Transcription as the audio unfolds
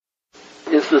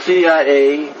the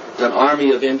CIA an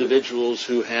army of individuals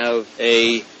who have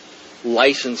a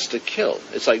license to kill.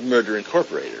 It's like Murder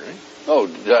Incorporated, right?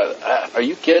 Oh, are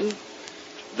you kidding?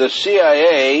 The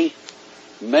CIA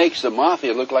makes the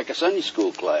mafia look like a Sunday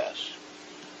school class.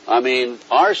 I mean,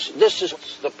 this is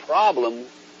the problem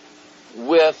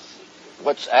with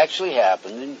what's actually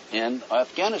happening in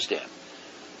Afghanistan.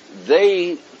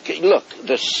 Look,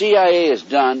 the CIA has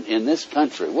done in this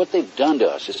country, what they've done to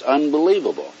us is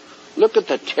unbelievable. Look at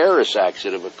the terrorist acts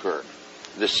that have occurred.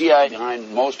 The CIA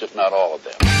behind most, if not all of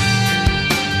them.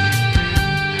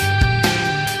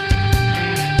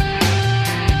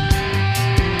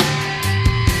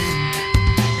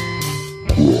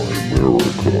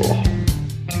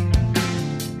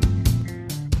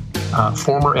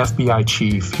 Former FBI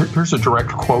chief. Here's a direct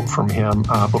quote from him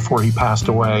before he passed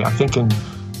away, I think in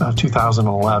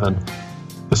 2011.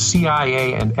 The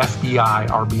CIA and FBI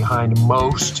are behind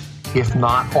most, if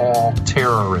not all,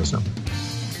 terrorism.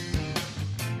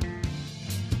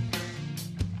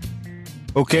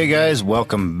 Okay, guys,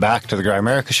 welcome back to the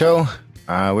Grimerica Show.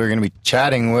 We're going to be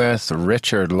chatting with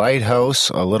Richard Lighthouse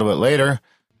a little bit later.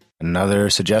 Another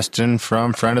suggestion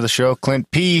from friend of the show,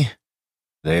 Clint P.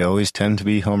 They always tend to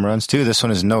be home runs, too. This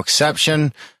one is no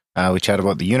exception. We chat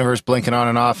about the universe blinking on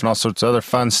and off and all sorts of other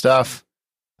fun stuff.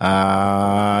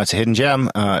 It's a hidden gem.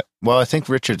 Well, I think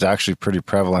Richard's actually pretty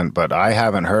prevalent, but I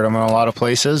haven't heard him in a lot of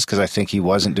places because I think he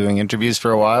wasn't doing interviews for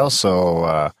a while. So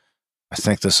I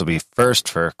think this will be first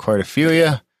for quite a few of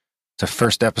you. It's a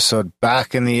first episode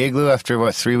back in the igloo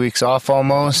after, 3 weeks off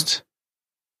almost.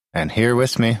 And here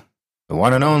with me, the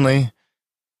one and only,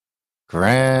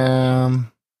 Graham.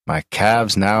 My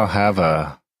Cavs now have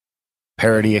a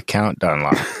parody account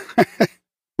Dunlop.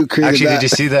 Who created Actually, that? did you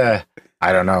see the...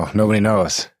 I don't know. Nobody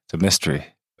knows. It's a mystery.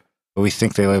 But we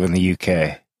think they live in the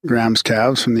UK. Graham's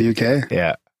Cavs from the UK?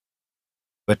 Yeah.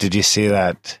 But did you see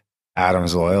that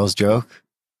Adams Oils joke?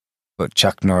 But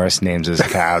Chuck Norris names his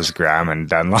calves Graham and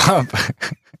Dunlop.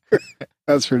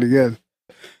 That's pretty good.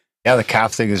 Yeah, the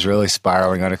calf thing is really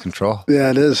spiraling out of control. Yeah,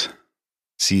 it is.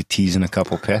 See you teasing a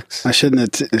couple picks. I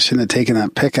shouldn't have taken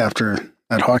that pick after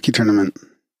that hockey tournament.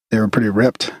 They were pretty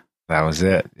ripped. That was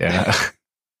it. Yeah.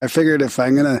 I figured if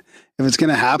it's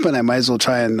gonna happen, I might as well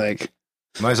try and Might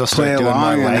as well play start doing along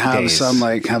more and leg have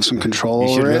days. some control You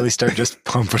should over really it. start just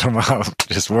pumping them up.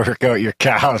 Just work out your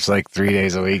calves 3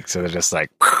 days a week. So they're just I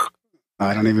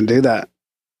don't even do that.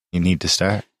 you need to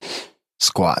start.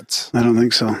 Squats. I don't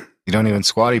think so. You don't even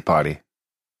squatty potty.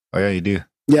 Oh yeah, you do.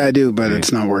 Yeah, I do, but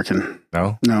it's not working.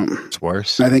 No? No, It's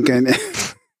worse. I think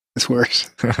it's worse.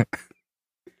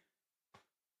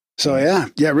 So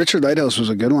yeah, Richard Lighthouse was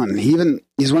a good one.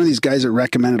 He's one of these guys that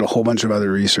recommended a whole bunch of other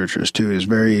researchers too. He's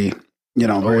very, We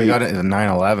got it in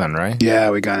 9/11, right?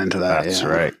 Yeah, we got into that. That's yeah.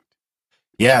 right.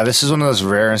 Yeah, this is one of those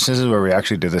rare instances where we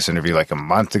actually did this interview a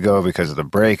month ago because of the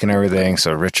break and everything.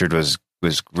 So Richard was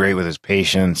great with his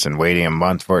patience and waiting a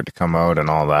month for it to come out and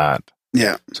all that.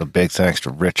 Yeah. So big thanks to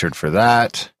Richard for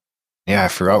that. Yeah, I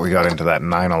forgot we got into that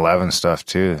 9/11 stuff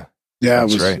too. Yeah,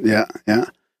 That's it was, right. Yeah.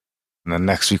 And then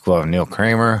next week we'll have Neil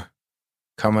Kramer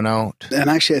coming out. And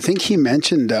actually, I think he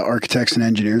mentioned architects and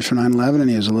engineers for 9/11, and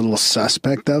he was a little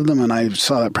suspect of them. And I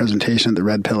saw that presentation at the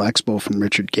Red Pill Expo from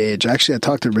Richard Gage. Actually, I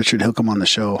talked to Richard. He'll come on the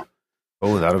show.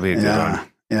 Oh, that'll be a good one.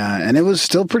 Yeah, and it was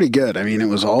still pretty good. I mean, it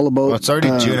was all about... Well, it's already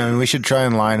June. I mean, we should try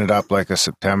and line it up like a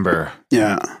September.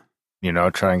 Yeah.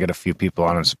 Try and get a few people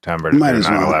on in September to Might do as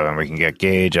well. 9/11. We can get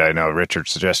Gage. I know Richard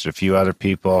suggested a few other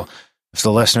people. If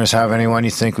the listeners have anyone you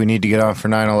think we need to get on for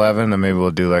 9/11, then maybe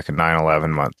we'll do a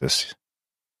 9/11 month this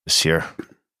year.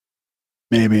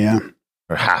 Maybe, yeah.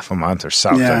 Or half a month or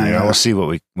something. Yeah. We'll see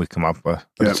what we come up with.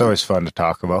 But Yep. It's always fun to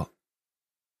talk about.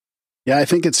 Yeah, I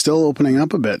think it's still opening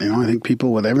up a bit. I think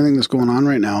people, with everything that's going on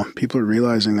right now, people are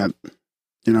realizing that,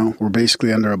 we're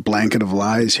basically under a blanket of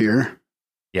lies here.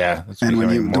 Yeah. It's And when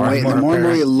becoming the more and more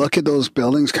apparent. you look at those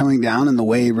buildings coming down and the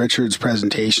way Richard's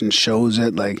presentation shows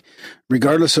it,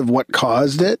 regardless of what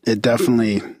caused it, it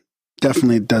definitely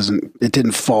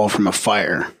didn't fall from a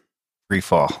fire. Free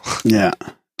fall. Yeah,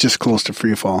 just close to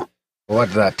free fall.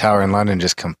 What, that tower in London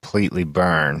just completely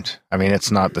burned. I mean,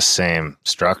 it's not the same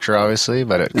structure, obviously,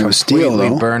 but it was completely steel,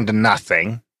 though. burned to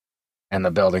nothing, and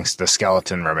the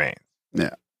skeleton remains.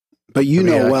 Yeah, but you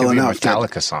know well enough that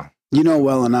Metallica song.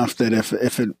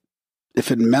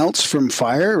 if it melts from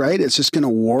fire, right, it's just going to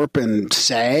warp and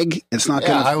sag. It's not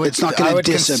going to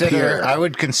disappear. I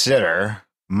would consider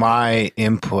my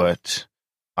input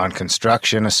on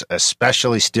construction,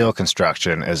 especially steel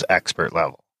construction, as expert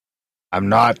level. I'm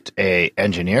not a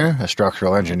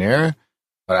structural engineer,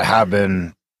 but I have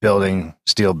been building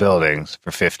steel buildings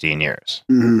for 15 years.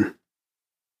 Mm-hmm.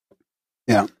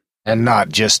 Yeah. And not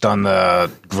just on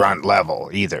the grunt level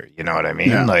either. You know what I mean?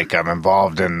 Yeah. Like I'm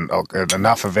involved in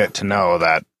enough of it to know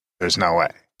that there's no way.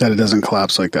 That it doesn't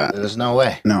collapse like that. There's no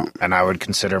way. No. And I would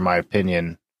consider my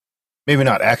opinion, maybe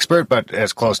not expert, but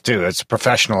as close to. It's a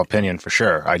professional opinion for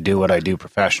sure. I do what I do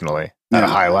professionally at a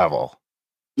high level.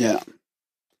 Yeah.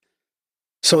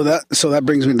 So that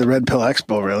brings me to the Red Pill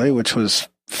Expo, really, which was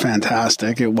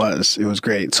fantastic. It was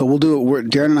great. So we'll do it.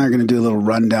 Darren and I are going to do a little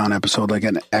rundown episode, like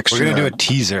an extra. We're going to do a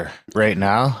teaser right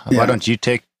now. Yeah. Why don't you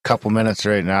take a couple minutes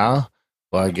right now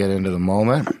while I get into the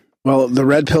moment? Well, the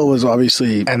Red Pill was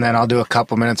obviously, and then I'll do a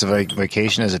couple minutes of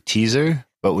vacation as a teaser.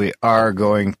 But we are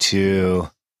going to.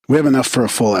 We have enough for a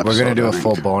full episode. We're going to do a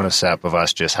full bonus ep of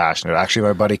us just hashing it. Actually,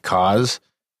 my buddy Kaz,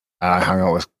 I hung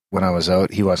out with when I was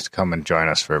out. He wants to come and join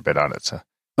us for a bit on it. So.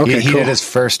 Okay, he cool. did his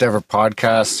first ever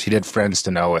podcast. He did Friends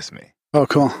to Know with me. Oh,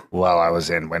 cool. While I was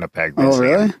in Winnipeg. Oh,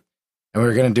 really? And we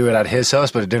were going to do it at his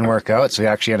house, but it didn't work out. So we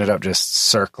actually ended up just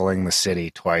circling the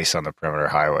city twice on the perimeter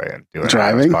highway and doing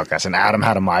Adam's podcast. And Adam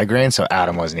had a migraine, so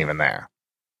Adam wasn't even there.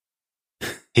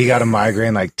 He got a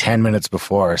migraine like 10 minutes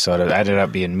before. So it ended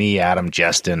up being me, Adam,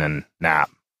 Justin, and Nap.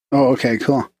 Oh, okay,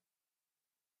 cool.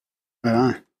 Right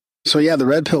on. So yeah, the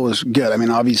Red Pill was good. I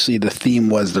mean, obviously the theme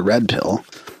was the Red Pill.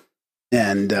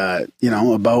 And, and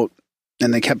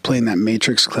they kept playing that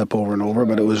Matrix clip over and over,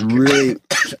 but it was really.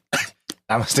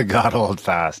 That must have got old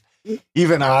fast.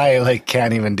 Even I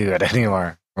can't even do it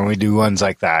anymore when we do ones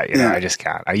like that. You know, I just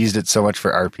can't. I used it so much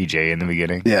for RPG in the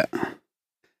beginning. Yeah.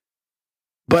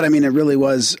 But I mean, it really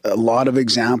was a lot of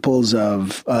examples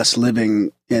of us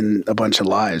living in a bunch of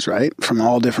lies, right? From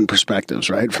all different perspectives,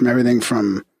 right? From everything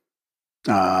from,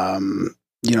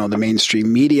 the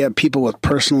mainstream media, people with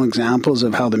personal examples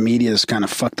of how the media has kind of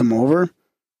fucked them over,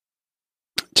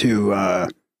 to, a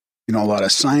lot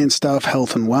of science stuff,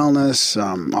 health and wellness.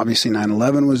 Obviously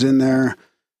 9/11 was in there,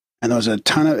 and there was it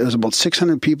was about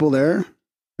 600 people there.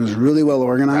 It was really well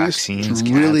organized. Vaccines,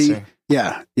 really, cancer.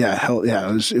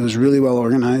 It was really well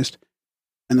organized,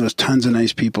 and there was tons of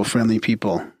nice people, friendly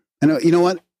people. And you know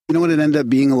what it ended up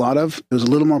being a lot of? It was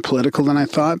a little more political than I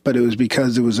thought, but it was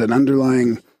because there was an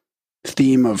underlying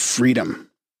theme of freedom,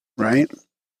 right?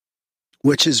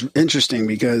 Which is interesting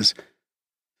because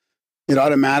it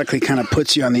automatically kind of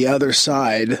puts you on the other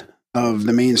side of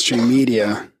the mainstream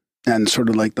media and sort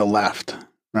of like the left,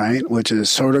 right? Which is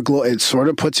sort of it sort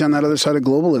of puts you on that other side of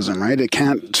globalism, right? It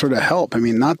can't sort of help. I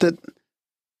mean, not that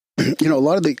a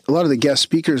lot of the guest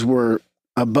speakers were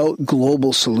about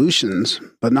global solutions,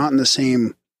 but not in the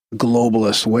same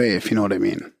globalist way, if you know what I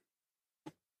mean.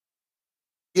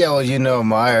 Yeah, well,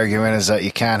 my argument is that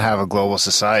you can't have a global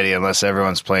society unless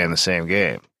everyone's playing the same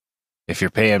game. If you're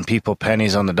paying people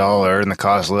pennies on the dollar and the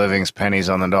cost of living's pennies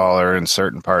on the dollar in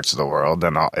certain parts of the world,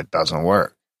 then it doesn't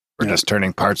work. We're just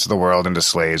turning parts of the world into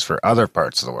slaves for other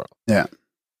parts of the world. Yeah.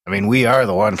 I mean, we are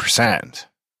the 1%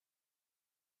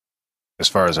 as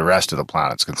far as the rest of the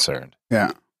planet's concerned.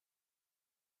 Yeah.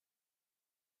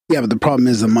 Yeah, but the problem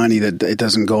is the money that it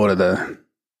doesn't go to the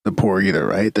poor either,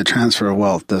 right? The transfer of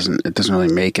wealth doesn't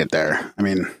really make it there. I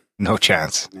mean, no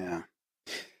chance. Yeah.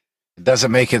 It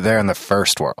doesn't make it there in the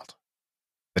first world.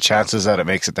 The chances that it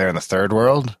makes it there in the third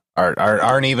world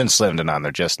aren't even slim to none.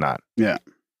 They're just not. Yeah.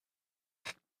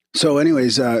 So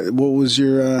anyways, what was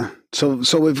your,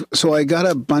 so I got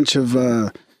a bunch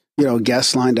of,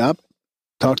 guests lined up,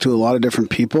 talked to a lot of different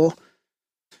people.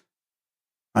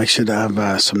 I should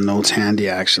have some notes handy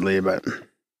actually, but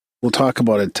we'll talk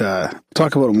about it.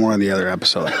 Talk about it more on the other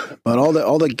episode. But all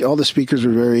the speakers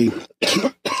were very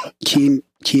keen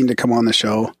to come on the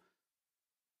show.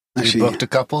 Actually, you booked a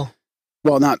couple?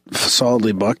 Well, not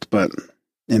solidly booked, but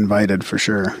invited for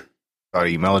sure. Got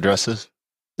email addresses?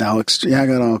 Alex, I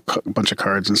got a bunch of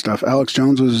cards and stuff. Alex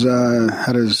Jones was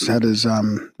had his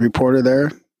reporter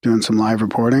there doing some live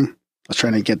reporting. I was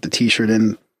trying to get the T-shirt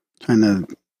in.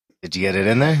 Did you get it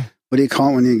in there? What do you call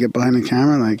it when you get behind the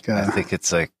camera? I think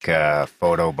it's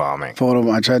photo bombing.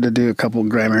 I tried to do a couple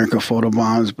Grimerica photo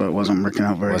bombs, but it wasn't working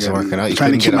out very good. Working out.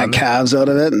 Trying to keep my calves out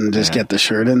of it and just get the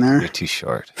shirt in there. You're too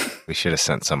short. We should have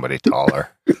sent somebody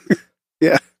taller.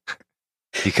 Yeah.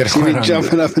 You could have went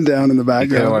jumping up and down in the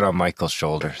background. You could have went on Michael's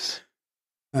shoulders.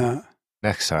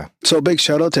 Next time. So big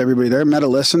shout out to everybody there. Met a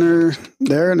listener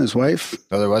there and his wife.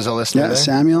 Oh, there was a listener there? Yeah,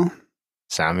 Samuel.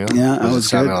 Yeah, that was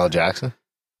Samuel good. L. Jackson?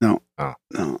 No. Oh.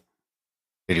 No.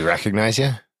 Did he recognize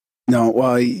you? No,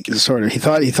 well, he sort of. He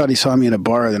thought he saw me at a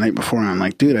bar the night before, and I'm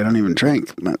like, dude, I don't even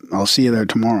drink, but I'll see you there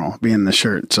tomorrow. I'll be in the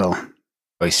shirt, so.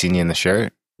 Oh, he seen you in the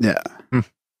shirt? Yeah.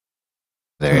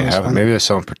 There you have it. Maybe there's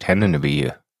someone pretending to be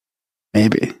you.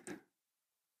 Maybe.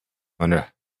 Wonder.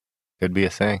 Could be a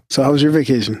thing. So how was your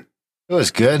vacation? It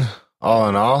was good, all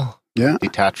in all. Yeah.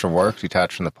 Detached from work,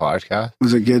 detached from the podcast.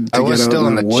 Was it good to I was get out still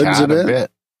in the woods chat a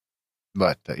bit?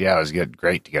 But yeah, it was good.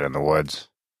 Great to get in the woods.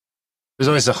 There's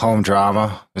always the home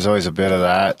drama. There's always a bit of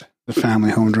that. The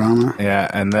family home drama. Yeah,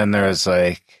 and then there was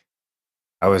like,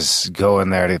 I was going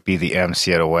there to be the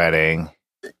MC at a wedding,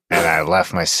 and I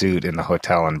left my suit in the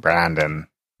hotel in Brandon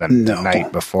the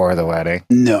night before the wedding.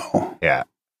 No. Yeah.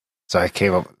 So I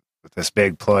came up with this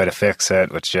big ploy to fix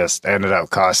it, which just ended up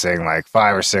costing like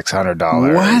 $500 or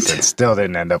 $600. What? And still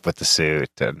didn't end up with the suit.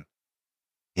 And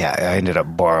yeah, I ended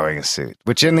up borrowing a suit,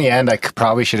 which in the end I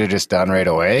probably should have just done right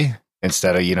away.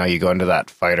 Instead of, you go into that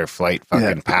fight or flight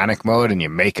fucking panic mode and you're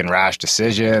making rash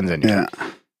decisions and you're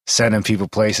sending people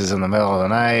places in the middle of the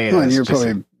night. Well, and you're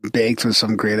probably baked with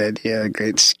some great idea,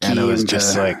 great scheme. And it was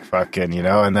just like fucking,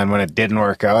 and then when it didn't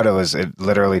work out, it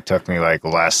literally took me like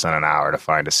less than an hour to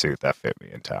find a suit that fit me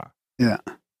in town. Yeah.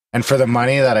 And for the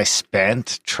money that I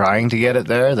spent trying to get it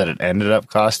there, that it ended up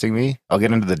costing me, I'll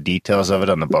get into the details of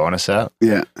it on the bonus app.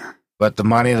 Yeah. But the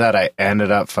money that I ended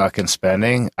up fucking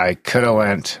spending, I could have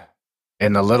went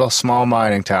in a little small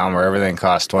mining town where everything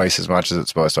costs twice as much as it's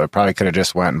supposed to. I probably could have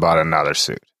just went and bought another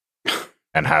suit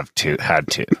and had two.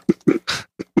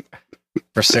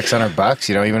 For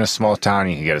 $600, even a small town,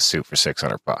 you can get a suit for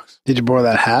 $600. Did you borrow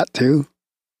that hat too?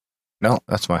 No,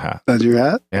 that's my hat. That's your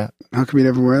hat? Yeah. How come you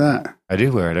never wear that? I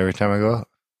do wear it every time I go out.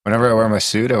 Whenever I wear my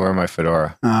suit, I wear my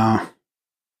fedora. Oh.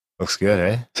 Looks good,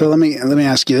 eh? So let me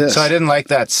ask you this. So I didn't like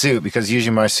that suit because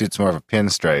usually my suit's more of a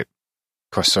pinstripe,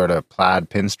 sort of plaid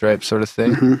pinstripe sort of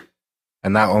thing. Mm-hmm.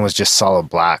 And that one was just solid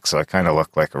black, so I kind of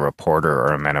looked like a reporter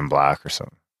or a Men in Black or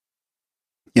something.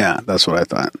 Yeah, that's what I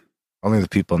thought. Only the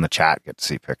people in the chat get to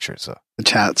see pictures, so. The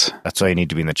chats. That's why you need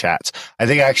to be in the chats. I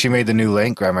think I actually made the new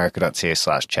link,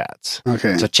 grimerica.ca/chats.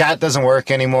 Okay. So chat doesn't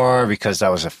work anymore because that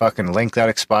was a fucking link that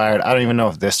expired. I don't even know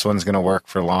if this one's going to work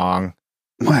for long.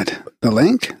 What? The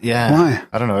link? Yeah. Why?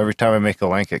 I don't know. Every time I make a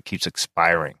link, it keeps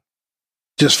expiring.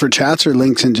 Just for chats or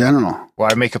links in general? Well,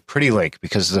 I make a pretty link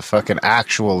because the fucking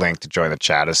actual link to join the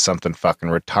chat is something fucking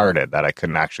retarded that I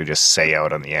couldn't actually just say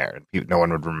out on the air. No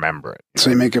one would remember it. So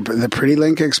you make the pretty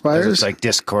link expires? It's like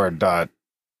Discord dot.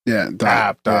 Yeah,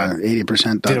 app.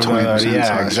 80%, 20%.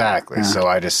 Yeah, exactly. Yeah. So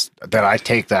I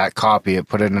take that copy and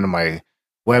put it into my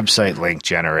website link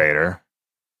generator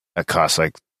that costs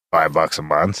like $5 a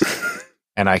month.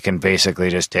 And I can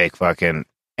basically just take fucking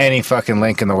any fucking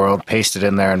link in the world, paste it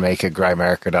in there and make it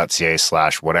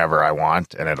grimerica.ca/whatever I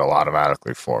want. And it'll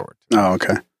automatically forward. Oh,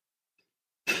 okay.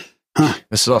 Huh.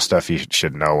 This is all stuff you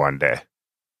should know one day.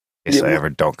 In case I ever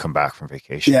don't come back from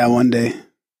vacation. Yeah, one day.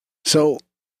 So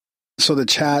the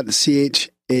chat, CHAT,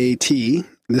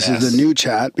 this is the new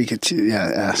chat because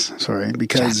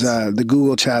the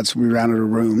Google chats, we ran out of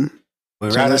room. We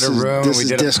ran out of room, we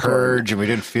did a purge, and we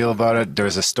didn't feel about it. There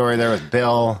was a story there with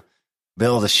Bill.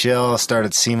 Bill the shill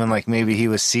started seeming like maybe he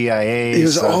was CIA. He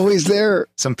was always there.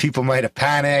 Some people might have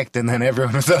panicked, and then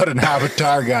everyone without an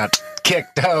avatar got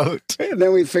kicked out. And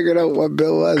then we figured out what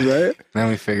Bill was, right?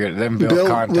 Then Bill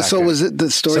contacted. So was it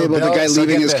the story about the guy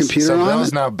leaving his computer on? So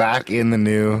Bill's now back in the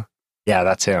new... Yeah,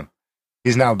 that's him.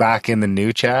 He's now back in the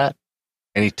new chat,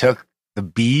 and he took the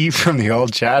B from the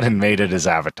old chat and made it his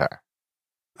avatar.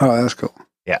 Oh, that's cool.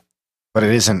 Yeah, but it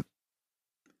doesn't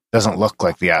look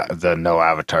like the no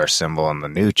avatar symbol in the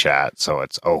new chat, so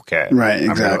it's okay. Right,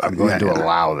 exactly. I'm going to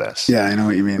allow this. Yeah, I know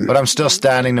what you mean. But I'm still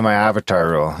standing to my avatar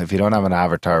rule. If you don't have an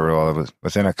avatar rule,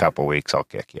 within a couple weeks, I'll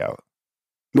kick you out.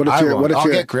 I'll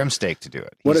get Grimstake to do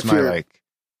it. What if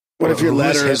your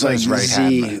letter is like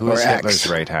Z or X? Hitler's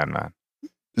right hand man?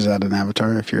 Is that an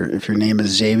avatar? If your name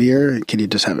is Xavier, can you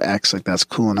just have X? Like that's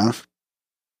cool enough.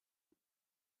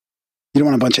 You don't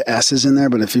want a bunch of S's in there,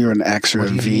 but if you're an X or a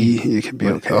V, you can be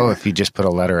okay. Oh, if you just put a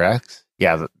letter X?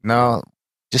 Yeah, no.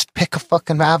 Just pick a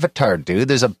fucking avatar, dude.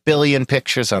 There's a billion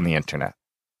pictures on the internet.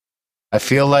 I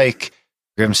feel like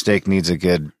Grimstake needs a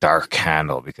good dark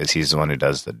handle because he's the one who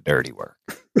does the dirty work.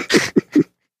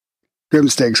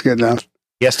 Grimstake's good enough.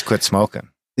 He has to quit smoking.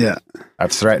 Yeah.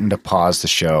 I've threatened to pause the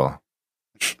show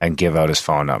and give out his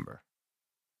phone number.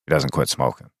 He doesn't quit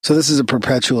smoking. So this is a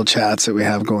perpetual chats that we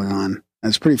have going on.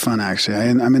 It's pretty fun, actually.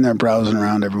 I'm in there browsing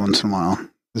around every once in a while.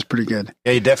 It's pretty good.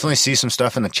 Yeah, you definitely see some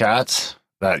stuff in the chats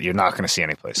that you're not going to see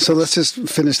anyplace. So let's just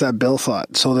finish that Bill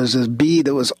thought. So there's this B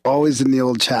that was always in the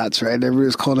old chats, right? Everybody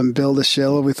was calling him Bill the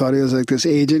Shill. We thought he was like this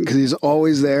agent because he's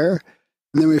always there.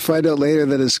 And then we find out later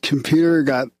that his computer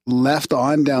got left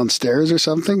on downstairs or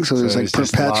something. So he was like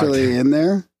perpetually in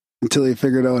there until he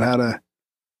figured out how to.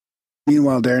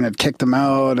 Meanwhile, Darren had kicked him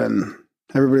out and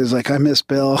everybody was like, I miss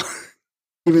Bill.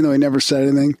 Even though he never said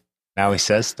anything. Now he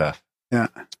says stuff. Yeah.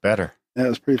 It's better. Yeah, it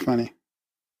was pretty funny.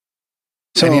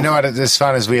 So, and you know what is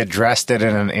fun is we addressed it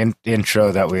in an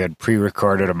intro that we had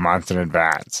pre-recorded a month in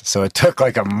advance. So it took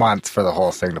like a month for the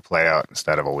whole thing to play out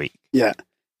instead of a week. yeah.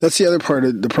 That's the other part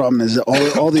of the problem is that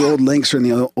all the old links are in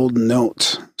the old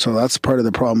notes. So that's part of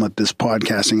the problem with this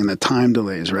podcasting and the time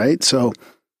delays, right? So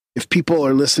if people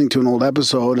are listening to an old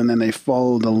episode and then they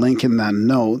follow the link in that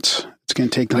note, it's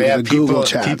going to take them to the Google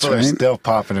chats, people right? are still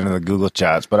popping into the Google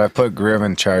chats, but I put Grim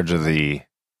in charge of the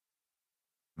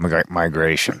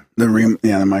migration.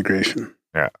 The migration.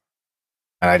 Yeah.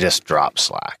 And I just dropped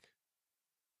Slack.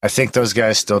 I think those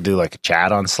guys still do like a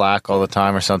chat on Slack all the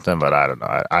time or something, but I don't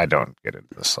know. I don't get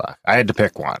into the Slack. I had to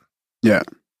pick one. Yeah.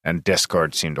 And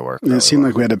Discord seemed to work. It seemed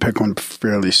like we had to pick one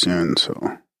fairly soon.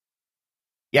 So,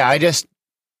 yeah, I just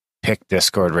picked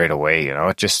Discord right away. You know,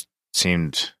 it just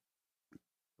seemed to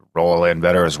roll in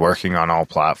better. It was working on all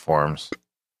platforms.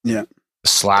 Yeah. The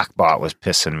Slack bot was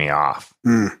pissing me off.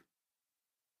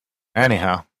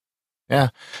 Anyhow, yeah.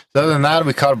 So other than that,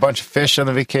 we caught a bunch of fish on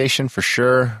the vacation for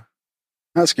sure.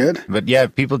 That's good. But yeah,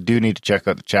 people do need to check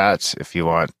out the chats if you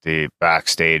want the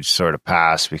backstage sort of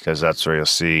pass, because that's where you'll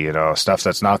see, you know, stuff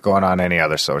that's not going on any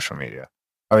other social media.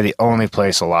 Or the only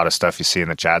place a lot of stuff you see in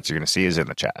the chats you're going to see is in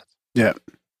the chats. Yeah.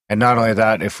 And not only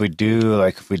that, if we do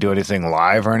anything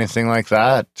live or anything like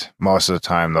that, most of the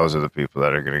time those are the people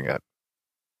that are going to get,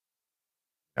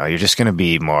 you know, you're just going to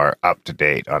be more up to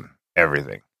date on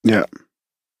everything. Yeah.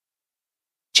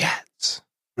 Chats.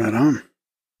 Right on.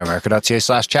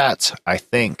 Grimerica.ca/chats, I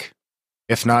think.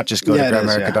 If not, just go to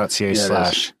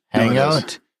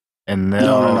Grimerica.ca/hangout. And then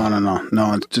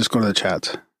No, just go to the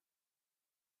chats.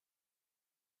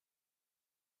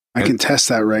 I can test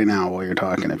that right now while you're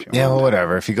talking if you want. Yeah, well,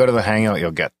 whatever. If you go to the hangout, you'll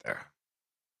get there.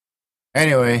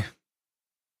 Anyway,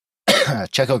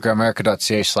 check out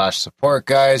Grimerica.ca/support,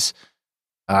 guys.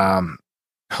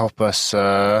 Help us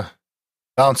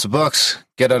balance the books,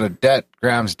 get out of debt,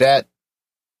 Graham's debt.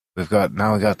 We got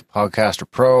the Podcaster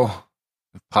Pro.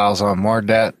 It piles on more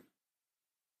debt.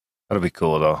 That'll be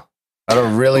cool though.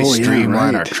 That'll really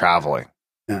streamline our traveling.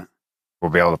 Yeah.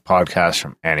 We'll be able to podcast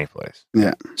from any place.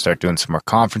 Yeah. Start doing some more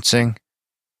conferencing.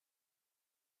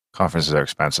 Conferences are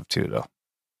expensive too though.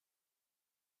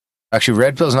 Actually,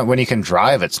 Red Pill's not, when you can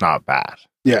drive, it's not bad.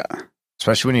 Yeah.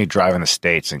 Especially when you drive in the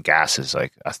States and gas is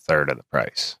like a third of the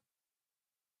price.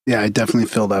 Yeah, I definitely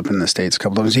filled up in the States a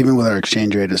couple times. Even with our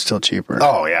exchange rate, it's still cheaper.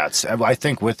 Oh, yeah. I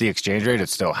think with the exchange rate,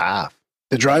 it's still half.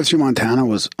 The drive through Montana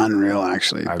was unreal,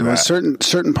 actually. There was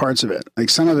certain parts of it.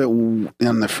 Like some of it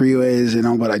on the freeways, you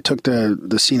know, but I took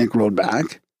the scenic road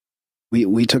back.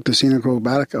 We took the scenic road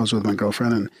back. I was with my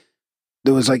girlfriend, and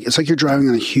there was it's like you're driving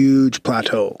on a huge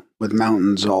plateau with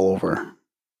mountains all over.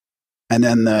 And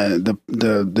then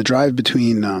the drive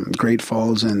between Great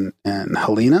Falls and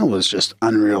Helena was just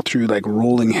unreal, through like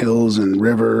rolling hills and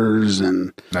rivers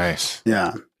and nice.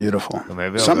 Yeah, beautiful. Well,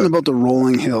 maybe something about the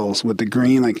rolling hills with the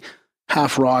green, like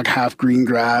half rock, half green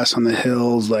grass on the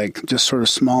hills, like just sort of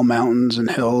small mountains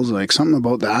and hills, like something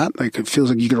about that. Like it feels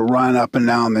like you could run up and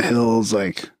down the hills,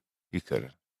 like you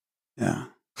could. Yeah.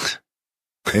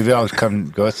 Maybe I'll come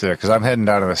go through there because I'm heading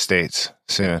down to the States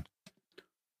soon.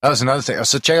 That was another thing.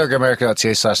 So check out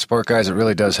Grimerica.ca/support, guys. It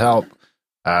really does help.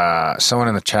 Someone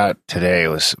in the chat today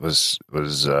was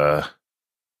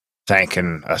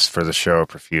thanking us for the show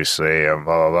profusely and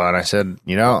blah, blah, blah. And I said,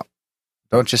 you know,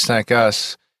 don't just thank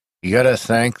us. You got to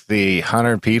thank the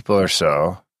 100 people or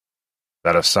so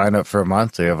that have signed up for a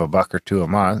monthly of $1 or $2 a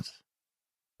month.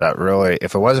 That really,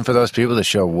 if it wasn't for those people, the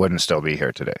show wouldn't still be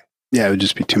here today. Yeah, it would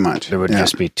just be too much. There would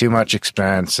just be too much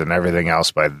expense and everything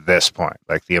else by this point.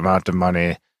 Like the amount of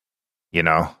money, you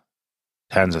know,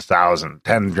 tens of thousands,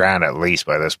 10 grand at least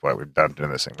by this point we've done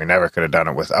this thing. We never could have done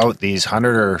it without these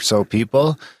 100 or so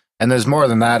people. And there's more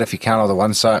than that if you count all the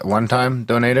one-time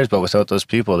donators, but without those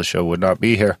people, the show would not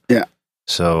be here. Yeah.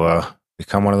 So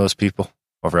become one of those people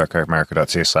over at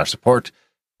Grimerica.ca/support.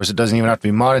 Of course, it doesn't even have to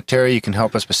be monetary. You can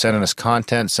help us by sending us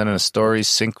content, sending us stories,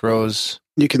 synchros.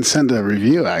 You can send a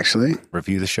review, actually.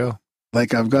 Review the show.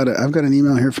 Like I've got an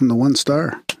email here from the One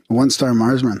Star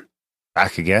Marsman.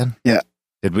 Back again? Yeah.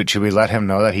 Should we let him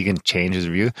know that he can change his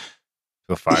review to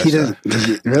a 5-star?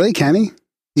 Really? Can he?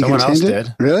 Someone else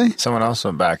did. Really? Someone else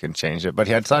went back and changed it, but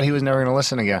he had thought he was never going to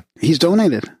listen again. He's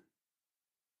donated.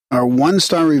 Our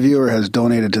 1-star reviewer has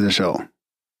donated to the show.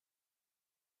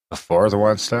 Before the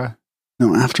 1-star?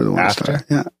 No, after the 1-star.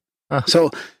 Yeah. Huh. So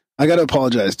I got to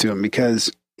apologize to him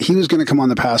because he was going to come on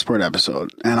the Passport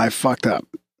episode, and I fucked up.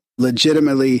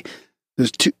 Legitimately,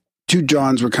 there's two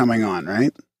Johns were coming on,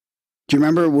 right? Do you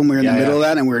remember when we were in the middle of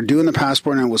that and we were doing the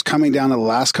Passport and it was coming down to the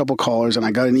last couple callers and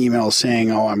I got an email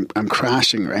saying, oh, I'm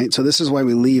crashing, right? So this is why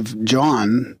we leave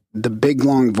John the big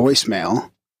long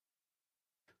voicemail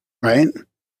right?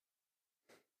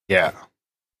 Yeah.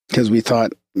 Because we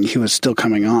thought he was still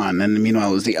coming on. And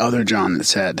meanwhile, it was the other John that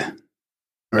said,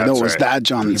 or That's no, it was right. that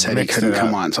John that said he mixed couldn't it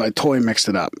come up. on. So I totally mixed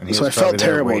it up. And he So I was felt probably there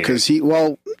terrible because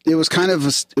it was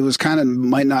kind of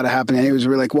might not have happened anyways.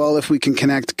 We were like, well, if we can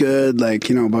connect, good, but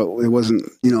it wasn't,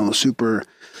 super,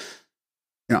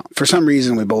 for some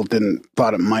reason we both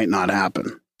thought it might not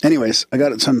happen. Anyways, I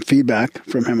got some feedback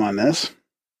from him on this.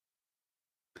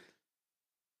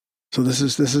 So this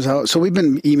is how. So we've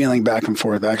been emailing back and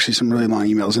forth, actually, some really long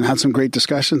emails, and had some great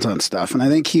discussions on stuff. And I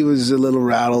think he was a little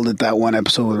rattled at that one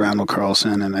episode with Randall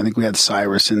Carlson, and I think we had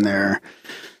Cyrus in there.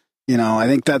 I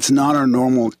think that's not our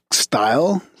normal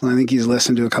style. I think he's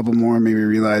listened to a couple more, and maybe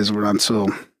realized we're not so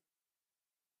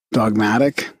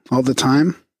dogmatic all the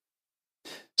time.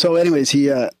 So, anyways, he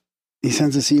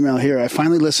sends this email here. I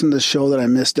finally listened to the show that I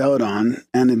missed out on,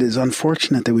 and it is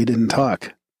unfortunate that we didn't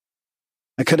talk.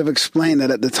 I could have explained that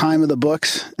at the time of the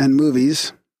books and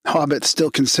movies, hobbits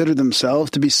still considered themselves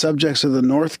to be subjects of the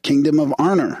North Kingdom of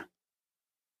Arnor.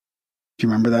 Do you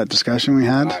remember that discussion we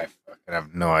had? I fucking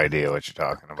have no idea what you're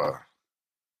talking about.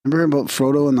 Remember about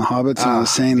Frodo and the hobbits and I was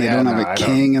saying they don't have a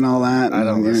king and all that? I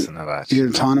don't listen to that shit. You're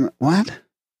autonomous. What?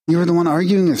 You were the one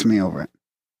arguing with me over it.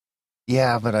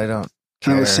 Yeah, but I don't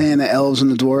care. And I was saying the elves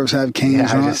and the dwarves have kings.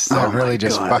 Yeah, I'm really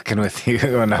just fucking with you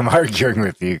when I'm arguing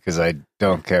with you because I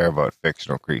don't care about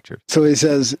fictional creatures. So he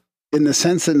says, in the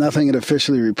sense that nothing had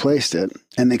officially replaced it,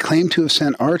 and they claim to have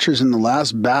sent archers in the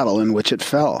last battle in which it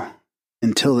fell,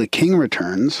 until the king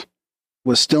returns,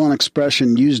 was still an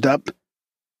expression used up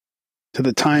to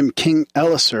the time King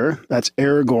Elisir, that's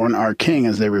Aragorn, our king,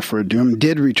 as they referred to him,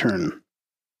 did return.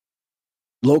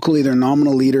 Locally, their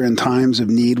nominal leader in times of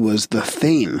need was the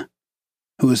Thane,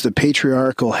 who was the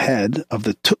patriarchal head of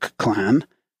the Took clan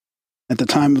at the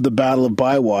time of the Battle of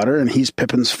Bywater, and he's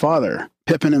Pippin's father.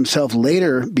 Pippin himself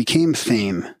later became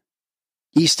Thane.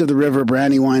 East of the river,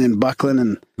 Brandywine and Buckland,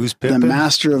 and who's Pippin? The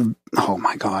master of... Oh,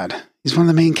 my God. He's one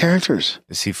of the main characters.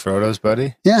 Is he Frodo's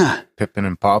buddy? Yeah. Pippin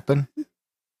and Poppin?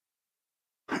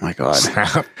 Oh, my God.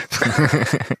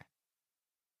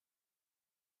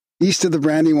 East of the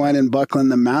Brandywine and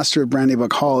Buckland, the master of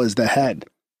Brandybuck Hall is the head.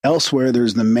 Elsewhere,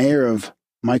 there's the mayor of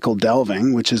Michael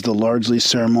Delving, which is the largely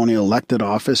ceremonial elected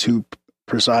office who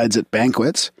presides at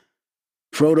banquets.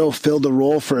 Frodo filled the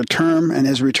role for a term, and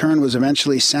his return was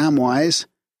eventually Samwise,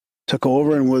 took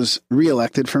over and was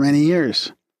re-elected for many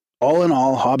years. All in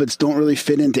all, hobbits don't really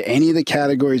fit into any of the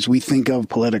categories we think of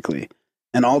politically.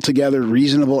 An altogether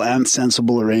reasonable and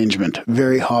sensible arrangement.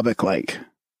 Very Hobbit-like.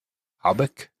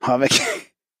 Hobbit? Hobbit.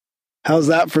 How's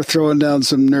that for throwing down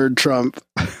some nerd Trump?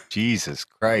 Jesus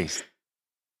Christ.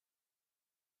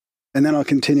 And then I'll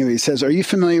continue. He says, are you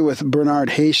familiar with Bernard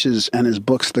Haish's and his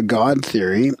books, The God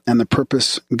Theory and the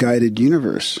Purpose-Guided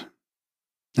Universe?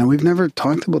 Now, we've never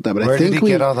talked about that, but Where I think did he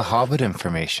get all the Hobbit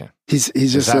information? He's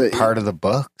Is just that part of the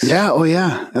books? Yeah, oh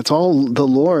yeah. That's all the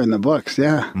lore in the books,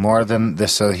 yeah. More than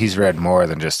this, so he's read more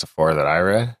than just the 4 that I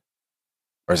read?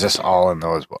 Or is this all in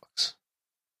those books?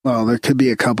 Well, there could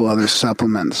be a couple other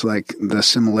supplements, like the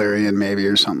Similarian maybe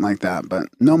or something like that, but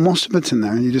no, most of it's in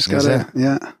there. You just gotta,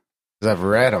 yeah. Because I've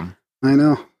read them. I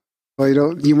know.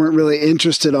 Well, you weren't really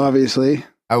interested, obviously.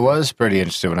 I was pretty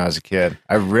interested when I was a kid.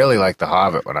 I really liked The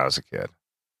Hobbit when I was a kid.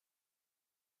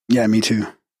 Yeah, me too.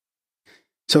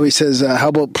 So he says, how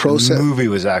about process? The movie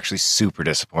was actually super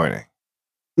disappointing.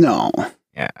 No.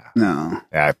 Yeah. No.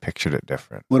 Yeah, I pictured it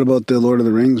different. What about the Lord of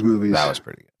the Rings movies? That was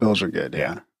pretty good. Those were good,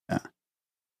 yeah.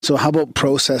 So how about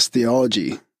process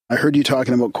theology? I heard you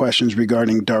talking about questions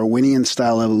regarding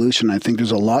Darwinian-style evolution. I think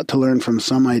there's a lot to learn from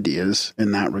some ideas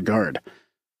in that regard.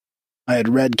 I had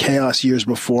read Chaos years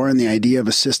before and the idea of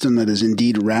a system that is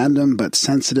indeed random but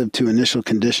sensitive to initial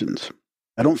conditions.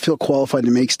 I don't feel qualified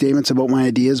to make statements about my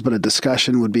ideas, but a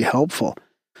discussion would be helpful.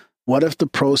 What if the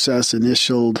process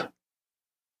initialed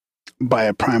by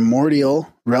a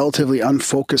primordial, relatively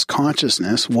unfocused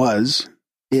consciousness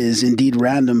is indeed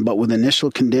random, but with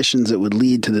initial conditions that would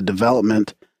lead to the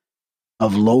development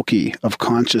of Loki, of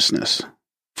consciousness,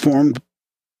 formed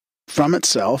from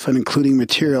itself and including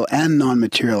material and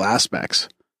non-material aspects.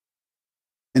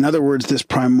 In other words, this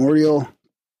primordial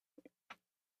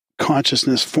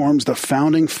consciousness forms the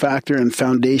founding factor and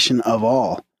foundation of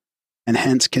all, and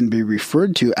hence can be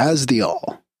referred to as the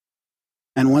all.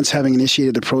 And once having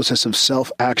initiated the process of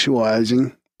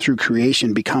self-actualizing through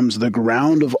creation, becomes the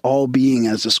ground of all being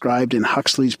as described in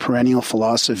Huxley's perennial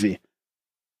philosophy,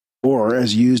 or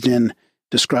as used in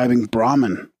describing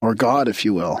Brahman, or God, if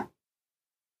you will.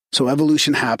 So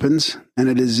evolution happens, and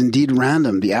it is indeed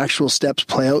random. The actual steps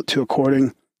play out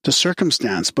according to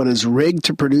circumstance, but is rigged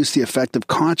to produce the effect of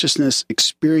consciousness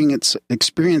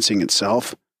experiencing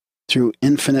itself through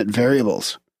infinite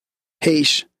variables.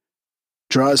 Haish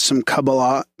draws some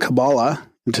Kabbalah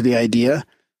into the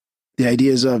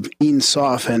ideas of Ein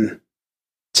Sof and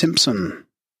Tzimtzum.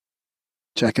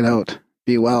 Check it out.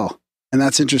 Be well. And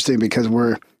that's interesting because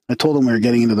I told him we were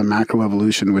getting into the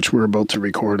macroevolution, which we're about to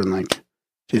record in like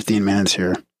 15 minutes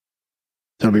here.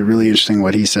 So it'll be really interesting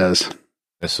what he says.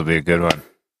 This will be a good one.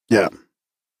 Yeah.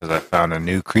 Because I found a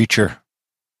new creature.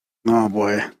 Oh,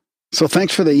 boy. So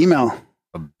thanks for the email.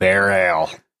 A bear ale.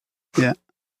 Yeah.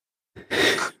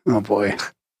 Oh, boy.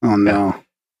 Oh, no.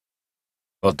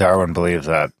 Well, Darwin believes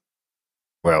that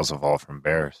whales evolved from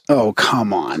bears. Oh,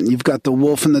 come on. You've got the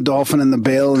wolf and the dolphin and the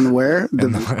bale and where?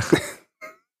 The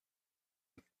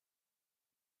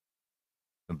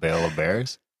bale of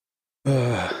bears?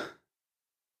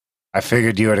 I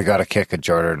figured you would have got a kick at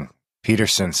Jordan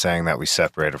Peterson saying that we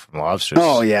separated from lobsters.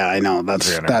 Oh yeah, I know.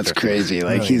 That's crazy.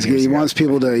 Like he wants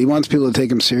people to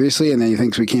take him seriously, and then he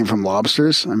thinks we came from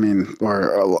lobsters. I mean,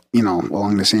 or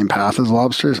along the same path as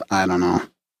lobsters. I don't know.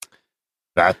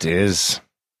 That is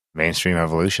mainstream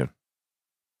evolution.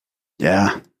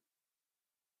 Yeah.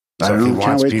 So if he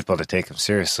wants people to take him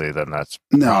seriously, then that's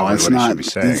probably it's what not. He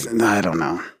should be saying. I don't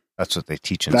know. That's what they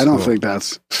teach in school. I don't think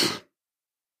that's.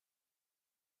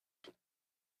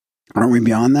 Aren't we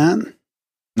beyond that?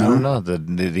 No? I don't know.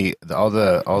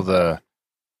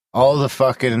 All the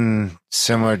fucking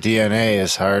similar DNA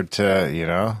is hard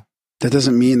to, That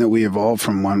doesn't mean that we evolved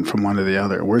from one to the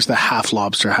other. Where's the half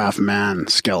lobster, half man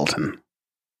skeleton?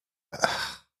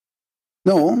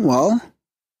 No, well.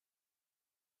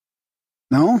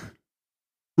 No?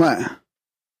 What?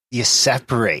 You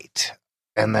separate.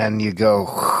 And then you go.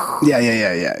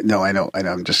 Yeah. No, I know.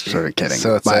 I'm just sort of kidding.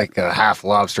 So it's like a half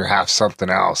lobster, half something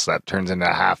else that turns into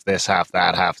half this, half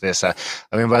that, half this. I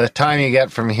mean, by the time you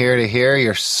get from here to here,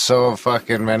 you're so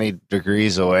fucking many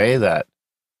degrees away that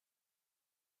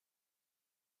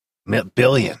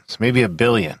billions, maybe a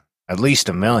billion, at least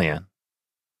a million.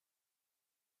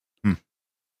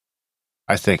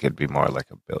 I think it'd be more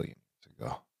like a billion years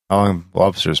ago. How long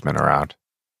lobster's been around?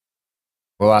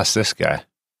 We'll ask this guy.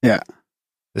 Yeah.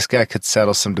 This guy could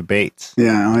settle some debates.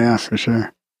 Yeah, oh yeah, for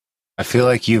sure. I feel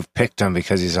like you've picked him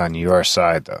because he's on your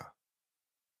side, though.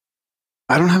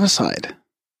 I don't have a side.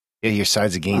 Yeah, your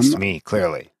side's against me,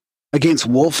 clearly. Against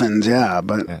Wolfens, yeah,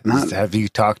 but not... Have you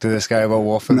talked to this guy about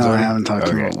Wolfens? No, I haven't talked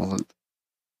to him about Wolfens.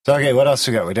 So, okay, what else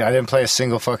we got? I didn't play a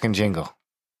single fucking jingle.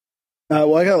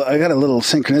 Well, I got a little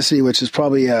synchronicity, which is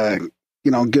probably,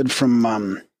 good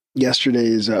from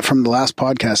yesterday's, from the last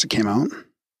podcast that came out.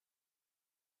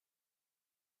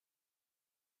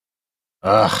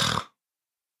 Ugh.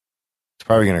 It's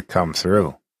probably going to come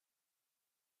through.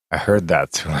 I heard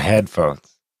that through my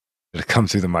headphones. Did it come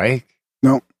through the mic?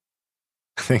 No.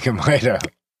 I think it might have.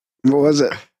 What was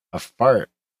it? A fart.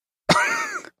 I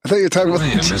thought you were talking about...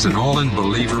 Graham is an all-in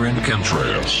believer in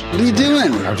chemtrails. What are you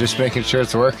doing? I'm just making sure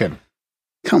it's working.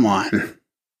 Come on.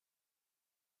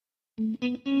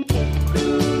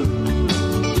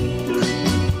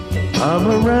 I'm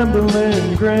a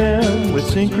rambling Graham with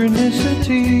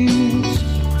synchronicities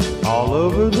all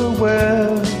over the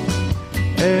web.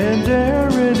 And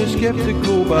Aaron is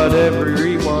skeptical about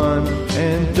everyone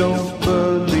and don't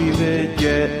believe it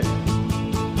yet.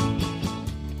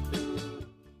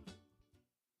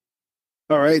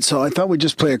 All right, so I thought we'd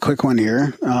just play a quick one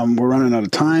here. We're running out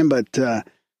of time, but I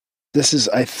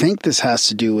think this has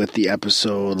to do with the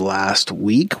episode last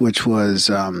week, which was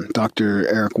Dr.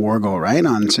 Eric Wargo, right,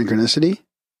 on synchronicity.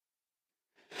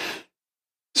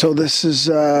 So this is,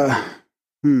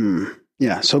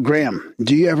 So Graham,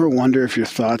 do you ever wonder if your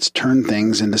thoughts turn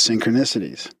things into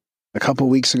synchronicities? A couple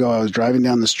weeks ago, I was driving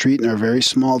down the street in a very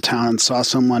small town and saw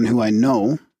someone who I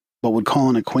know, but would call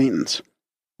an acquaintance.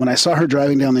 When I saw her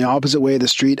driving down the opposite way of the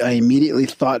street, I immediately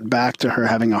thought back to her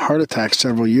having a heart attack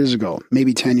several years ago,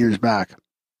 maybe 10 years back.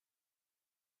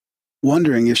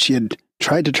 Wondering if she had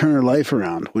tried to turn her life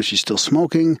around. Was she still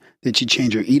smoking? Did she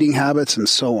change her eating habits? And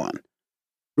so on.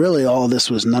 Really, all of this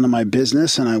was none of my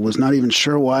business, and I was not even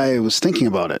sure why I was thinking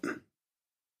about it.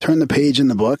 Turned the page in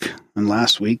the book, and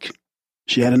last week,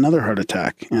 she had another heart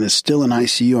attack and is still in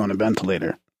ICU on a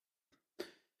ventilator.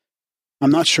 I'm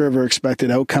not sure of her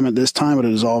expected outcome at this time, but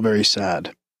it is all very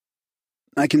sad.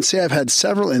 I can say I've had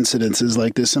several incidences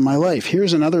like this in my life.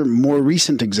 Here's another more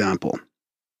recent example.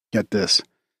 Get this.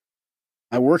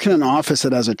 I work in an office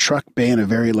that has a truck bay and a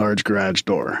very large garage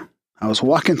door. I was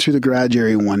walking through the garage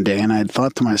area one day and I had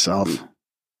thought to myself,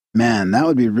 man, that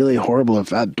would be really horrible if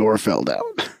that door fell down.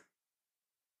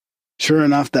 Sure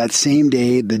enough, that same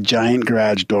day, the giant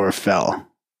garage door fell.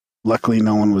 Luckily,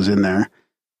 no one was in there,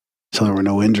 so there were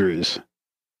no injuries.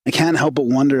 I can't help but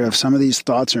wonder if some of these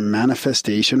thoughts are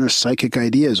manifestation or psychic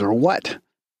ideas or what.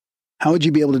 How would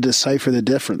you be able to decipher the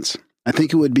difference? I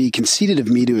think it would be conceited of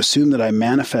me to assume that I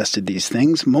manifested these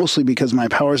things, mostly because my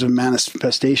powers of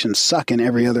manifestation suck in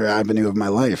every other avenue of my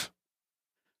life.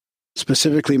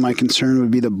 Specifically, my concern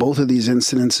would be that both of these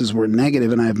incidences were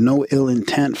negative and I have no ill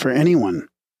intent for anyone.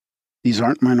 These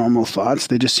aren't my normal thoughts.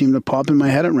 They just seem to pop in my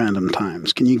head at random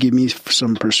times. Can you give me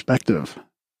some perspective?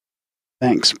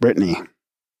 Thanks, Brittany.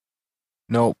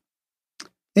 Nope.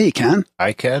 Hey, you can.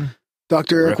 I can.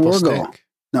 Dr. Eric Ripple Wargo. stick.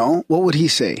 No, what would he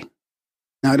say?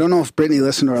 Now, I don't know if Brittany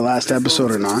listened to our last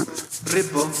episode or not.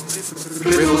 Ripple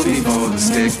before the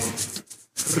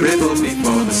stick. Ripple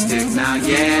before the stick. Now,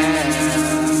 yeah.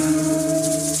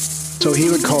 So he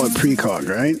would call it precog,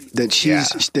 right? That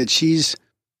she's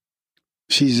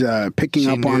picking She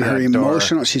up on knew her that door.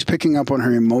 emotional. She's picking up on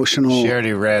her emotional. She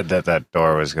already read that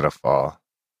door was going to fall.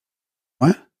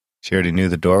 What? She already knew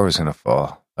the door was going to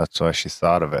fall. That's why she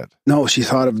thought of it. No, she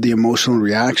thought of the emotional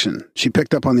reaction. She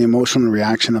picked up on the emotional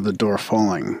reaction of the door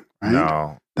falling, right?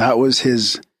 No. That was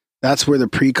his. That's where the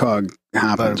precog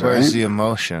happens, But where's right? the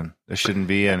emotion? There shouldn't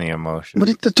be any emotion.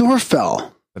 But the door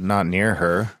fell. But not near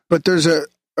her. But there's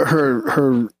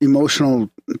her emotional.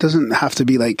 It doesn't have to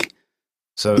be like.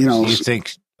 So you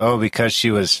think, because she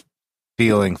was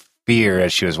feeling fear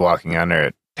as she was walking under,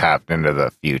 it tapped into the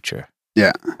future.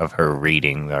 Yeah. Of her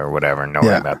reading or whatever,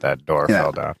 knowing that door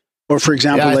fell down. Or for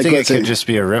example, I like think it let's say, could just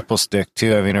be a ripple stick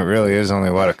too. I mean, it really is only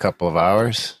a couple of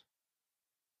hours.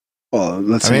 well,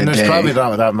 let's say There's a day. probably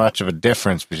not that much of a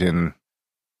difference between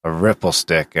a ripple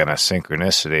stick and a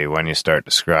synchronicity when you start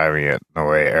describing it the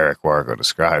way Eric Wargo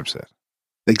describes it.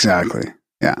 Exactly.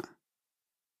 Yeah.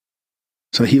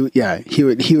 So he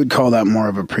would call that more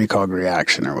of a precog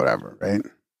reaction or whatever, right?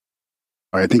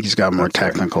 Or I think he's got a more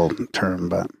technical term,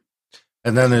 but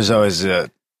And then there's always a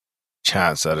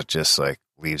chance that it just like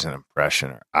leaves an impression,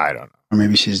 or I don't know. or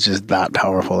maybe she's just that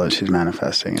powerful that she's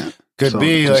manifesting it. Could So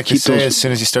be, just like you keep say, those- as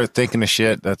soon as you start thinking of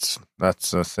shit, that's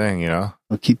the thing, you know?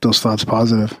 We'll keep those thoughts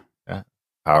positive.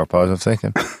 Power positive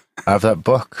thinking. I have that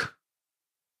book.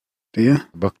 Do you?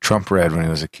 The book Trump read when he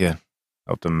was a kid.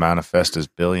 Helped him manifest his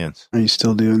billions. Are you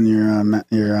still doing your I've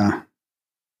been on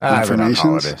affirmations?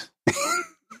 holidays.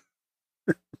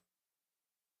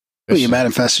 Well, you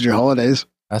manifested your holidays.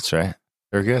 That's right.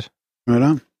 They're good. Right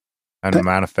on. And to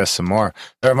manifest some more.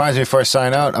 That reminds me, before I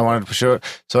sign out, I wanted to show it.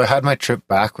 So I had my trip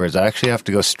backwards. I actually have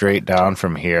to go straight down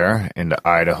from here into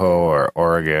Idaho or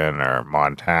Oregon or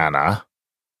Montana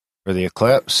for the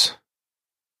eclipse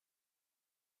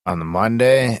on the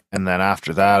Monday. And then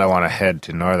after that, I want to head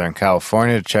to Northern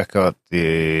California to check out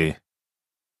the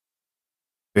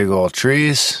big old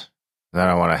trees. Then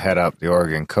I want to head up the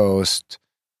Oregon coast,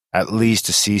 at least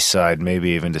to Seaside,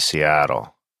 maybe even to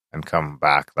Seattle, and come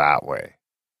back that way.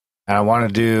 And I'm going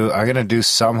to do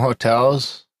some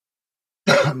hotels,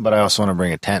 but I also want to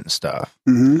bring a tent and stuff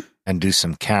and do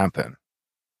some camping.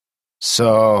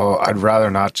 So I'd rather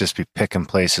not just be picking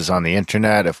places on the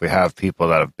internet. If we have people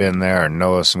that have been there or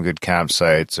know of some good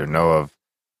campsites or know of,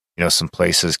 some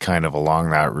places kind of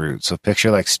along that route. So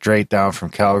picture like straight down from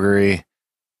Calgary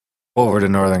over to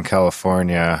Northern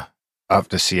California, up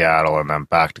to Seattle, and then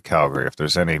back to Calgary. If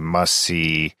there's any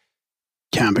must-see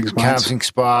Camping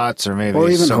spots or maybe or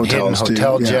even some hidden hotels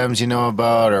hotel too. Yeah. gems you know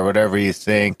about, or whatever you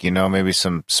think, maybe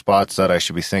some spots that I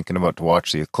should be thinking about to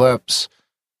watch the eclipse,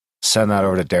 send that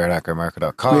over to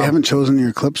darren@grimerica.com. You haven't chosen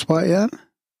your clip spot yet?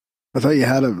 I thought you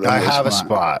had I have a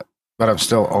spot, but I'm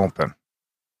still open.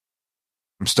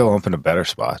 I'm still open to better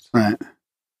spots. Right.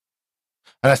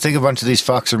 And I think a bunch of these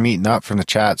fucks are meeting up from the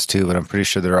chats too, but I'm pretty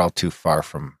sure they're all too far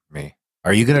from me.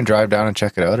 Are you going to drive down and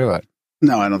check it out or what?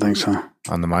 No, I don't think so.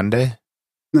 On the Monday?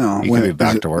 No. You could be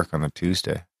back to work on the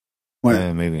Tuesday.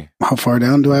 What? Maybe. How far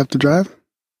down do I have to drive?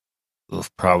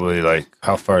 Probably like,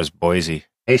 how far is Boise?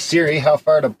 Hey Siri, how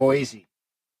far to Boise?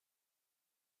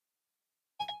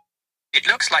 It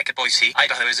looks like Boise,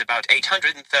 Idaho is about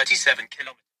 837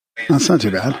 kilometers. That's not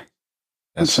too bad.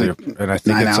 That's like and I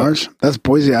think 9 hours. That's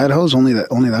Boise, Idaho's only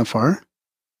that far.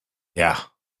 Yeah.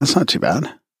 That's not too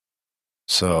bad.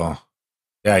 So,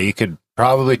 yeah, you could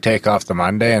probably take off the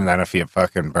Monday, and then if you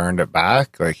fucking burned it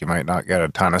back, like you might not get a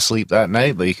ton of sleep that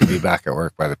night, but you could be back at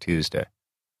work by the Tuesday.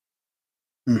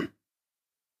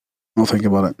 I'll think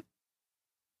about it.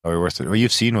 Probably worth it. Well,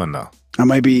 you've seen one though.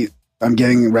 I'm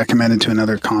getting recommended to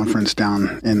another conference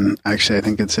down in, actually, I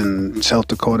think it's in South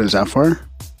Dakota. Is that far?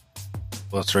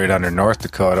 Well, it's right under North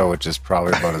Dakota, which is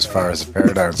probably about as far as the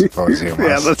Paradigm Symposium was.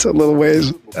 Yeah, that's a little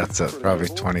ways. That's a probably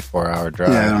 24-hour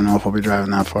drive. Yeah, I don't know if I'll be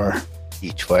driving that far.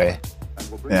 Each way.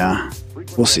 Yeah,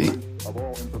 we'll see.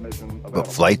 But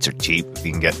flights are cheap if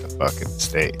you can get to fucking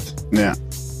States. Yeah.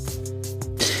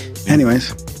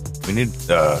 Anyways. We need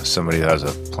somebody who has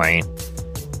a plane.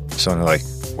 Someone who, like,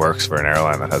 works for an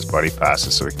airline that has buddy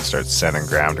passes so we can start sending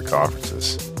Graham to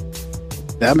conferences.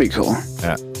 That'd be cool.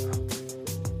 Yeah.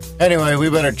 Anyway, we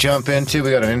better jump into.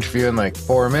 We got an interview in like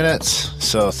 4 minutes.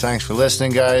 So thanks for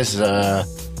listening, guys. Yeah,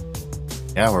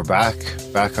 we're back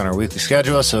on our weekly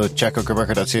schedule. So check out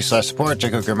grimerica.ca/support.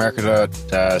 Check out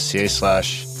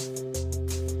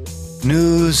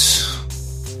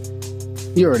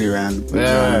grimerica.ca/news. You already ran.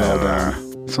 Yeah.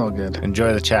 It's all good.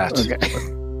 Enjoy the chat. Okay.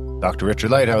 Dr.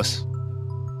 Richard Lighthouse.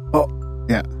 Oh,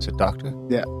 yeah. Is it doctor?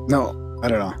 Yeah. No, I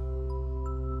don't know.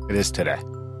 It is today.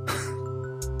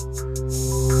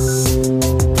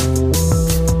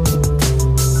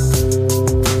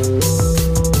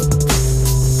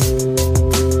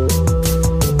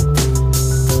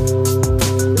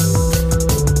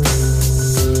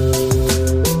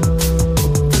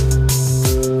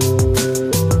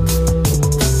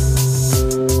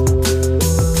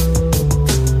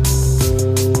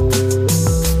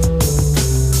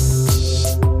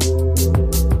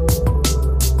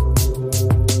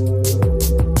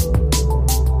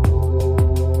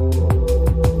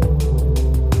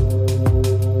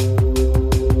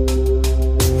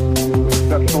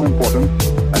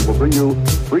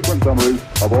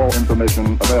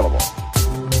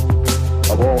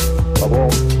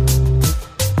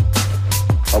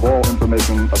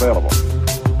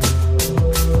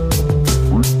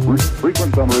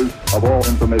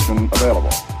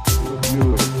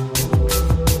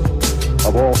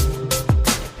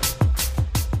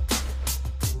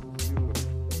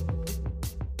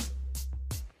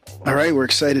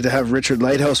 Excited to have Richard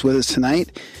Lighthouse with us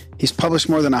tonight. He's published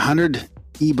more than 100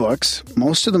 ebooks,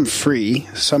 most of them free,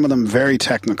 some of them very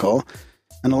technical,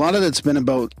 and a lot of it's been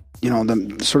about,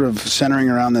 the sort of centering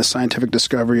around this scientific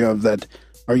discovery of that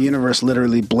our universe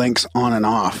literally blinks on and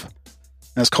off.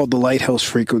 That's called the Lighthouse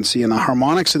frequency, and the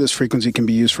harmonics of this frequency can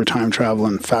be used for time travel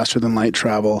and faster than light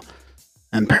travel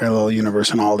and parallel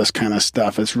universe and all this kind of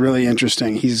stuff. It's really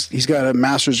interesting. He's got a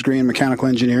master's degree in mechanical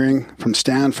engineering from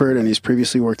Stanford, and he's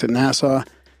previously worked at NASA.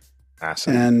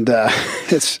 Awesome. And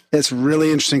it's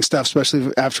really interesting stuff,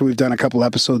 especially after we've done a couple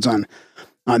episodes on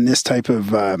this type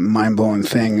of mind-blowing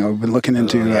thing. I've been looking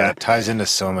into... it ties into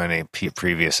so many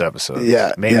previous episodes.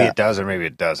 Yeah. Maybe it does or maybe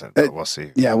it doesn't, but we'll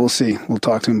see. Yeah, we'll see. We'll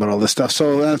talk to him about all this stuff.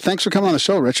 So thanks for coming on the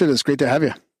show, Richard. It's great to have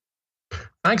you.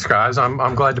 Thanks, guys.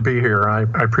 I'm glad to be here. I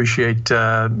appreciate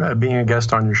being a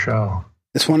guest on your show.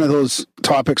 It's one of those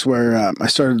topics where I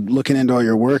started looking into all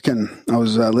your work, and I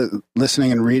was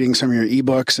listening and reading some of your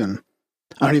ebooks, and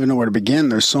I don't even know where to begin.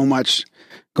 There's so much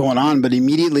going on, but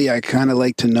immediately I kind of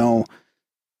like to know,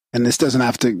 and we don't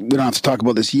have to talk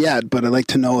about this yet, but I'd like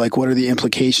to know, like, what are the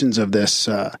implications of this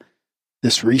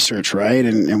research, right?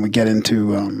 And we get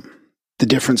into the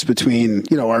difference between,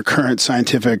 our current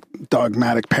scientific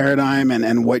dogmatic paradigm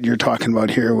and what you're talking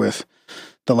about here with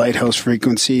the Lighthouse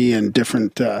frequency and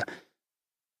different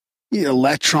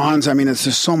electrons. I mean, it's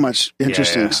just so much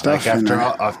interesting stuff. Like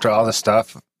after all the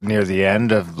stuff near the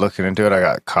end of looking into it, I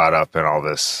got caught up in all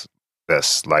this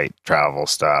light travel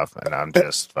stuff, and I'm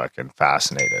just fucking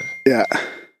fascinated. Yeah.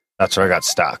 That's where I got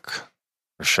stuck,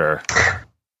 for sure.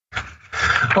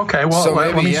 Okay, well, so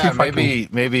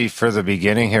maybe for the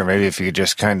beginning here, maybe if you could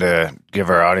just kind of give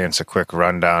our audience a quick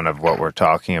rundown of what we're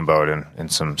talking about in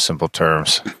some simple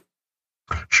terms.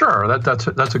 Sure,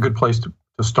 that's a good place to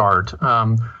start.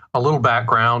 A little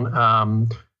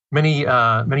background.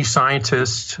 Many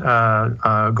scientists,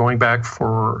 going back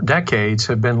for decades,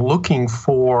 have been looking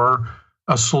for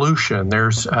a solution.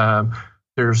 There's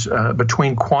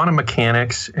between quantum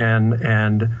mechanics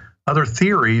and other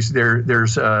theories,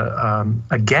 there's a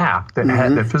gap that,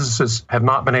 that physicists have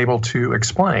not been able to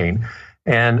explain,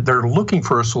 and they're looking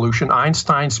for a solution.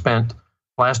 Einstein spent the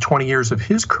last 20 years of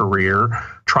his career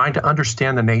trying to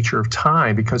understand the nature of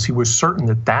time because he was certain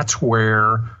that that's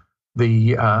where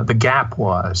the gap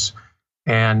was.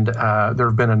 And there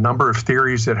have been a number of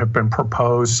theories that have been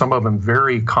proposed, some of them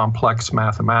very complex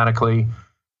mathematically,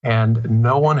 and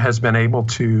no one has been able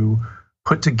to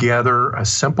put together a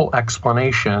simple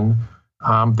explanation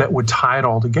that would tie it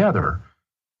all together.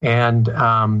 And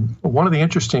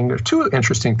two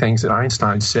interesting things that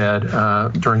Einstein said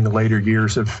during the later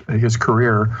years of his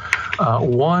career.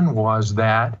 One was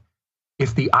that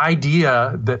if the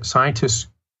idea that scientists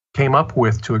came up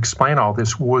with to explain all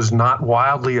this was not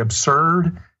wildly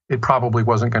absurd, it probably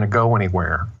wasn't going to go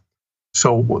anywhere.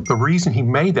 So the reason he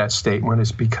made that statement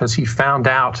is because he found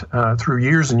out through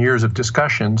years and years of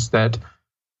discussions that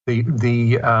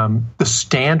the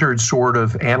standard sort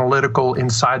of analytical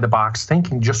inside the box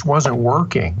thinking just wasn't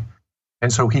working.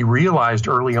 And so he realized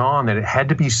early on that it had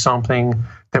to be something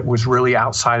that was really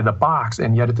outside of the box.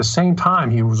 And yet at the same time,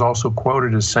 he was also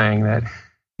quoted as saying that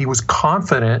he was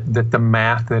confident that the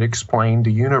math that explained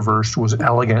the universe was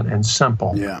elegant and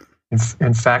simple. Yeah.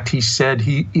 In fact, he said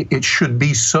it should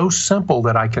be so simple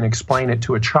that I can explain it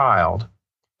to a child.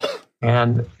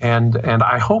 And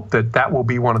I hope that will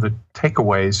be one of the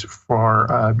takeaways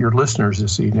for your listeners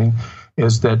this evening,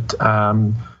 is that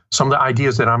some of the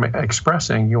ideas that I'm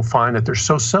expressing, you'll find that they're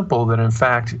so simple that, in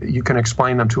fact, you can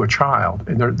explain them to a child.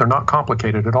 And they're not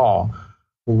complicated at all.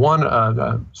 One,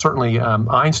 certainly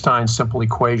Einstein's simple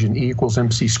equation, E =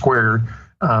 mc squared.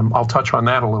 I'll touch on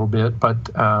that a little bit. But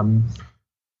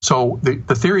so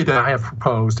the theory that I have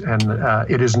proposed, and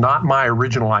it is not my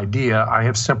original idea, I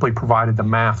have simply provided the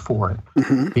math for it.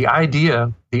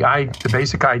 Mm-hmm. The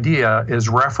basic idea is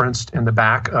referenced in the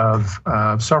back of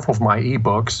several of my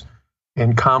ebooks,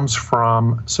 and comes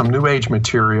from some New Age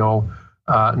material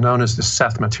known as the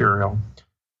Seth material.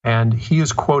 And he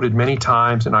is quoted many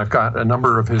times, and I've got a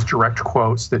number of his direct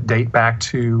quotes that date back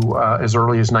to as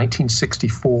early as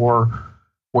 1964,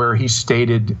 where he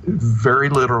stated very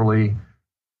literally,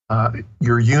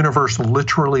 your universe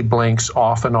literally blinks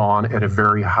off and on at a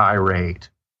very high rate.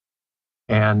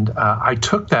 And I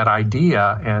took that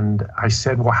idea and I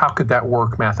said, well, how could that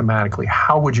work mathematically?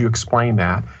 How would you explain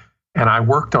that? And I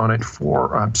worked on it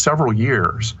for several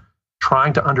years,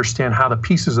 trying to understand how the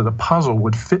pieces of the puzzle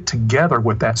would fit together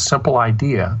with that simple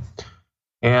idea.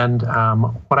 And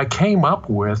what I came up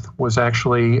with was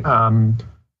actually a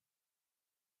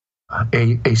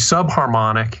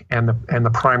subharmonic and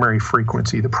the primary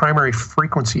frequency. The primary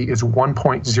frequency is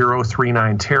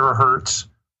 1.039 terahertz,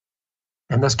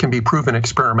 and this can be proven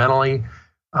experimentally.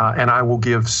 And I will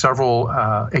give several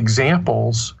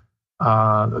examples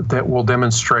that will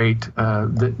demonstrate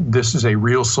that this is a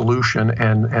real solution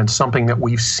and something that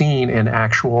we've seen in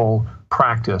actual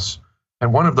practice.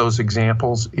 And one of those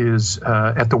examples is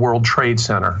at the World Trade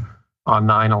Center on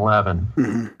 9/11.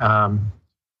 Mm-hmm.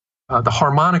 The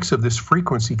harmonics of this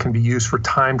frequency can be used for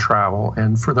time travel.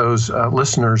 And for those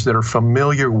listeners that are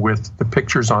familiar with the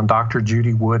pictures on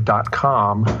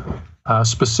drjudywood.com,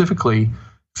 specifically,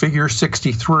 Figure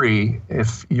 63,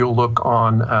 if you'll look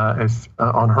on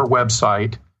on her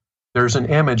website, there's an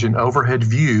image, an overhead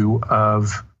view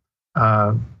of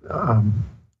the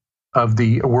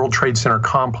World Trade Center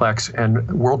complex,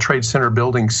 and World Trade Center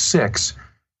Building 6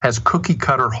 has cookie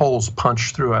cutter holes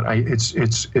punched through it.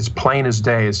 It's plain as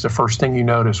day. It's the first thing you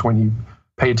notice when you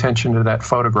pay attention to that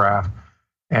photograph.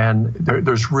 And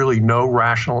there's really no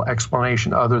rational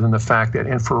explanation other than the fact that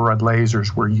infrared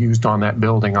lasers were used on that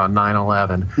building on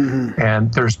 9/11. Mm-hmm.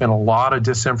 And there's been a lot of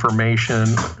disinformation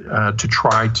to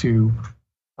try to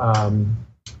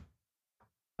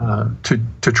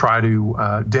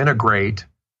denigrate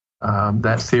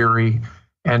that theory.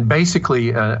 And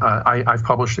basically, I've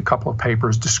published a couple of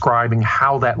papers describing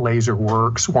how that laser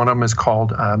works. One of them is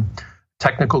called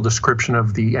Technical Description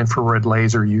of the Infrared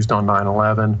Laser Used on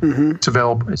 9/11.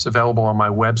 Mm-hmm. It's available on my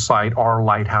website,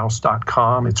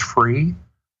 rlighthouse.com. It's free.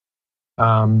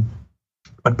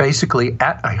 But basically,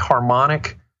 at a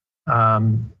harmonic,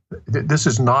 this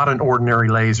is not an ordinary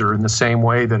laser in the same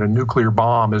way that a nuclear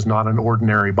bomb is not an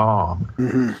ordinary bomb.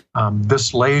 Mm-hmm.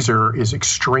 This laser is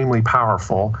extremely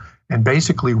powerful and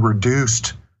basically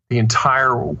reduced the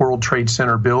entire World Trade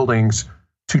Center buildings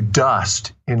to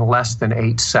dust in less than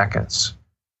 8 seconds.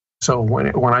 So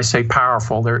when I say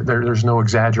powerful, there's no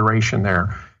exaggeration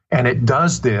there. And it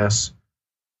does this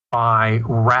by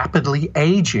rapidly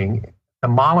aging the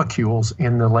molecules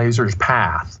in the laser's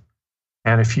path.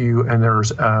 And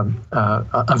there's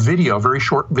a video, a very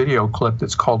short video clip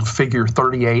that's called Figure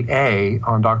 38A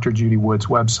on Dr. Judy Wood's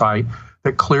website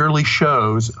that clearly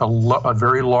shows a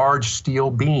very large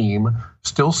steel beam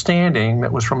still standing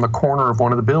that was from the corner of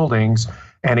one of the buildings,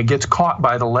 and it gets caught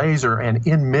by the laser, and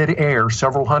in midair,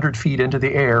 several hundred feet into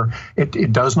the air,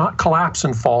 it does not collapse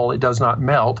and fall, it does not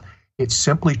melt, it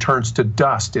simply turns to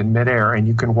dust in midair, and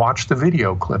you can watch the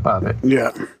video clip of it.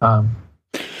 Yeah.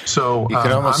 So you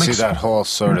can almost see that whole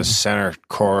sort of center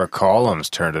core of columns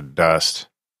turn to dust.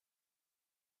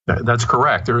 That's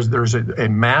correct. There's a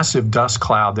massive dust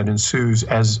cloud that ensues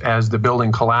as the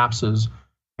building collapses,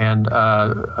 and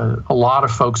a lot of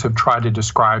folks have tried to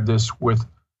describe this with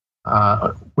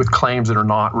claims that are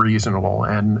not reasonable.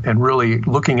 And really,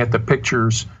 looking at the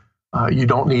pictures, you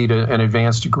don't need an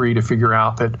advanced degree to figure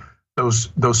out that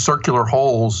those circular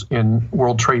holes in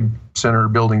World Trade Center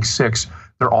Building 6,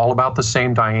 they're all about the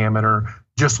same diameter,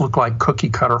 just look like cookie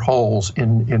cutter holes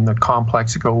in the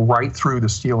complex that go right through the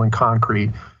steel and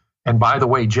concrete. And by the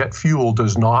way, jet fuel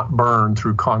does not burn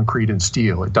through concrete and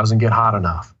steel. It doesn't get hot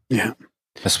enough. Yeah.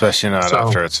 Especially not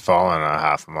after it's fallen a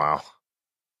half a mile.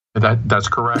 That's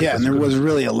correct. Yeah, that's and there was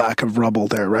really a lack of rubble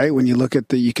there, right? When you look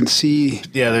at you can see.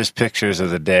 Yeah, there's pictures of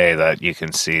the day that you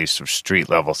can see some street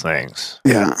level things.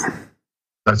 Yeah.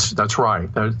 That's right.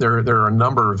 There are a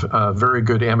number of very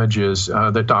good images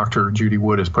that Dr. Judy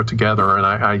Wood has put together, and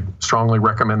I strongly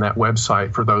recommend that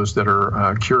website for those that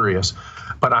are curious.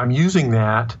 But I'm using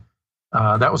that.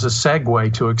 That was a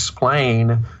segue to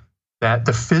explain that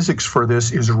the physics for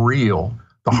this is real.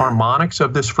 The harmonics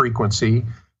of this frequency.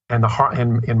 And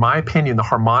in my opinion, the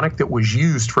harmonic that was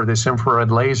used for this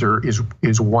infrared laser is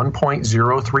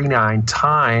 1.039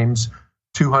 times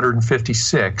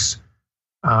 256,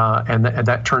 and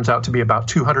that turns out to be about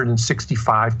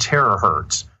 265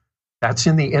 terahertz. That's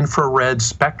in the infrared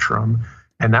spectrum,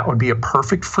 and that would be a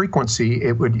perfect frequency.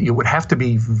 It would have to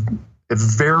be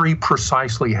very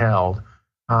precisely held,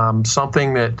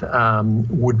 something that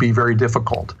would be very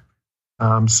difficult.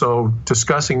 So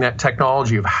discussing that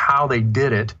technology of how they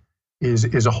did it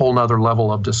is a whole nother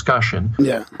level of discussion.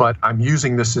 Yeah. But I'm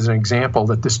using this as an example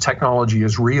that this technology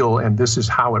is real and this is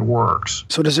how it works.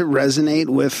 So does it resonate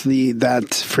with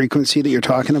that frequency that you're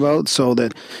talking about? So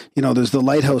that, there's the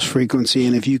lighthouse frequency,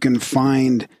 and if you can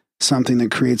find something that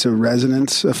creates a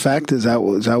resonance effect, is that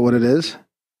what it is?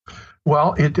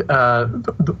 Well,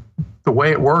 the way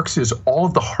it works is all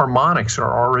of the harmonics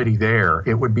are already there.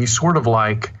 It would be sort of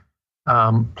like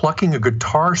plucking a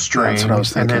guitar string, that's what I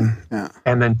was thinking.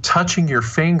 and then touching your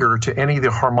finger to any of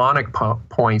the harmonic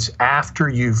points after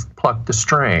you've plucked the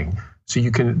string, so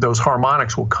those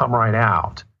harmonics will come right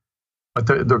out. But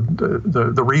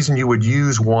the reason you would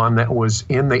use one that was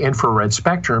in the infrared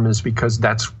spectrum is because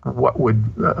that's what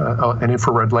an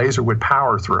infrared laser would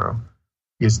power through,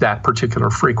 is that particular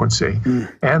frequency.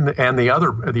 And the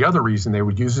other reason they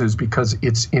would use it is because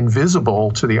it's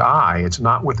invisible to the eye. It's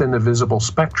not within the visible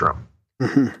spectrum.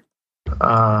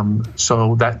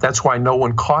 So that's why no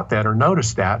one caught that or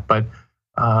noticed that. But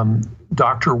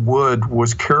Dr. Wood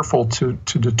was careful to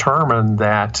determine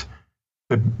that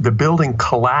the building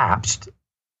collapsed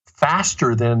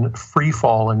faster than free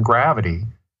fall and gravity,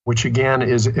 which again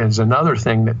is another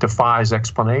thing that defies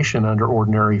explanation under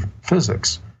ordinary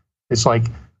physics. It's like,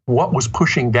 what was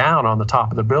pushing down on the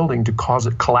top of the building to cause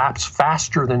it collapse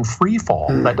faster than free fall?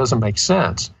 That doesn't make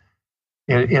sense.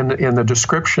 In the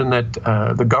description that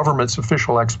the government's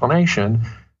official explanation,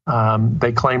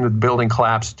 they claim that the building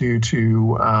collapsed due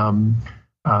to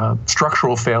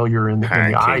structural failure in the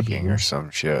I-beam or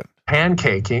some shit.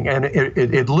 Pancaking, and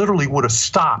it literally would have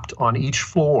stopped on each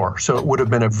floor. So it would have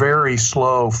been a very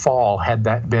slow fall had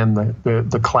that been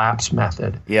the collapse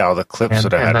method. Yeah, all the clips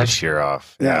would have had to shear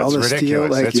off. Yeah, it's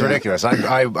ridiculous. It's ridiculous.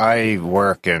 I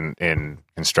work in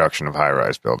construction of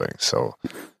high-rise buildings, so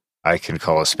I can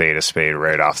call a spade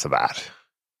right off the bat.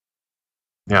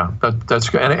 Yeah, that's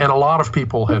good. And a lot of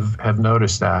people have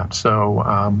noticed that. So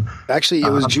actually,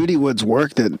 it was Judy Wood's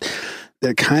work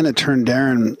that kind of turned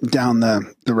Darren down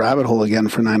the rabbit hole again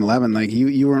for 9/11. Like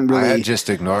you weren't really. I had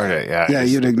just ignored it. Yeah. Yeah,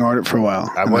 you'd ignored it for a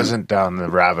while. I wasn't down the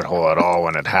rabbit hole at all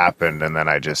when it happened, and then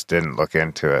I just didn't look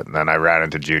into it. And then I ran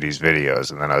into Judy's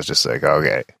videos, and then I was just like,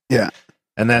 okay. Yeah.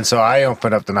 And then so I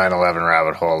opened up the 9/11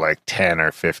 rabbit hole like 10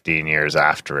 or 15 years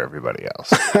after everybody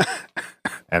else.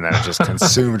 And then it just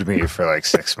consumed me for like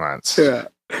 6 months. Yeah.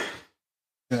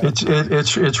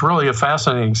 It's really a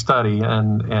fascinating study,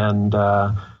 and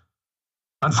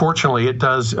unfortunately, it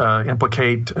does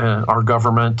implicate our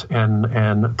government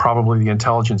and probably the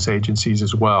intelligence agencies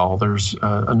as well. There's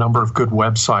a number of good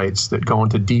websites that go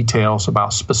into details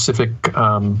about specific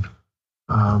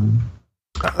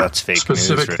that's fake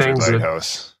specific news, things Richard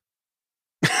Lighthouse.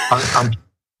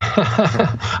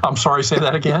 I'm sorry, say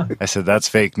that again? I said, that's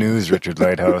fake news, Richard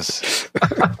Lighthouse.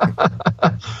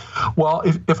 Well,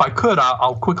 if I could,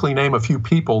 I'll quickly name a few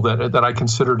people that I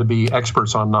consider to be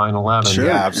experts on 9/11. Sure.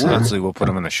 Yeah, absolutely. We'll put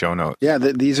them in the show notes. Yeah,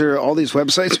 these are all these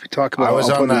websites we talk about. I was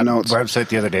on that notes. website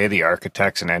the other day, the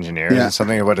architects and engineers, and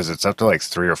something, what is it? It's up to like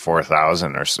 3,000 or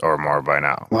 4,000 or more by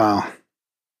now. Wow.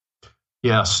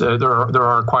 Yes, there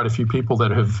are quite a few people that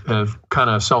have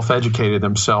kind of self-educated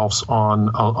themselves on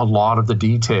a lot of the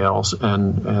details,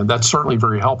 and that's certainly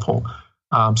very helpful.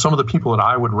 Some of the people that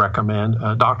I would recommend,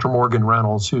 Dr. Morgan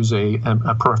Reynolds, who's a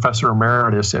professor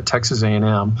emeritus at Texas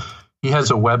A&M, he has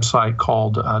a website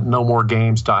called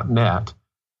nomoregames.net,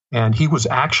 and he was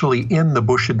actually in the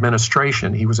Bush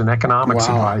administration. He was an economics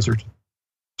advisor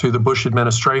to the Bush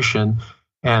administration.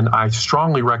 And I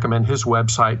strongly recommend his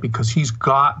website because he's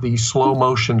got the slow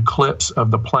motion clips of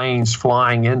the planes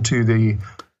flying into the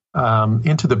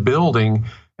building.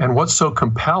 And what's so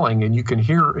compelling, and you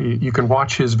can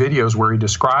watch his videos where he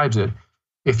describes it.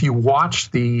 If you watch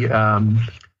the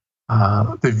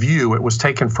view, it was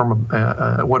taken from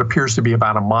what appears to be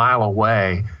about a mile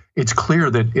away. It's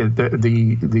clear that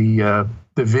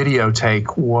the video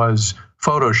take was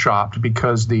photoshopped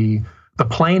because the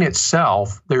plane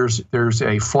itself, there's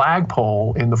a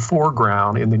flagpole in the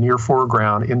foreground, in the near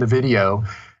foreground in the video,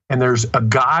 and there's a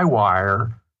guy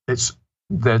wire that's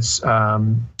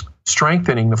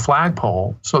strengthening the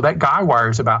flagpole. So that guy wire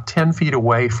is about 10 feet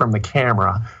away from the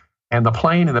camera, and the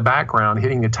plane in the background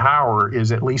hitting the tower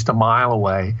is at least a mile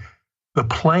away. The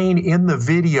plane in the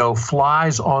video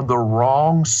flies on the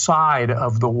wrong side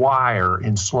of the wire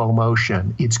in slow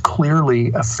motion. It's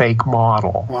clearly a fake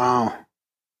model. Wow.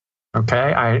 Okay,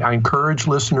 I encourage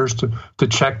listeners to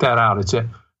check that out. It's at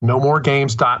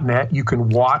nomoregames.net. You can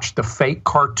watch the fake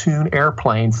cartoon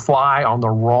airplane fly on the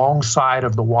wrong side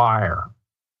of the wire.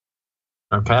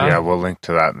 Okay? Yeah, we'll link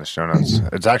to that in the show notes.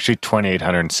 It's actually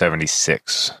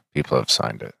 2,876 people have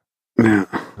signed it. Yeah.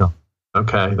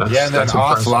 Okay. And then that's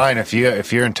offline, if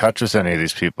you're in touch with any of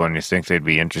these people and you think they'd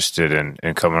be interested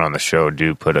in coming on the show,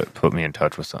 do put me in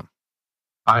touch with them.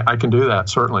 I can do that,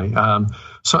 certainly.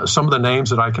 So some of the names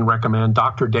that I can recommend: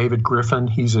 Dr. David Griffin,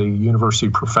 he's a university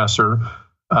professor.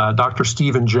 Dr.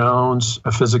 Stephen Jones,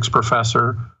 a physics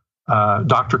professor.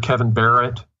 Dr. Kevin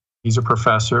Barrett, he's a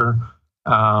professor.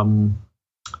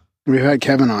 We've had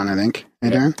Kevin on, I think. Hey,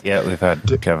 Darren? Yeah, we've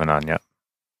had Kevin on, yeah.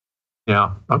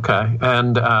 Yeah, okay.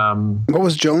 And what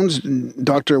was Jones?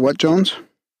 Dr. what Jones?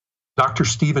 Dr.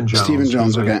 Stephen Jones. Stephen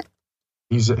Jones, okay.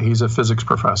 He's a physics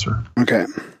professor. Okay.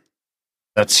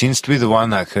 That seems to be the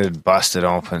one that could bust it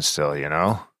open still, you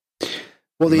know?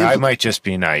 Well, I might just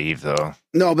be naive, though.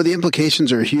 No, but the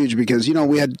implications are huge because,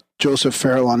 we had Joseph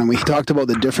Farrell on and we talked about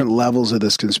the different levels of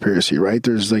this conspiracy, right?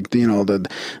 There's like, the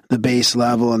base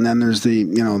level, and then there's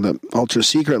the ultra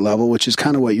secret level, which is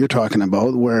kind of what you're talking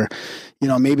about, where,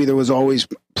 maybe there was always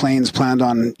planes planned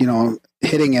on,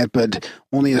 hitting it, but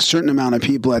only a certain amount of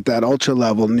people at that ultra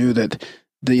level knew that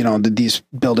that these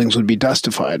buildings would be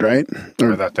dustified, right?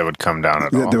 Or that they would come down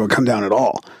at all. That they would come down at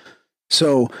all.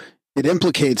 So it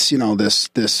implicates,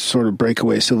 this sort of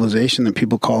breakaway civilization that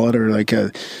people call it, or like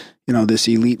this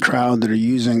elite crowd that are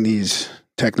using these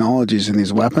technologies and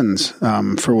these weapons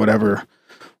for whatever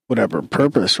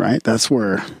purpose, right? That's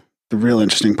where the real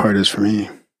interesting part is for me.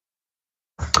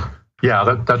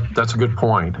 Yeah, that's a good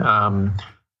point.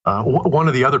 One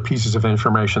of the other pieces of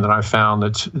information that I found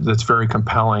that's very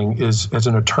compelling is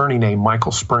an attorney named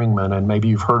Michael Springman, and maybe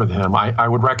you've heard of him. I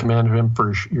would recommend him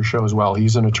for your show as well.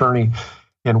 He's an attorney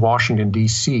in Washington,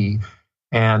 D.C.,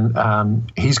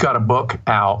 and he's got a book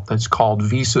out that's called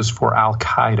Visas for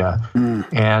Al-Qaeda.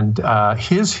 And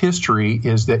his history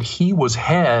is that he was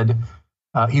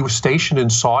stationed in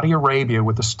Saudi Arabia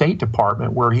with the State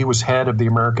Department, where he was head of the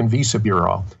American Visa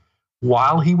Bureau.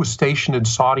 While he was stationed in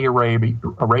Saudi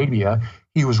Arabia,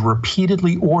 he was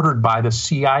repeatedly ordered by the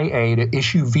CIA to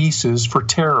issue visas for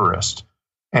terrorists.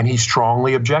 And he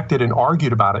strongly objected and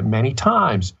argued about it many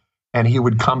times. And he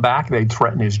would come back, they'd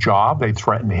threaten his job, they'd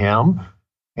threaten him.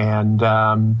 And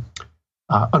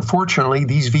unfortunately,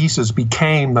 these visas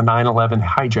became the 9/11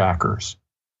 hijackers.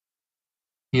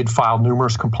 He had filed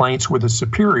numerous complaints with his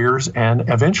superiors, and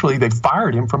eventually they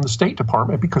fired him from the State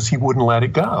Department because he wouldn't let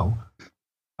it go.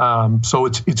 So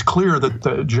it's clear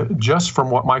that just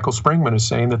from what Michael Springman is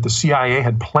saying, that the CIA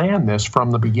had planned this from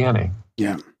the beginning.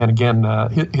 Yeah. And again,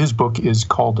 his book is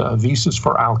called Visas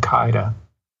for Al-Qaeda.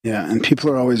 Yeah, and people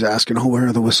are always asking, where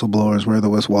are the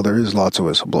whistleblowers? Well, there is lots of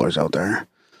whistleblowers out there.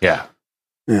 Yeah.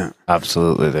 Yeah.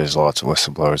 Absolutely, there's lots of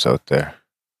whistleblowers out there.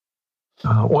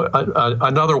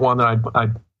 Another one that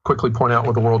I'd quickly point out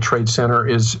with the World Trade Center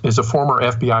is a former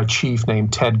FBI chief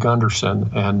named Ted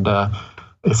Gunderson. And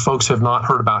if folks have not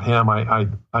heard about him,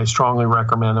 I strongly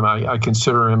recommend him. I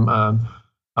consider him a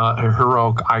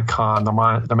heroic icon.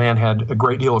 The man had a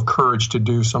great deal of courage to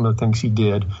do some of the things he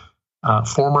did.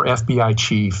 Former FBI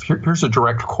chief. Here's a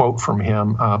direct quote from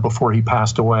him before he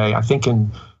passed away, I think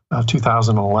in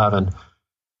 2011.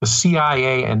 The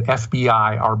CIA and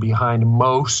FBI are behind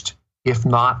most, if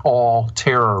not all,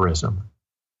 terrorism.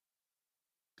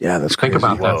 Yeah, that's crazy. Think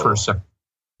about that for a second.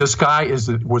 This guy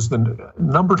was the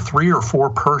number 3 or 4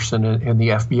 person in the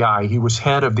FBI. He was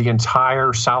head of the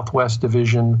entire Southwest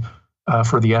Division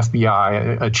for the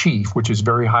FBI, a chief, which is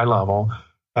very high level.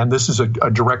 And this is a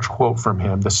direct quote from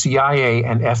him. The CIA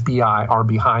and FBI are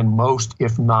behind most,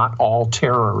 if not all,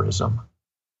 terrorism.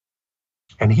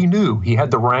 And he knew. He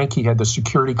had the rank, he had the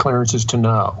security clearances to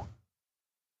know.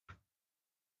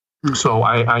 So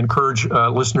I encourage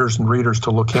listeners and readers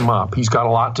to look him up. He's got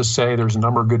a lot to say. There's a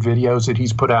number of good videos that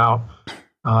he's put out.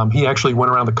 He actually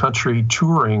went around the country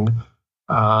touring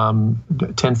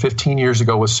 10, 15 years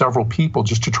ago with several people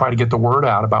just to try to get the word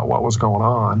out about what was going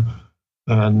on.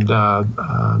 And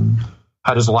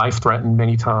had his life threatened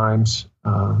many times.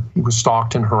 He was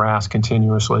stalked and harassed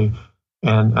continuously.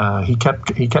 And he kept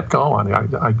going.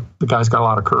 The guy's got a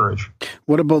lot of courage.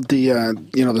 What about the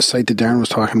the site that Darren was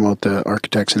talking about, the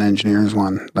architects and engineers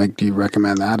one? Like, do you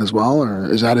recommend that as well,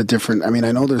 or is that a different? I mean,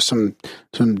 I know there's some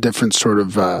different sort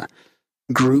of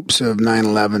groups of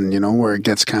 9/11, where it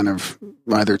gets kind of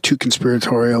either too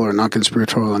conspiratorial or not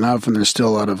conspiratorial enough, and there's still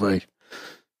a lot of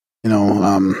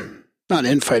not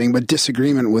infighting but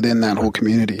disagreement within that whole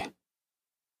community.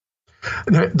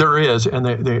 There is, and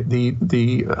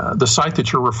the site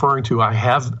that you're referring to, I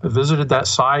have visited that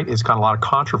site. It's got a lot of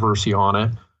controversy on it.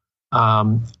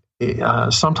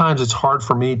 Sometimes it's hard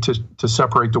for me to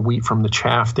separate the wheat from the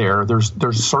chaff. There's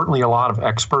certainly a lot of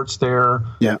experts there,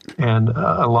 yeah, and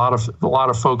a lot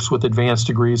of folks with advanced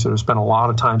degrees that have spent a lot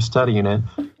of time studying it.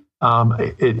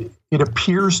 It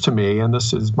appears to me, and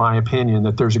this is my opinion,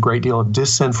 that there's a great deal of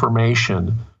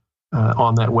disinformation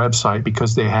on that website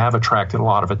because they have attracted a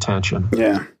lot of attention.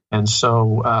 Yeah. And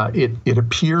so it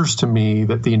appears to me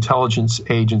that the intelligence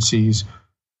agencies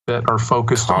that are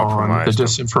focused on the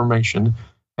disinformation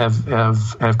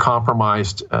have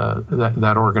compromised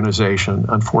that organization,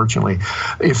 unfortunately.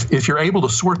 If you're able to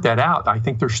sort that out, I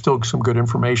think there's still some good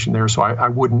information there, so I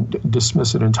wouldn't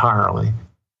dismiss it entirely.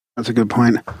 That's a good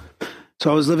point. So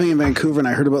I was living in Vancouver and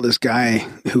I heard about this guy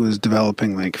who was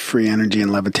developing like free energy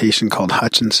and levitation called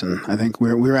Hutchinson. I think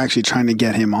we were actually trying to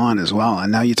get him on as well.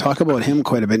 And now you talk about him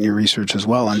quite a bit in your research as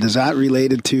well. And is that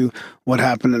related to what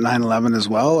happened at 9/11 as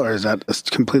well? Or is that a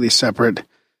completely separate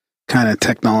kind of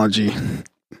technology?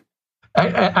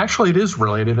 Actually, it is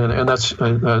related. And that's,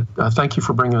 thank you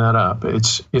for bringing that up.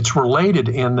 It's related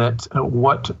in that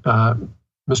what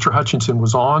Mr. Hutchinson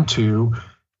was on to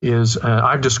is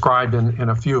I've described in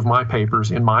a few of my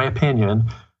papers, in my opinion,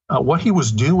 what he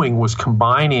was doing was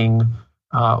combining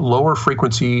lower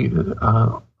frequency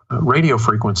radio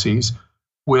frequencies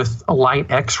with light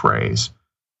X-rays.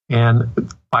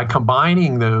 And by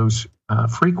combining those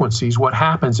frequencies, what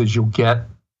happens is you'll get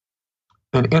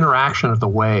an interaction of the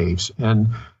waves. And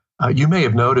you may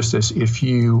have noticed this if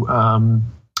you've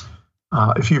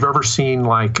ever seen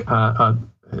like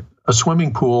a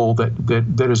swimming pool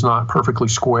that is not perfectly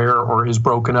square or is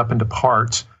broken up into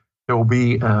parts. There will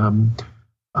be sort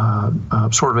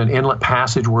of an inlet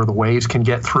passage where the waves can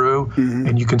get through, mm-hmm.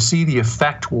 and you can see the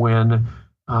effect when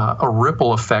a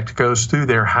ripple effect goes through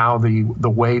there, how the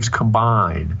waves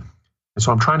combine. And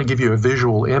so I'm trying to give you a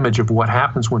visual image of what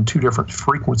happens when two different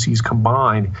frequencies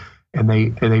combine, and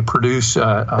they produce,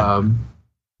 I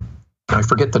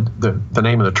forget the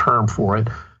name of the term for it,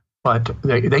 but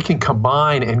they can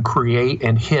combine and create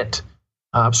and hit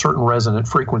certain resonant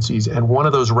frequencies. And one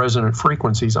of those resonant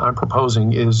frequencies I'm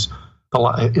proposing is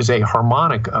a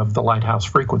harmonic of the Lighthouse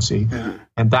frequency. Yeah.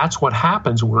 And that's what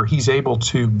happens where he's able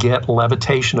to get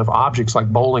levitation of objects like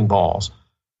bowling balls.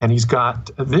 And he's got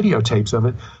videotapes of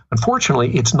it.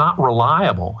 Unfortunately, it's not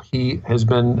reliable. He has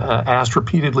been asked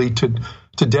repeatedly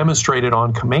to demonstrate it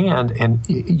on command, and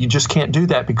you just can't do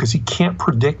that because he can't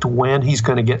predict when he's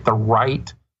going to get the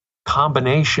right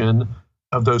combination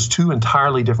of those two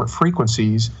entirely different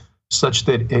frequencies such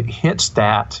that it hits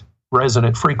that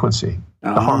resonant frequency,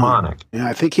 the harmonic. Yeah,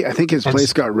 I think his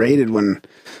place got raided when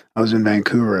I was in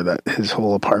Vancouver, that his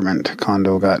whole apartment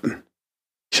condo got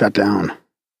shut down.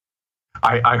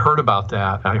 I heard about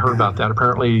that.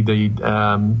 Apparently,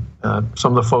 some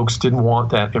of the folks didn't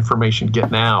want that information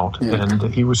getting out,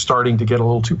 and he was starting to get a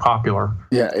little too popular.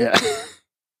 Yeah.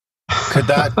 Could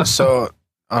that, so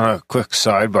on a quick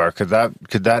sidebar,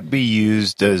 could that be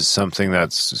used as something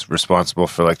that's responsible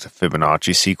for like the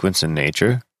Fibonacci sequence in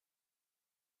nature?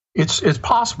 It's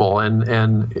possible,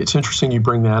 and it's interesting you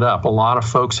bring that up. A lot of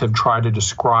folks have tried to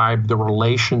describe the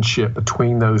relationship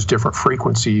between those different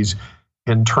frequencies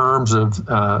in terms of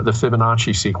the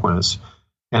Fibonacci sequence,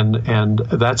 and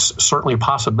that's certainly a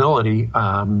possibility.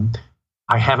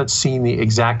 I haven't seen the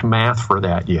exact math for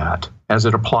that yet, as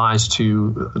it applies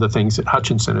to the things that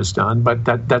Hutchinson has done. But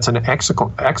that's an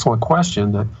excellent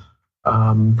question that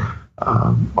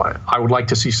I would like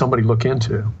to see somebody look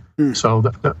into. So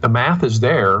the math is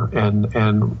there,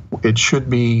 and it should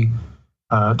be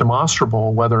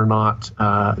demonstrable whether or not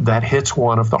that hits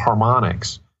one of the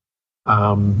harmonics.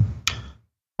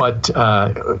 But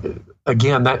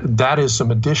again, that is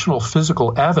some additional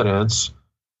physical evidence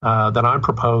that I'm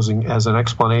proposing as an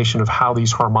explanation of how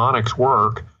these harmonics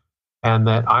work, and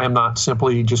that I am not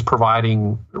simply just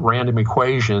providing random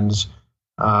equations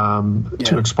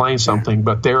to explain something,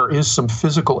 but there is some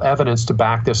physical evidence to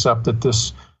back this up, that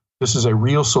this is a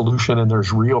real solution and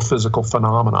there's real physical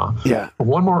phenomena. Yeah.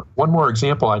 One more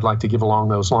example I'd like to give along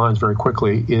those lines very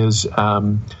quickly is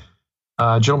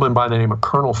a gentleman by the name of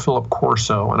Colonel Philip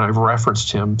Corso, and I've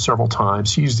referenced him several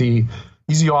times. He's the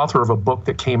author of a book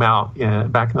that came out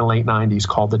back in the late 90s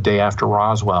called The Day After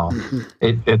Roswell.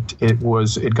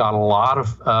 Mm-hmm. It got a lot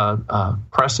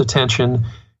of press attention,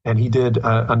 and he did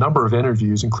a number of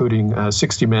interviews, including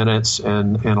 60 Minutes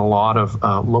and a lot of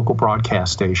local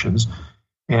broadcast stations.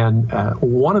 And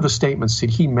one of the statements that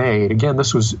he made, again,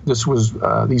 these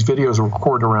videos were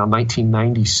recorded around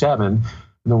 1997,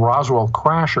 and the Roswell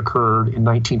crash occurred in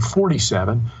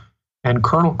 1947. And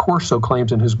Colonel Corso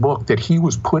claims in his book that he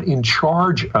was put in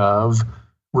charge of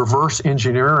reverse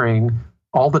engineering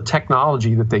all the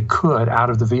technology that they could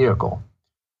out of the vehicle.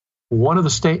 One of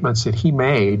the statements that he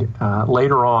made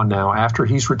later on now, after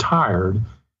he's retired,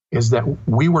 is that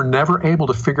we were never able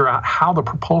to figure out how the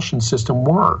propulsion system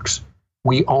works.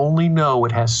 We only know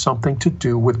it has something to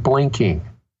do with blinking.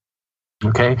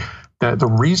 Okay? The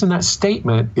reason that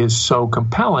statement is so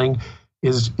compelling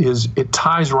is it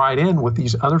ties right in with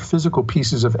these other physical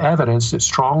pieces of evidence that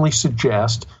strongly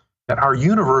suggest that our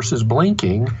universe is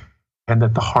blinking, and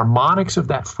that the harmonics of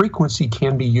that frequency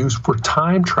can be used for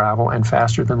time travel and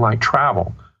faster than light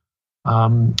travel.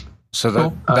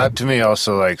 So that to me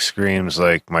also like screams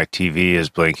like my TV is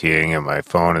blinking and my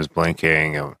phone is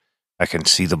blinking and I can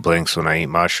see the blinks when I eat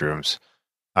mushrooms.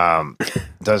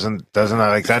 Doesn't that,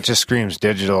 like, that just screams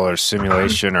digital or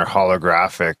simulation or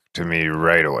holographic to me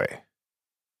right away?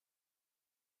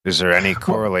 Is there any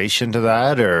correlation to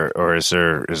that, or is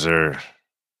there?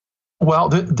 Well,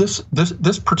 this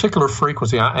particular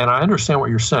frequency, and I understand what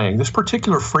you're saying. This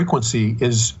particular frequency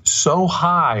is so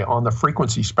high on the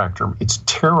frequency spectrum; it's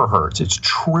terahertz. It's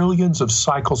trillions of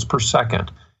cycles per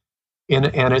second, and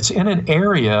it's in an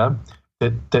area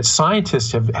that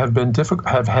scientists have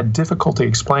had difficulty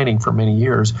explaining for many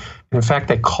years. And in fact,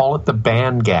 they call it the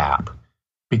band gap,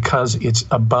 because it's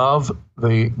above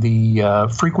the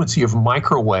frequency of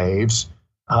microwaves,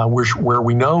 where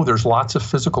we know there's lots of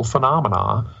physical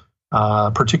phenomena,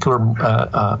 particular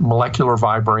molecular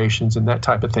vibrations and that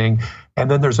type of thing. And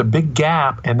then there's a big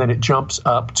gap, and then it jumps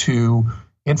up to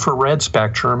infrared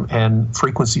spectrum and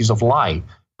frequencies of light.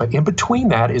 But in between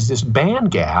that is this band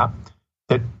gap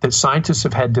that scientists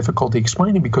have had difficulty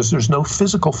explaining, because there's no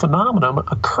physical phenomenon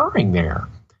occurring there.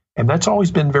 And that's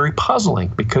always been very puzzling,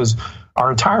 because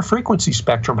our entire frequency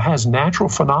spectrum has natural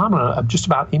phenomena of just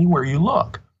about anywhere you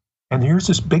look. And here's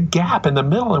this big gap in the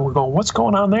middle, and we're going, what's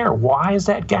going on there? Why is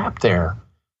that gap there?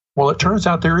 Well, it turns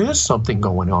out there is something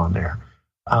going on there.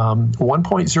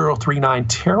 1.039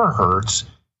 terahertz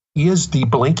is the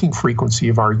blinking frequency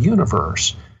of our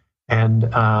universe. And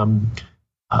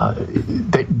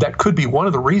that could be one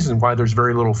of the reasons why there's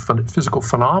very little physical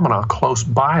phenomena close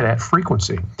by that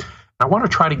frequency. I want to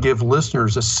try to give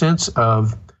listeners a sense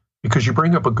of, because you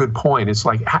bring up a good point, it's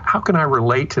like, how can I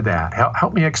relate to that?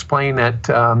 Help me explain that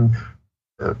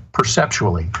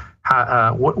perceptually.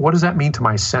 What does that mean to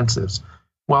my senses?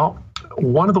 Well,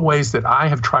 one of the ways that I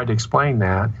have tried to explain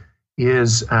that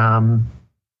is,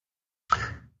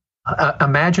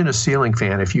 imagine a ceiling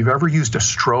fan. If you've ever used a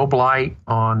strobe light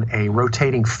on a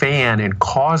rotating fan and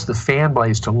caused the fan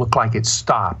blades to look like it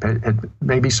stopped,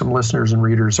 maybe some listeners and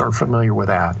readers are familiar with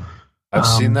that. I've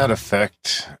seen that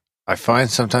effect. I find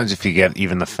sometimes if you get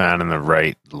even the fan in the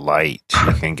right light,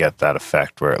 you can get that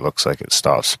effect where it looks like it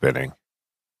stops spinning.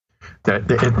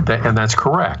 And that's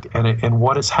correct. And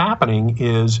what is happening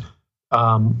is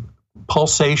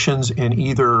pulsations in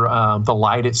either the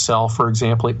light itself, for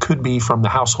example. It could be from the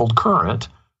household current,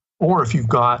 or if you've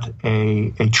got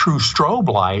a true strobe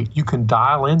light, you can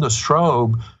dial in the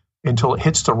strobe until it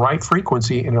hits the right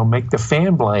frequency, and it'll make the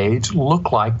fan blades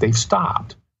look like they've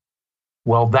stopped.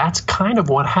 Well, that's kind of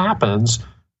what happens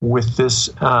with this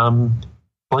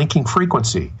blinking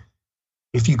frequency.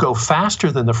 If you go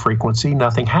faster than the frequency,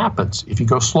 nothing happens. If you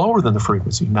go slower than the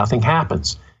frequency, nothing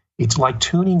happens. It's like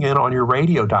tuning in on your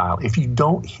radio dial. If you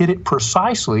don't hit it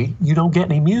precisely, you don't get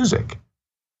any music.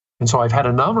 And so I've had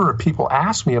a number of people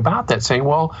ask me about that, saying,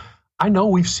 well, I know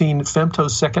we've seen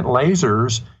femtosecond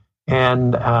lasers,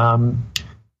 and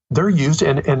they're used,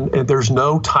 and there's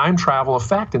no time travel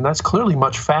effect, and that's clearly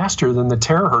much faster than the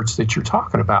terahertz that you're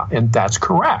talking about, and that's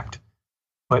correct.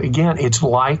 But again, it's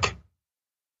like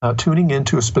tuning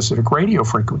into a specific radio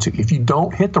frequency. If you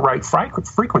don't hit the right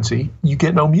frequency, you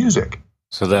get no music.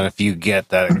 So then if you get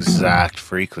that exact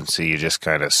frequency, you just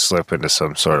kind of slip into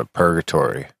some sort of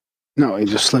purgatory. No, he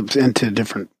just slips into a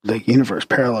different universe,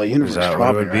 parallel universe. Is that probably,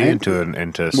 what it would be? right?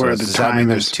 Into where so the time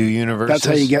there's two universes? That's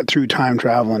how you get through time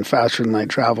travel and faster than light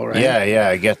travel, right? Yeah,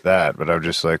 I get that, but I'm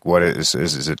just like, what is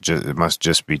it? Just it must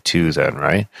just be two then,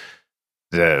 right?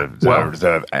 The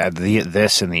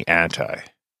this and the anti.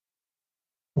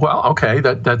 Well, okay,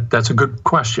 that's a good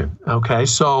question. Okay,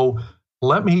 so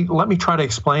let me try to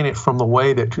explain it from the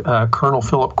way that Colonel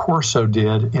Philip Corso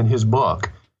did in his book.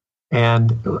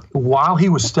 And while he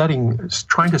was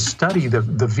trying to study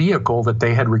the vehicle that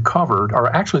they had recovered,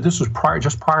 or actually this was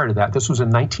just prior to that. This was in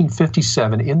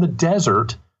 1957 in the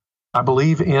desert, I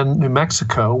believe in New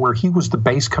Mexico, where he was the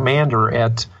base commander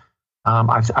at,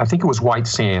 I think it was White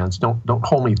Sands. Don't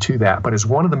hold me to that, but it's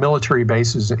one of the military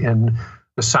bases in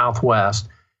the Southwest.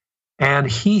 And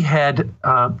he had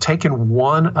taken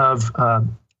one of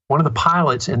the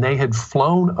pilots, and they had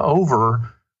flown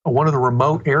over one of the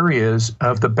remote areas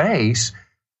of the base,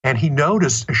 and he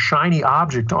noticed a shiny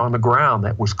object on the ground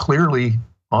that was clearly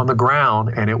on the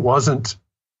ground, and it wasn't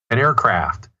an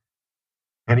aircraft.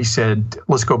 And he said,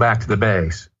 "Let's go back to the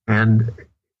base." And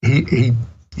he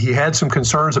had some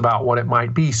concerns about what it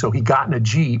might be, so he got in a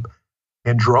Jeep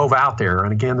and drove out there.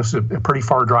 And again, this is a pretty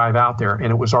far drive out there, and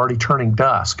it was already turning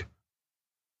dusk.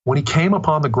 When he came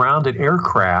upon the grounded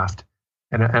aircraft,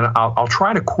 and I'll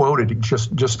try to quote it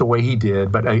just the way he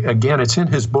did, but again, it's in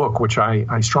his book, which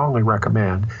I strongly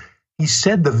recommend. He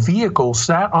said the vehicle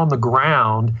sat on the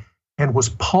ground and was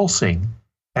pulsing,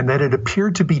 and that it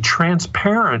appeared to be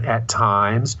transparent at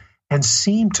times and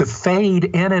seemed to fade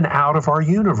in and out of our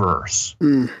universe.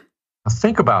 Now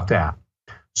think about that.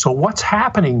 So what's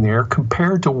happening there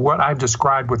compared to what I've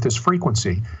described with this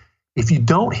frequency? If you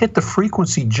don't hit the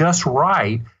frequency just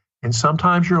right, and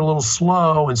sometimes you're a little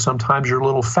slow and sometimes you're a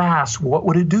little fast, what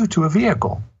would it do to a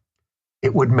vehicle?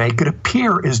 It would make it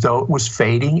appear as though it was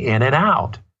fading in and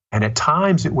out. And at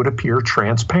times it would appear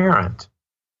transparent.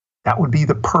 That would be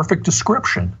the perfect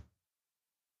description.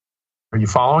 Are you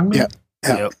following me?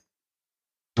 Yeah.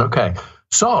 Okay.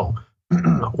 So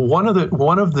one of the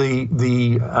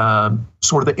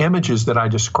sort of the images that I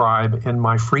describe in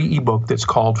my free ebook that's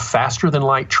called Faster Than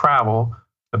Light Travel,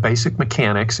 The Basic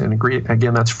Mechanics, and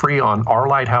again, that's free on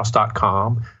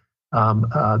ourlighthouse.com.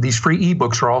 These free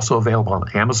ebooks are also available on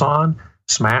Amazon,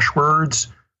 Smashwords,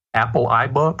 Apple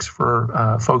iBooks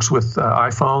for folks with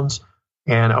iPhones,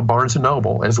 and Barnes &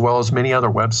 Noble, as well as many other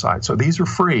websites. So these are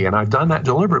free, and I've done that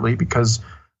deliberately because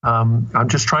I'm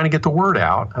just trying to get the word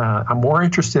out. I'm more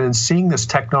interested in seeing this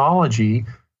technology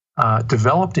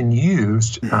developed and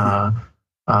used and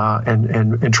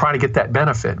try to get that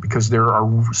benefit, because there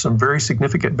are some very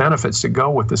significant benefits that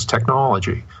go with this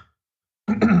technology.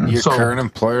 Your current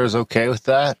employer is okay with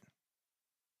that?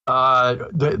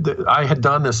 I had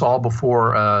done this all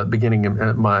before beginning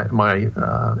my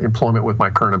employment with my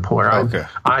current employer. Okay.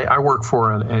 I work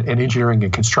for an engineering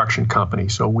and construction company,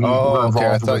 so we're involved.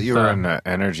 I thought you were in the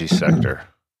energy sector.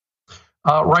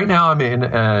 Right now, I'm in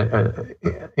an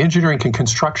engineering and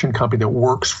construction company that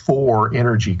works for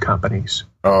energy companies.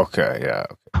 Okay, yeah.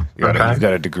 Okay. You've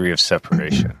got a degree of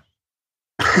separation.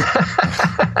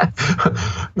 I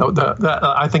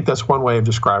think that's one way of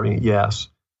describing it, yes.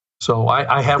 So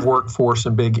I have worked for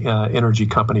some big energy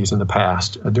companies in the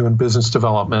past, doing business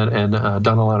development and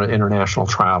done a lot of international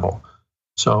travel.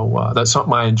 So that's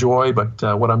something I enjoy, but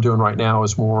what I'm doing right now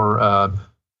is more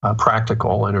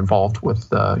practical and involved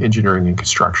with engineering and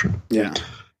construction. Yeah.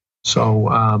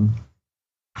 So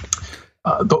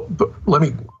let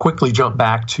me quickly jump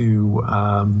back to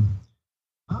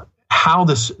how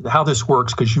this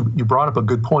works, because you brought up a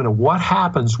good point of what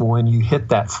happens when you hit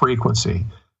that frequency.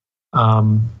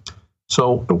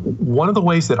 So one of the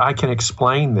ways that I can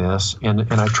explain this,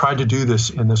 and I tried to do this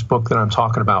in this book that I'm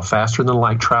talking about, Faster Than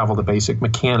Light Travel, The Basic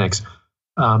Mechanics,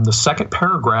 the second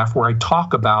paragraph where I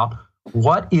talk about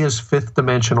what is fifth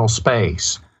dimensional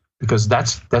space, because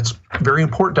that's very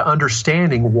important to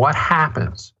understanding what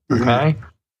happens, okay?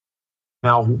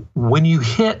 Now, when you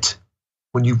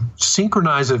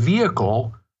synchronize a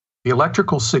vehicle, the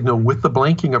electrical signal with the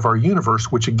blinking of our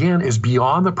universe, which again is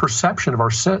beyond the perception of our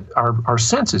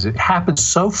senses. It happens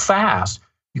so fast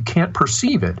you can't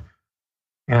perceive it.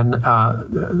 And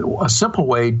a simple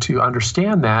way to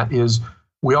understand that is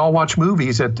we all watch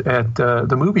movies at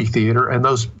the movie theater, and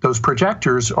those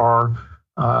projectors are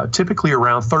typically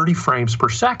around 30 frames per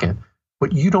second,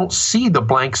 but you don't see the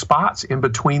blank spots in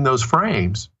between those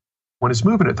frames when it's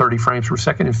moving at 30 frames per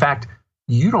second. In fact,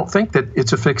 you don't think that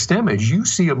it's a fixed image. You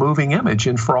see a moving image,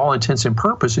 and for all intents and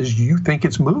purposes, you think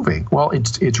it's moving. Well,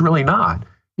 it's really not.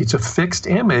 It's a fixed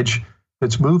image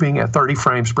that's moving at 30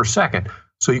 frames per second.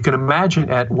 So you can imagine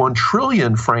at 1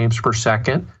 trillion frames per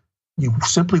second, you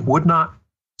simply would not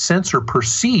sense or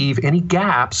perceive any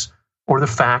gaps or the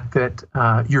fact that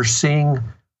you're seeing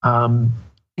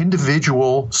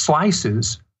individual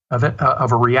slices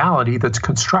of a reality that's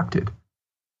constructed.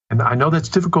 And I know that's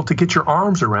difficult to get your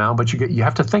arms around, but you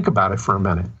have to think about it for a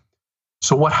minute.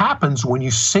 So what happens when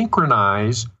you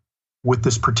synchronize with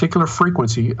this particular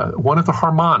frequency, one of the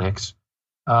harmonics,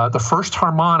 the first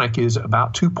harmonic is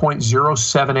about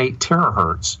 2.078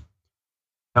 terahertz.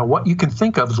 Now, what you can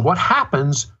think of is what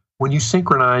happens when you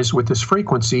synchronize with this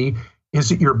frequency is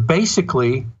that you're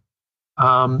basically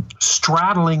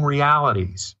straddling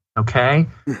realities, okay?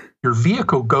 Your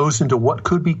vehicle goes into what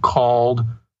could be called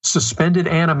suspended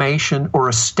animation or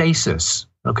a stasis,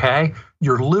 okay?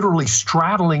 You're literally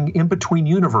straddling in between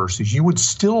universes. You would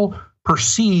still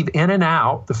perceive in and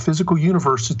out the physical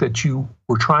universes that you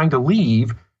were trying to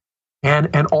leave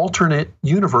and an alternate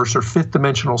universe or fifth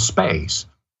dimensional space.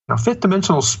 Now, fifth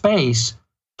dimensional space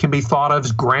can be thought of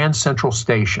as Grand Central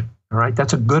Station, all right?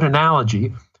 That's a good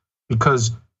analogy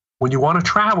because when you want to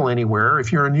travel anywhere,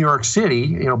 if you're in New York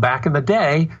City, back in the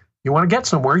day, you want to get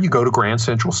somewhere, you go to Grand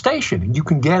Central Station, and you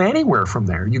can get anywhere from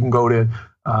there. You can go to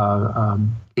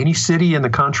any city in the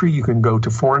country. You can go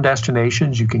to foreign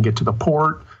destinations. You can get to the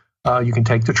port. You can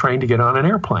take the train to get on an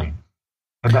airplane.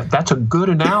 And that's a good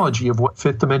analogy of what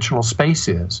fifth dimensional space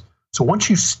is. So once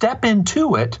you step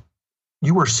into it,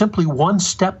 you are simply one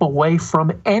step away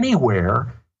from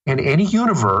anywhere in any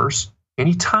universe,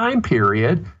 any time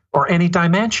period, or any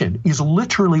dimension is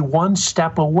literally one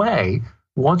step away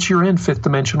once you're in fifth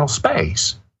dimensional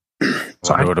space.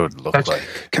 So what would it look like?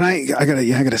 I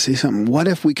gotta say something. What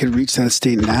if we could reach that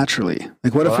state naturally?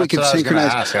 Like, what if we could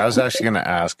synchronize? I was actually going to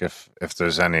ask if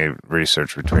there's any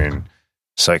research between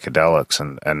psychedelics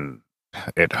and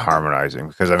it harmonizing,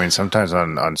 because I mean sometimes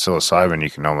on psilocybin you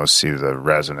can almost see the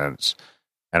resonance,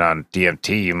 and on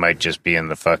DMT you might just be in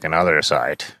the fucking other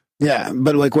side. Yeah,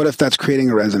 but like, what if that's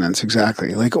creating a resonance?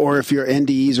 Exactly. Like, or if you're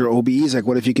NDEs or OBEs, like,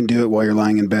 what if you can do it while you're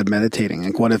lying in bed meditating?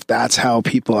 Like, what if that's how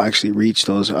people actually reach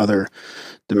those other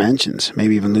dimensions?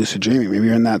 Maybe even lucid dreaming. Maybe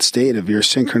you're in that state of you're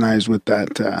synchronized with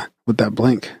that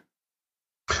blink.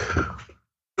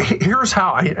 Here's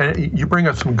how you bring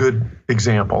up some good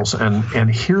examples, and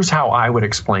here's how I would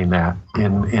explain that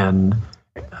in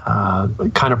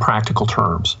kind of practical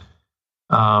terms.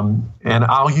 And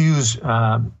I'll use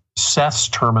Seth's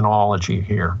terminology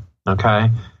here, okay?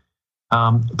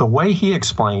 The way he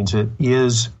explains it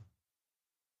is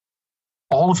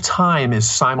all of time is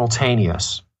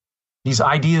simultaneous. These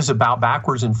ideas about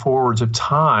backwards and forwards of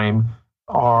time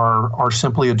are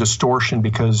simply a distortion,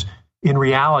 because in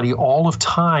reality, all of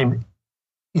time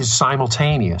is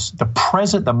simultaneous.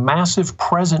 The massive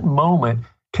present moment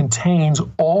contains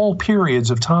all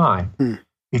periods of time.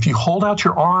 If you hold out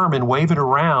your arm and wave it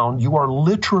around, you are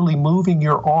literally moving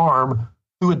your arm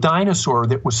through a dinosaur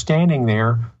that was standing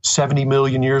there 70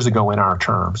 million years ago in our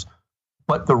terms.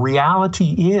 But the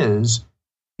reality is,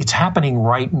 it's happening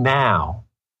right now.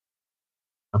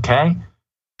 Okay?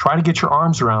 Try to get your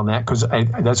arms around that, because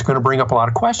that's going to bring up a lot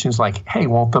of questions like, hey,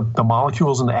 won't the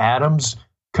molecules and the atoms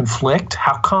conflict?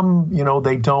 How come,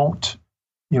 they don't,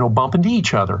 bump into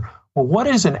each other? Well, what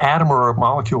does an atom or a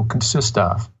molecule consist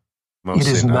of? Mostly it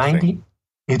is nothing.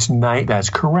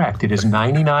 That's correct. It is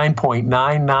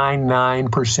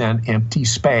 99.999% empty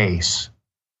space.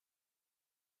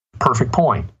 Perfect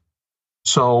point.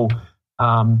 So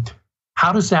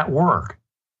how does that work?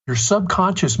 Your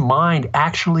subconscious mind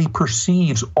actually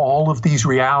perceives all of these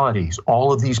realities,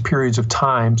 all of these periods of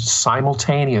time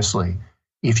simultaneously.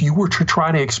 If you were to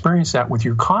try to experience that with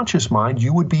your conscious mind,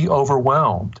 you would be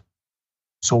overwhelmed.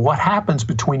 So what happens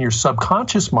between your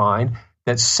subconscious mind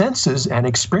that senses and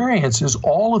experiences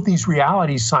all of these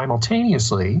realities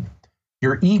simultaneously,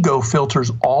 your ego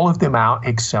filters all of them out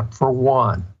except for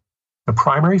one. The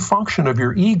primary function of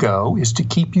your ego is to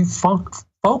keep you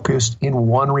focused in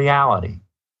one reality.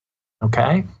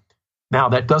 Okay? Now,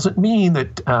 that doesn't mean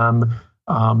that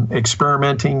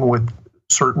experimenting with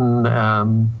certain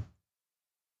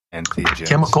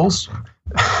chemicals,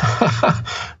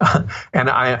 and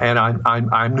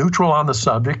I'm neutral on the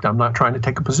subject. I'm not trying to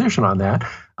take a position on that.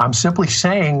 I'm simply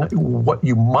saying what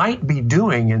you might be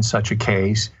doing in such a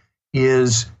case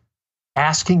is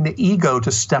asking the ego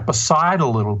to step aside a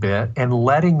little bit and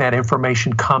letting that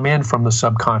information come in from the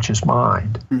subconscious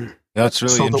mind. That's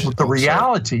really interesting. So the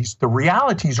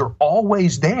realities are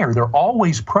always there. They're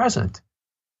always present.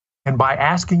 And by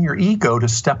asking your ego to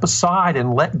step aside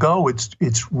and let go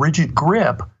its rigid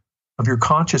grip of your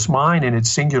conscious mind and its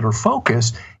singular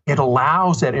focus, it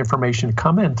allows that information to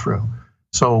come in through.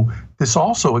 So this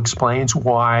also explains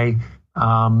why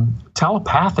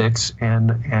telepathics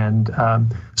and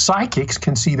psychics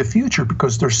can see the future,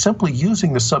 because they're simply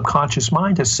using the subconscious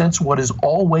mind to sense what is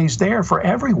always there for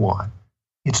everyone.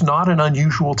 It's not an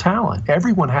unusual talent.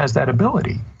 Everyone has that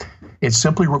ability. It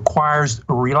simply requires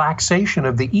a relaxation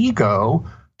of the ego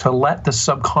to let the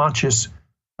subconscious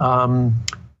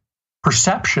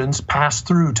perceptions pass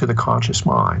through to the conscious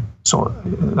mind. So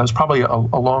that's probably a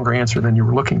longer answer than you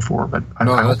were looking for, but I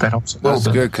hope that helps a little bit.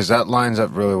 That's good, because that lines up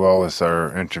really well with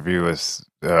our interview with,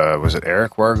 was it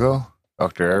Eric Wargo?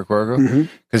 Dr. Eric Wargo?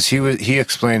 Because he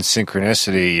explains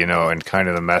synchronicity, and kind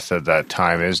of the method that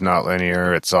time is not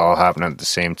linear. It's all happening at the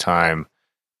same time.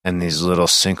 And these little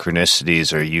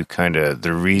synchronicities are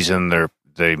the reason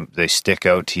they stick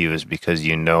out to you is because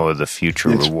the future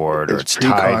reward, or it's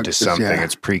tied to something. Yeah.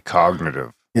 It's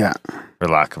precognitive. Yeah. For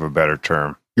lack of a better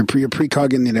term. You're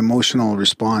precogging the emotional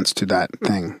response to that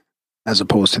thing as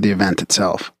opposed to the event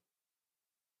itself.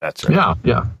 That's right.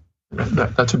 Yeah.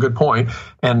 That's a good point.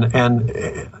 And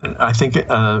I think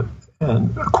an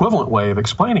equivalent way of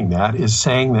explaining that is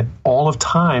saying that all of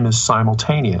time is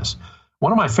simultaneous.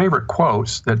 One of my favorite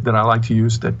quotes that I like to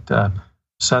use that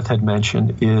Seth had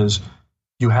mentioned is,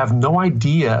 "You have no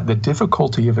idea the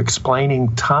difficulty of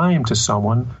explaining time to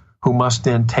someone who must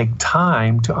then take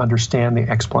time to understand the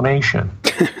explanation."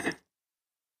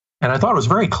 And I thought it was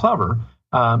very clever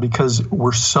because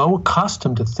we're so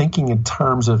accustomed to thinking in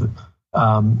terms of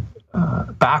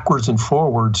backwards and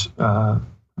forwards,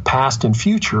 past and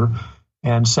future.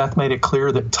 And Seth made it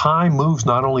clear that time moves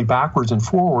not only backwards and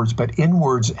forwards, but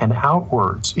inwards and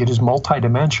outwards. It is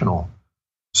multidimensional.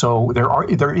 So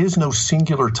there is no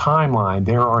singular timeline.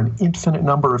 There are an infinite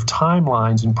number of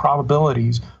timelines and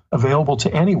probabilities available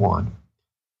to anyone.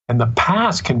 And the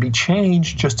past can be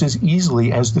changed just as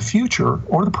easily as the future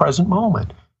or the present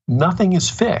moment. Nothing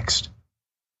is fixed.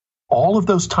 All of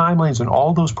those timelines and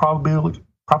all those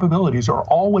probabilities are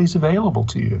always available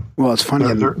to you. Well, it's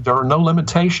funny. There are no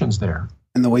limitations there.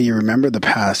 And the way you remember the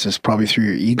past is probably through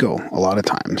your ego a lot of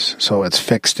times. So it's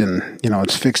fixed in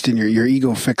your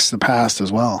ego fixed the past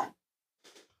as well.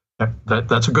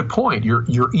 That's a good point.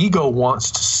 Your ego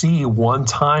wants to see one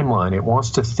timeline. It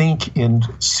wants to think in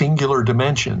singular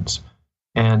dimensions.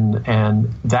 And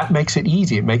that makes it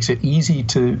easy. It makes it easy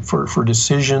for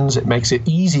decisions. It makes it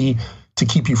easy to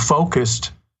keep you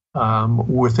focused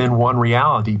within one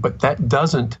reality. But that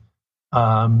doesn't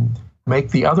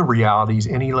make the other realities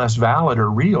any less valid or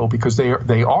real, because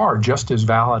they are just as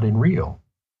valid and real.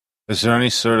 Is there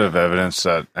any sort of evidence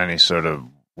that any sort of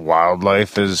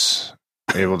wildlife is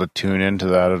able to tune into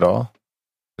that at all?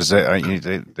 Because they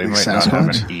might not have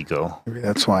an ego. Maybe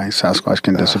that's why Sasquatch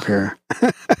can disappear.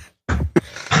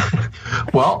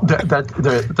 Well,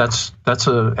 that's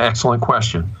an excellent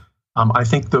question. I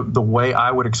think the way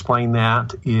I would explain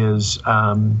that is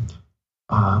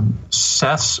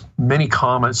Seth's many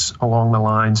comments along the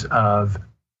lines of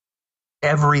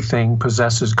everything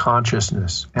possesses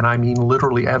consciousness, and I mean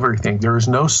literally everything. There is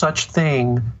no such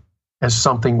thing as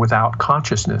something without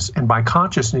consciousness, and by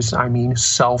consciousness I mean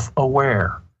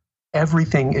self-aware.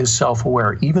 Everything is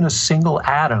self-aware. Even a single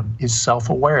atom is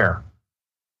self-aware.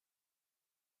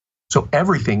 So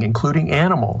everything, including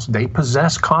animals, they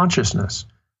possess consciousness.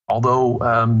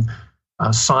 Although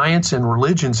science and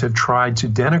religions have tried to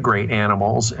denigrate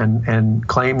animals and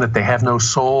claim that they have no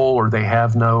soul or they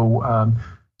have no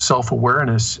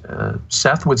self-awareness,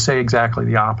 Seth would say exactly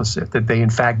the opposite, that they in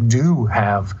fact do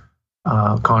have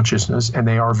consciousness, and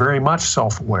they are very much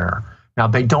self-aware. Now,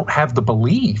 they don't have the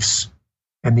beliefs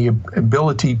and the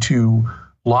ability to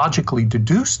logically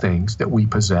deduce things that we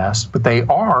possess, but they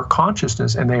are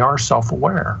consciousness and they are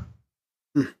self-aware.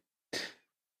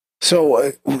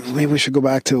 So maybe we should go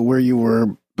back to where you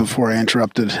were before I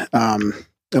interrupted,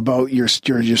 about you're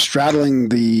straddling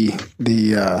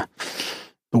the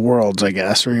worlds, I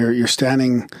guess, or you're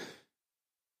standing.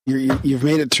 You've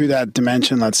made it through that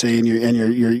dimension, let's say, and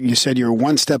you said you're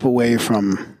one step away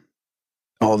from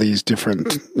all these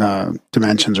different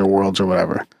dimensions or worlds or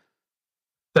whatever.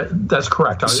 That's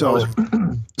correct.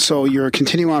 So you're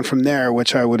continuing on from there,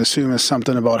 which I would assume is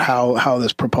something about how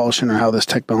this propulsion or how this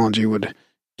technology would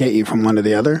get you from one to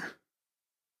the other?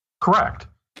 Correct.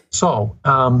 So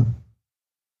when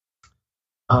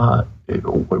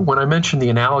I mentioned the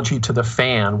analogy to the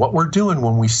fan, what we're doing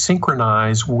when we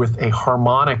synchronize with a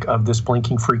harmonic of this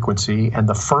blinking frequency, and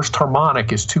the first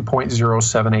harmonic is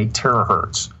 2.078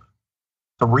 terahertz.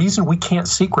 The reason we can't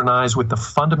synchronize with the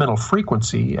fundamental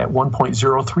frequency at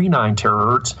 1.039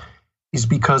 terahertz is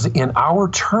because in our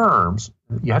terms,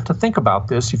 you have to think about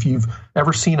this. If you've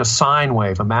ever seen a sine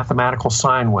wave, a mathematical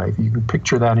sine wave, you can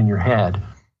picture that in your head.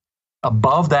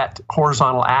 above that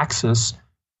horizontal axis,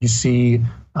 you see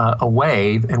a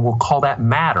wave, and we'll call that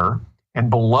matter. And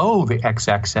below the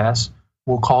x-axis,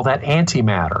 we'll call that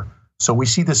antimatter. So we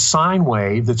see this sine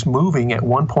wave that's moving at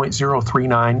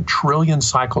 1.039 trillion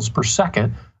cycles per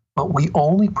second, but we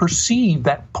only perceive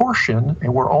that portion,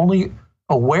 and we're only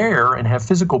aware and have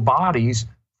physical bodies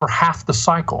for half the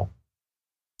cycle.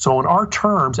 So in our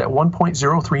terms, at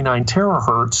 1.039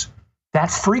 terahertz, that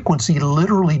frequency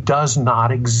literally does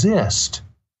not exist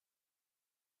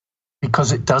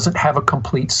because it doesn't have a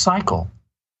complete cycle.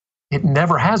 It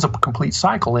never has a complete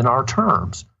cycle in our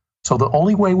terms. So the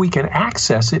only way we can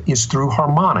access it is through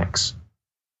harmonics.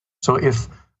 So if,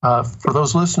 for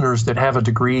those listeners that have a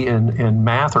degree in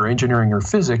math or engineering or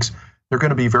physics, they're going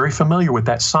to be very familiar with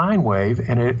that sine wave,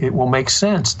 and it will make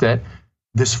sense that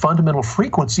this fundamental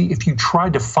frequency, if you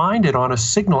tried to find it on a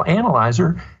signal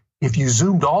analyzer, if you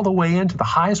zoomed all the way into the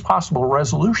highest possible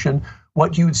resolution,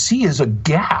 what you would see is a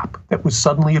gap that would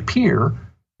suddenly appear.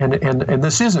 And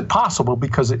this isn't possible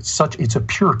because it's a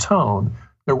pure tone.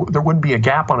 There wouldn't be a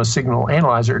gap on a signal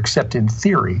analyzer except in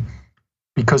theory,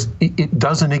 because it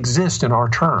doesn't exist in our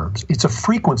terms. It's a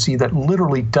frequency that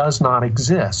literally does not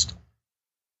exist.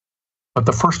 But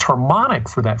the first harmonic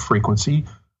for that frequency,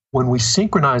 when we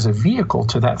synchronize a vehicle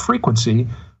to that frequency,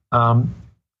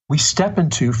 we step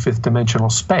into fifth dimensional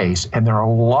space, and there are a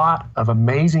lot of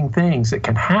amazing things that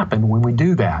can happen when we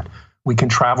do that. We can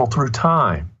travel through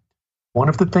time. One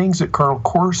of the things that Colonel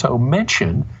Corso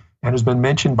mentioned, and has been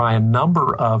mentioned by a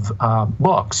number of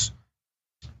books,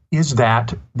 is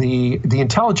that the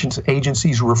intelligence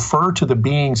agencies refer to the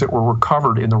beings that were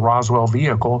recovered in the Roswell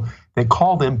vehicle, they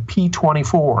call them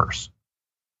P-24s.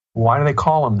 Why do they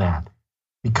call them that?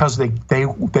 Because they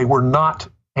were not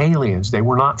aliens. They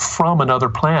were not from another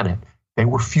planet. They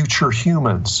were future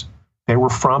humans. They were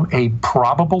from a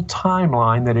probable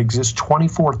timeline that exists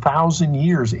 24,000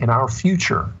 years in our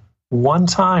future. One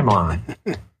timeline.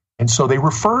 And so they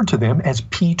referred to them as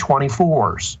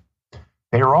P-24s.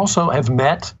 They also have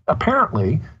met,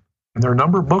 apparently, and there are a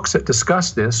number of books that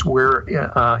discuss this, where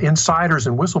insiders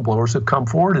and whistleblowers have come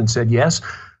forward and said, yes,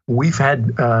 we've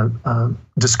had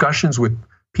discussions with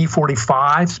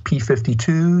P-45s,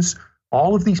 P-52s,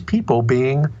 all of these people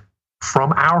being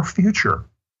from our future.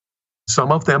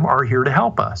 Some of them are here to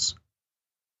help us.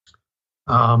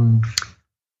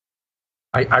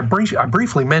 I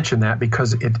briefly mentioned that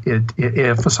because it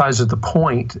emphasizes the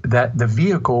point that the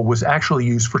vehicle was actually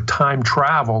used for time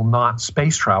travel, not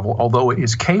space travel, although it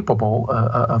is capable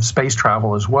of space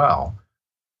travel as well.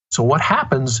 So what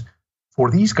happens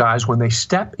for these guys when they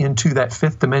step into that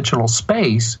fifth dimensional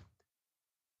space,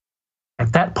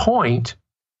 at that point,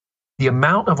 the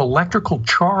amount of electrical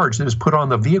charge that is put on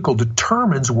the vehicle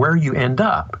determines where you end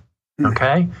up,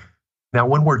 okay? Now,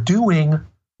 when we're doing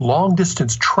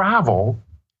long-distance travel,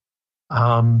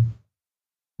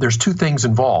 there's two things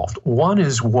involved. One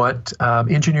is what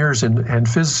engineers and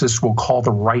physicists will call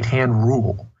the right-hand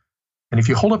rule. And if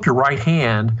you hold up your right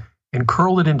hand and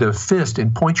curl it into a fist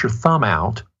and point your thumb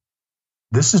out,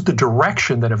 this is the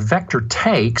direction that a vector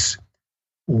takes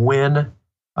when,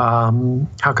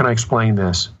 how can I explain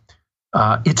this?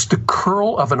 It's the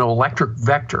curl of an electric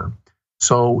vector.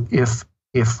 So if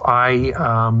I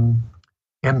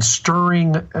am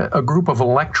stirring a group of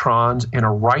electrons in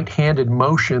a right-handed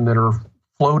motion that are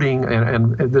floating,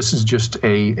 and this is just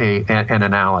an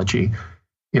analogy.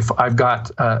 If I've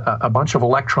got a bunch of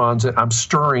electrons that I'm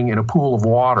stirring in a pool of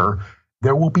water,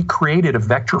 there will be created a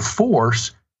vector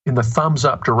force in the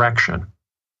thumbs-up direction.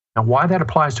 Now, why that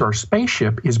applies to our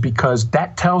spaceship is because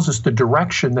that tells us the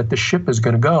direction that the ship is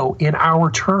going to go in our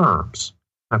terms,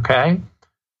 okay?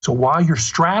 So while you're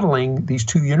straddling these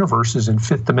two universes in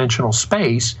fifth dimensional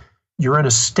space, you're in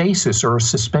a stasis or a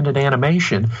suspended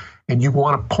animation, and you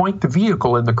want to point the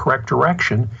vehicle in the correct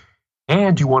direction,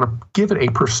 and you want to give it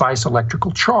a precise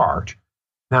electrical charge.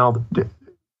 Now,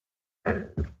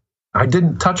 I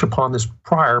didn't touch upon this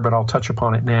prior, but I'll touch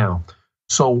upon it now.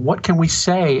 So what can we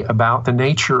say about the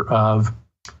nature of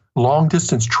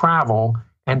long-distance travel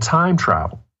and time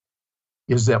travel?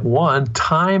 Is that one,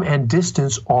 time and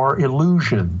distance are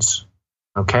illusions,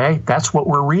 okay? That's what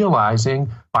we're realizing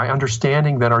by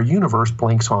understanding that our universe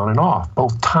blinks on and off.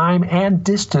 Both time and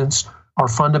distance are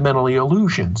fundamentally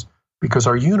illusions because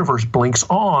our universe blinks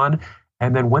on,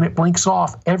 and then when it blinks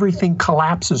off, everything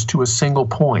collapses to a single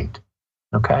point,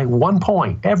 okay? One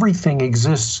point. Everything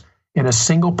exists in a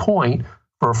single point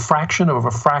for a fraction of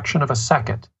a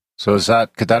second. So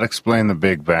could that explain the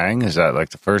Big Bang? Is that like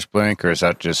the first blink, or is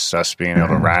that just us being able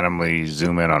to randomly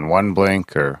zoom in on one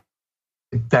blink, or?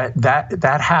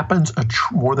 That happens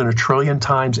more than 1 trillion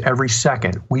times every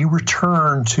second. We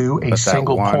return to a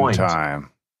single point. Time.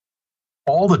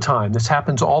 All the time. This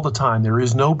happens all the time. There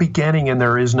is no beginning and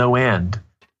there is no end.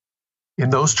 In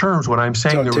those terms, what I'm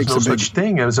saying, there was no such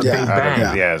thing as a Big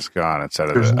Bang. Yeah, it's gone.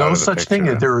 There's no such thing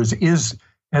that there is,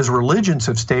 as religions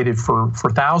have stated for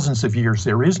thousands of years,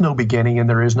 there is no beginning and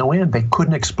there is no end. They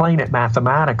couldn't explain it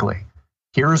mathematically.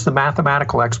 Here is the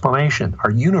mathematical explanation.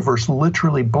 Our universe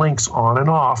literally blinks on and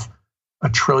off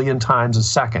 1 trillion times a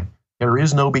second. There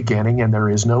is no beginning and there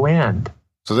is no end.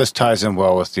 So this ties in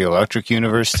well with the electric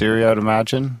universe theory, I'd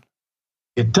imagine?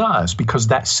 It does, because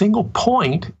that single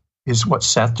point is what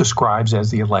Seth describes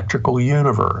as the electrical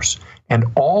universe. And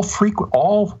all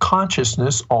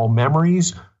consciousness, all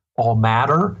memories, all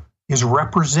matter is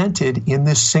represented in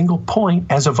this single point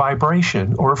as a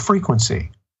vibration or a frequency.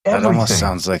 Everything. That almost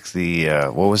sounds like the,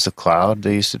 what was the cloud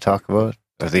they used to talk about?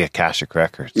 Or the Akashic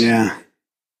Records. Yeah.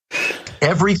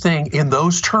 Everything in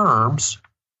those terms,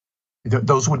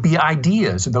 those would be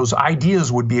ideas. And those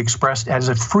ideas would be expressed as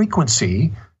a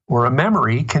frequency or a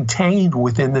memory contained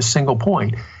within this single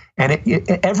point. And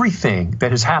everything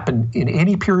that has happened in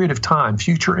any period of time,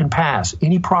 future and past,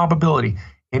 any probability,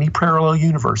 any parallel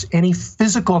universe, any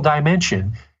physical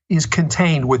dimension is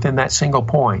contained within that single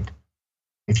point.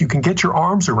 If you can get your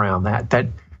arms around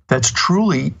that's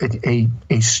truly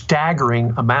a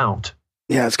staggering amount.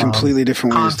 Yeah, it's completely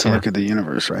different ways to look at the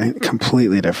universe, right?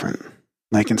 Completely different.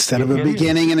 Like instead of a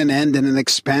beginning and an end and an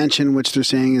expansion, which they're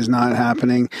saying is not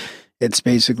happening, it's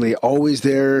basically always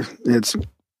there. It's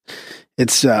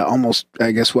almost,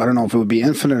 I guess, I don't know if it would be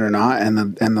infinite or not, and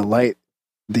the light,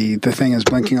 the thing is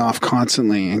blinking off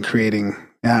constantly and creating.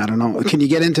 Yeah, I don't know. Can you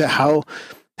get into how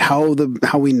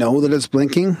we know that it's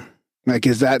blinking? Like,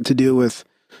 is that to do with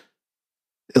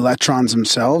electrons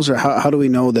themselves, or how do we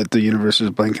know that the universe is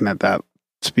blinking at that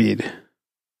speed?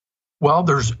 Well,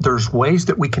 there's ways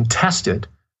that we can test it,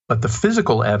 but the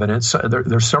physical evidence,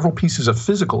 there's several pieces of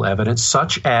physical evidence,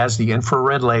 such as the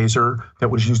infrared laser that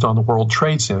was used on the World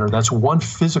Trade Center. That's one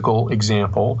physical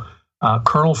example.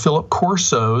 Colonel Philip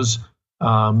Corso's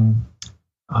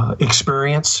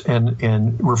experience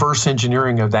and reverse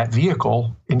engineering of that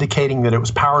vehicle, indicating that it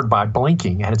was powered by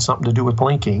blinking, it had something to do with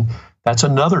blinking. That's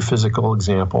another physical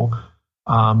example.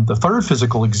 The third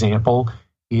physical example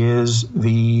is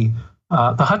the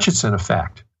Hutchinson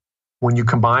effect. When you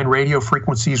combine radio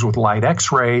frequencies with light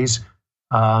X-rays,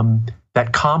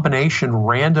 that combination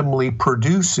randomly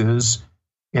produces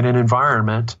in an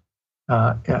environment.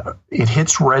 It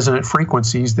hits resonant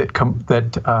frequencies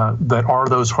that are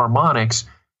those harmonics,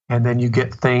 and then you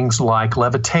get things like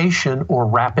levitation or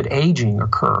rapid aging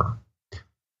occur.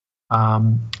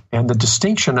 And the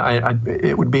distinction,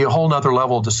 it would be a whole nother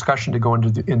level of discussion to go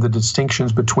into the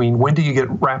distinctions between when do you get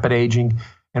rapid aging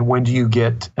and when do you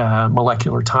get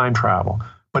molecular time travel.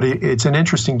 But it's an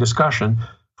interesting discussion.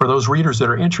 For those readers that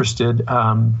are interested,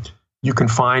 you can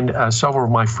find several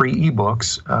of my free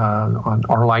ebooks on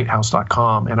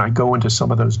ourlighthouse.com, and I go into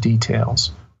some of those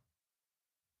details.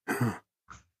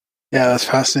 Yeah, that's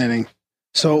fascinating.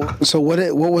 So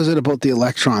what was it about the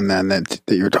electron then that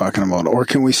you're talking about, or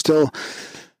can we still?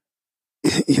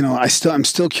 I'm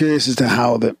still curious as to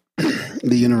how the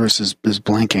universe is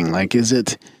blinking. Like, is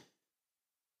it?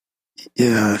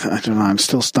 Yeah, I don't know. I'm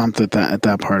still stumped at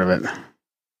that part of it.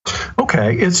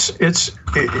 Okay,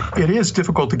 it is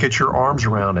difficult to get your arms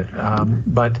around it,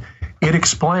 but it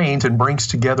explains and brings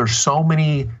together so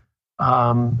many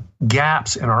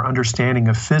gaps in our understanding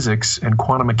of physics and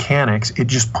quantum mechanics. It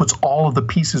just puts all of the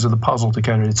pieces of the puzzle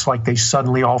together. It's like they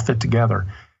suddenly all fit together.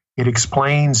 It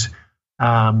explains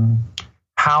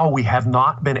how we have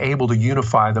not been able to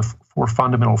unify the four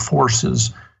fundamental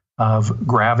forces of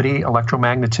gravity,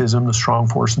 electromagnetism, the strong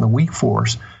force, and the weak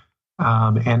force.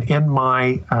 And in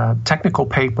my technical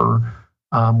paper,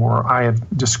 where I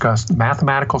have discussed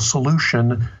mathematical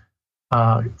solution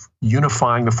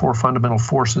unifying the four fundamental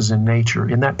forces in nature,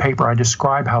 in that paper I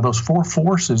describe how those four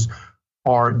forces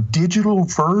are digital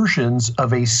versions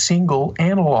of a single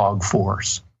analog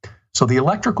force. So the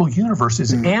electrical universe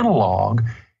is analog,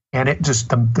 and it just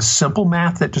the simple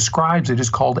math that describes it is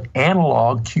called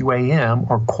analog QAM,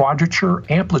 or quadrature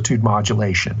amplitude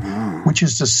modulation, which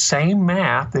is the same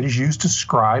math that is used to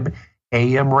describe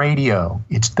AM radio.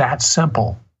 It's that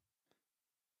simple.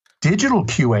 Digital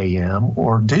QAM,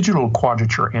 or digital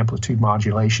quadrature amplitude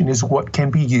modulation, is what can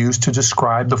be used to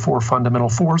describe the four fundamental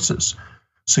forces.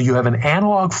 So you have an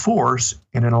analog force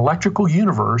in an electrical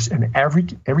universe, and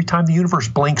every time the universe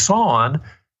blinks on,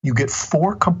 you get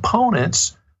four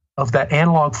components of that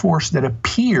analog force that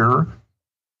appear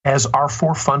as our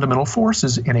four fundamental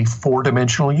forces in a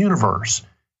four-dimensional universe.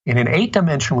 In an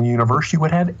 8-dimensional universe, you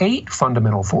would have 8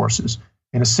 fundamental forces.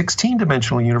 In a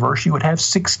 16-dimensional universe, you would have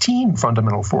 16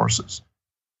 fundamental forces.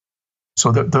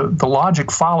 So the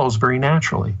logic follows very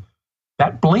naturally.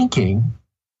 That blinking,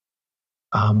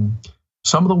 some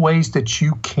of the ways that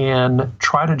you can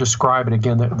try to describe it,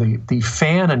 again, the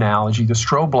fan analogy, the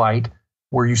strobe light,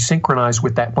 where you synchronize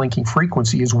with that blinking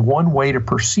frequency, is one way to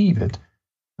perceive it.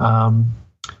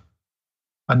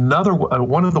 Another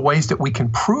one of the ways that we can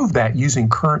prove that using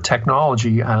current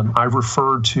technology, I've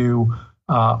referred to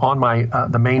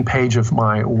on the main page of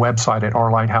my website at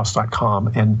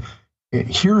rlighthouse.com, and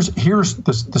here's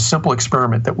the simple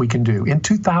experiment that we can do. In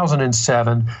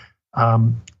 2007,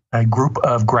 a group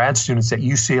of grad students at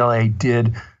UCLA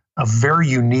did a very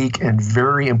unique and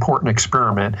very important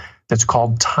experiment that's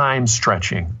called time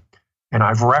stretching. And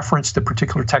I've referenced the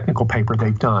particular technical paper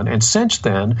they've done. And since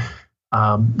then,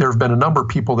 there have been a number of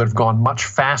people that have gone much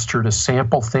faster to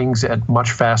sample things at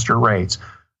much faster rates.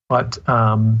 But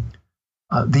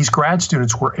these grad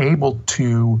students were able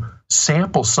to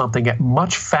sample something at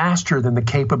much faster than the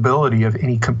capability of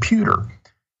any computer.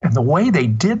 And the way they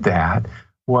did that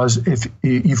was, if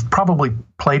you've probably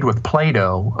played with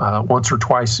Play-Doh once or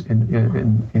twice,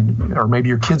 or maybe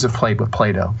your kids have played with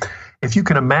Play-Doh. If you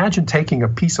can imagine taking a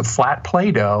piece of flat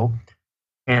Play-Doh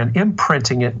and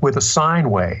imprinting it with a sine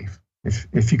wave,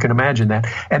 if you can imagine that,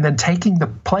 and then taking the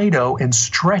Play-Doh and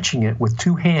stretching it with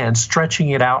 2 hands, stretching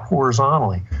it out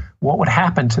horizontally, what would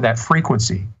happen to that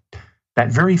frequency? That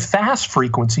very fast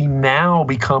frequency now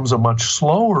becomes a much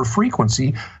slower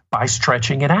frequency by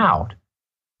stretching it out.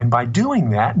 And by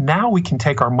doing that, now we can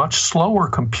take our much slower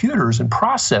computers and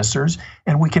processors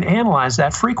and we can analyze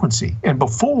that frequency. And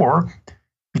before,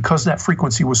 because that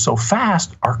frequency was so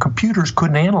fast, our computers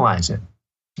couldn't analyze it.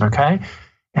 Okay?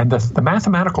 And the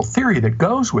mathematical theory that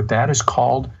goes with that is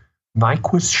called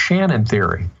Nyquist-Shannon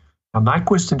theory. Now,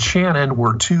 Nyquist and Shannon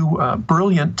were 2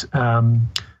 brilliant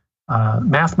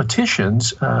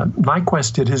mathematicians.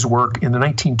 Nyquist did his work in the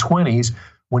 1920s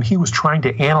when he was trying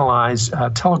to analyze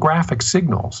telegraphic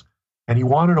signals. And he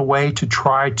wanted a way to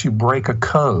try to break a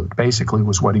code, basically,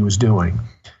 was what he was doing.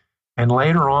 And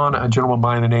later on, a gentleman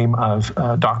by the name of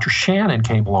Dr. Shannon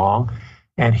came along,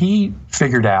 and he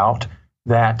figured out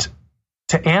that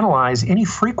to analyze any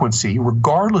frequency,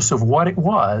 regardless of what it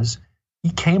was, he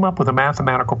came up with a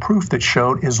mathematical proof that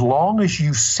showed as long as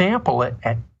you sample it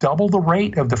at double the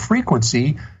rate of the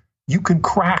frequency, you can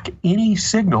crack any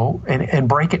signal and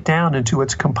break it down into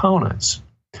its components.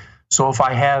 So if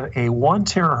I have a 1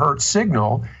 terahertz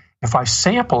signal, if I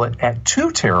sample it at 2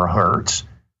 terahertz,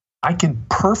 I can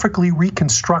perfectly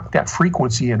reconstruct that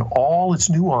frequency in all its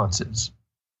nuances.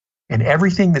 And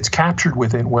everything that's captured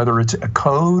within, whether it's a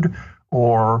code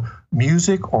or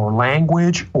music or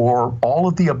language or all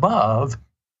of the above,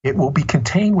 it will be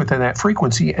contained within that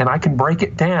frequency, and I can break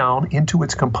it down into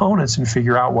its components and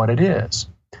figure out what it is.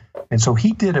 And so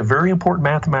he did a very important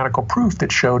mathematical proof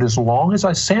that showed as long as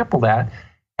I sample that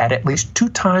at least 2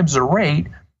 times the rate,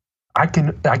 I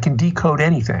can decode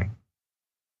anything.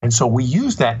 And so we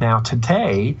use that now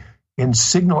today in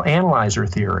signal analyzer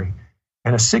theory.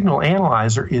 And a signal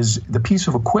analyzer is the piece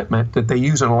of equipment that they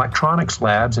use in electronics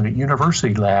labs and at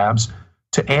university labs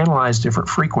to analyze different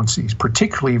frequencies,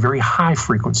 particularly very high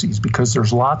frequencies, because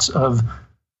there's lots of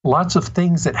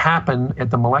things that happen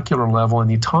at the molecular level and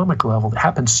the atomic level that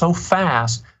happen so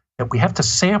fast that we have to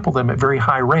sample them at very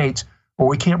high rates, or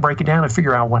we can't break it down and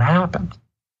figure out what happened.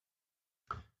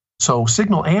 So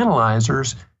signal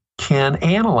analyzers can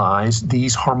analyze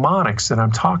these harmonics that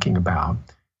I'm talking about.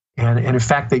 And in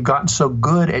fact, they've gotten so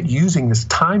good at using this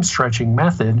time stretching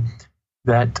method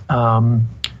that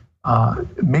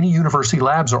many university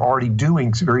labs are already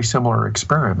doing very similar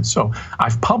experiments. So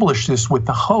I've published this with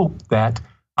the hope that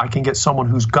I can get someone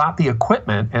who's got the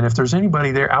equipment, and if there's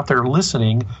anybody out there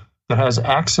listening that has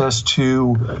access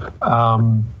to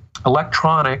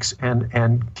electronics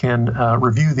and can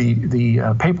review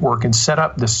the paperwork and set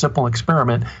up this simple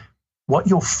experiment, what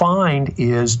you'll find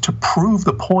is, to prove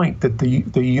the point that the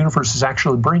universe is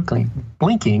actually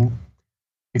blinking,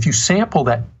 if you sample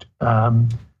that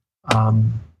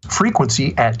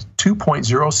frequency at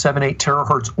 2.078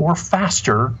 terahertz or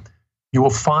faster, you will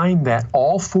find that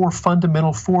all 4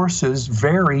 fundamental forces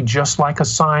vary just like a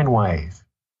sine wave.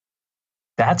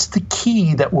 That's the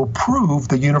key that will prove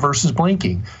the universe is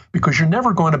blinking, because you're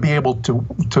never going to be able to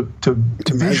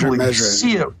visually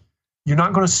see it. You're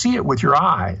not going to see it with your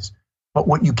eyes. But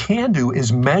what you can do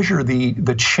is measure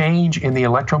the change in the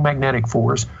electromagnetic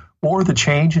force or the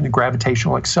change in the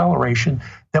gravitational acceleration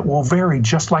that will vary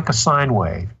just like a sine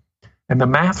wave. And the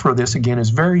math for this, again, is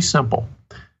very simple.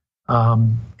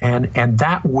 And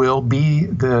that will be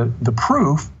the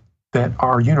proof that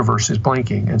our universe is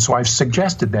blinking. And so I've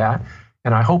suggested that,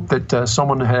 and I hope that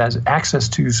someone who has access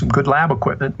to some good lab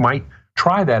equipment might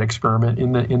try that experiment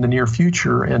in the near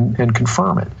future and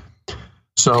confirm it.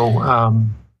 So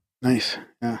nice,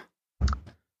 yeah,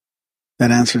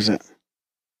 that answers it.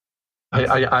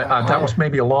 I that was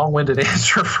maybe a long-winded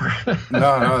answer for.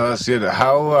 No, that's good.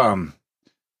 How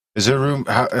is there room?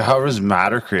 How is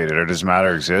matter created, or does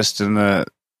matter exist in the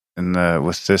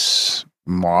with this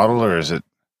model, or is it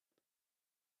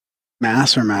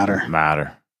mass or matter?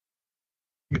 Matter.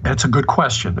 That's a good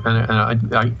question,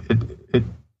 and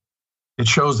it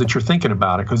shows that you're thinking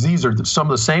about it, because these are some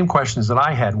of the same questions that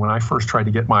I had when I first tried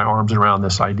to get my arms around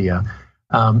this idea.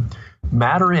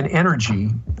 Matter and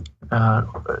energy.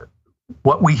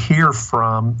 What we hear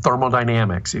from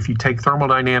thermodynamics, if you take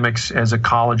thermodynamics as a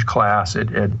college class at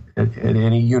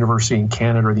any university in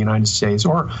Canada or the United States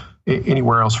or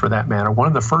anywhere else for that matter, one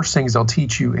of the first things they'll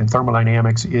teach you in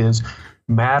thermodynamics is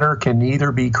matter can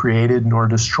neither be created nor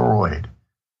destroyed.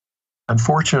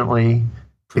 Unfortunately,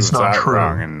 it's not true.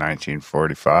 Wrong in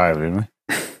 1945, didn't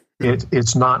we?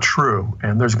 It's not true,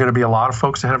 and there's going to be a lot of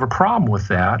folks that have a problem with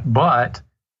that, but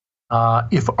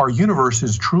if our universe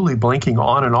is truly blinking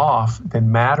on and off,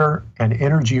 then matter and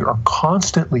energy are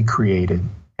constantly created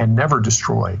and never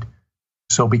destroyed.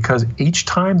 So because each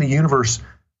time the universe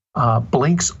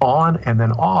blinks on and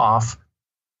then off,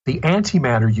 the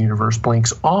antimatter universe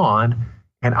blinks on,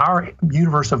 and our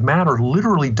universe of matter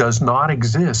literally does not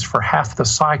exist for half the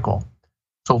cycle.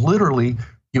 So literally,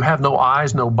 you have no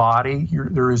eyes, no body,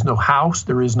 there is no house,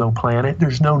 there is no planet,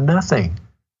 there's no nothing.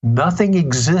 Nothing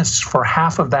exists for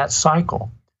half of that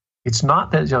cycle. It's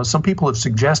not that, some people have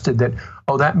suggested that,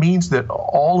 that means that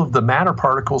all of the matter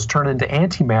particles turn into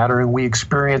antimatter and we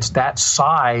experience that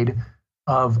side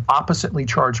of oppositely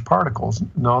charged particles.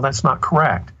 No, that's not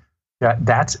correct.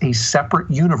 That's a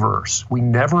separate universe. We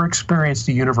never experienced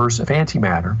the universe of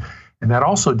antimatter. And that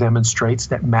also demonstrates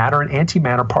that matter and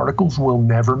antimatter particles will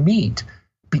never meet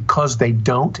because they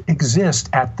don't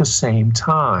exist at the same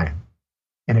time.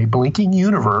 In a blinking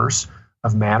universe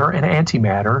of matter and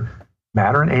antimatter,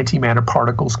 matter and antimatter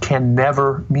particles can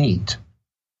never meet.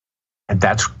 And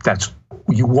that's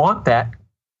you want that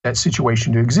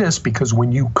situation to exist, because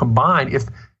when you combine, if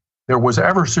there was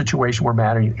ever a situation where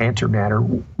matter and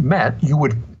antimatter met, you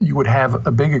would have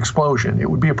a big explosion. It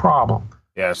would be a problem.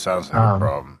 Yeah, it sounds like a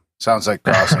problem. Sounds like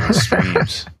crossing the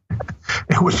streams.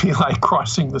 It would be like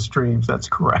crossing the streams. That's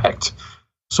correct.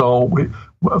 So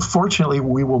fortunately,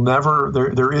 we will never,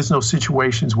 there is no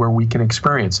situations where we can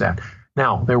experience that.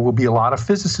 Now, there will be a lot of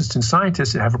physicists and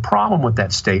scientists that have a problem with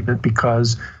that statement,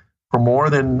 because for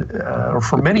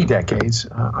for many decades,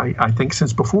 I think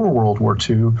since before World War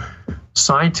II,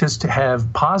 scientists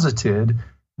have posited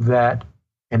that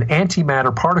an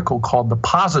antimatter particle called the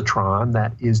positron,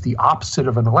 that is the opposite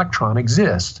of an electron,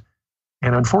 exists.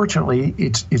 And unfortunately,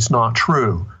 it's not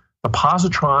true. The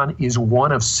positron is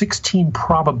one of 16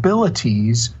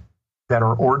 probabilities that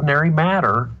are ordinary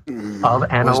matter of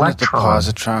an electron.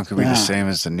 The positron could be the same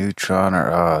as the neutron,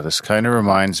 or this kind of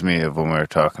reminds me of when we were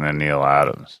talking to Neil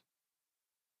Adams.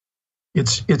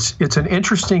 It's an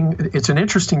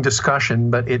interesting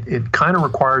discussion, but it kind of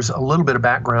requires a little bit of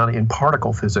background in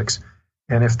particle physics.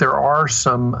 And if there are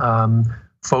some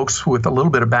folks with a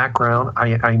little bit of background,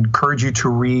 I encourage you to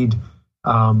read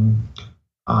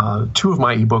two of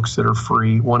my ebooks that are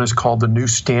free. One is called The New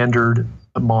Standard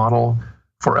Model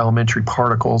for Elementary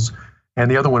Particles,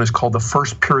 and the other one is called The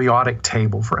First Periodic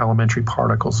Table for Elementary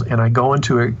Particles. And I go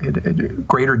into a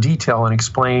greater detail and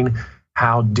explain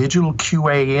how digital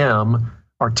QAM,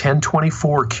 or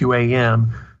 1024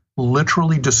 QAM,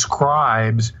 literally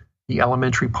describes the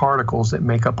elementary particles that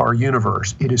make up our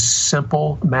universe. It is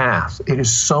simple math. It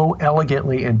is so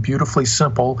elegantly and beautifully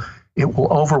simple, it will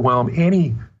overwhelm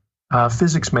any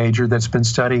physics major that's been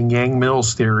studying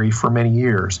Yang-Mills theory for many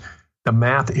years. The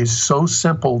math is so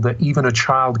simple that even a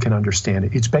child can understand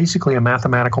it. It's basically a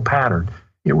mathematical pattern.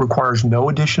 It requires no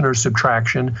addition or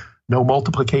subtraction, no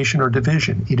multiplication or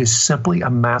division. It is simply a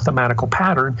mathematical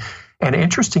pattern. And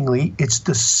interestingly, it's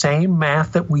the same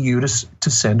math that we use to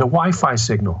send a Wi-Fi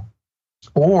signal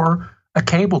or a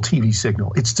cable TV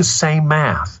signal. It's the same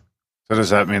math. So does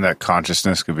that mean that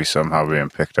consciousness could be somehow being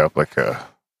picked up like a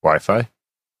Wi-Fi?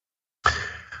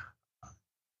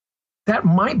 That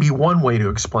might be one way to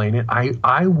explain it.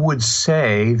 I would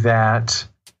say that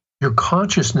your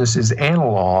consciousness is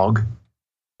analog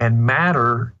and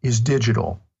matter is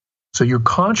digital. So your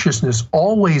consciousness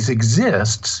always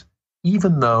exists,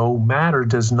 even though matter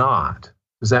does not.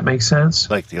 Does that make sense?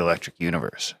 Like the electric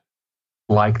universe.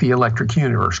 Like the electric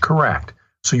universe, correct.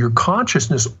 So your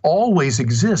consciousness always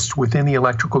exists within the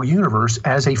electrical universe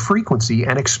as a frequency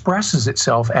and expresses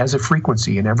itself as a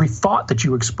frequency. And every thought that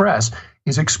you express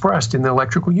is expressed in the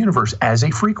electrical universe as a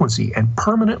frequency and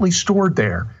permanently stored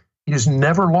there. It is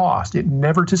never lost. It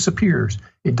never disappears.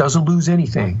 It doesn't lose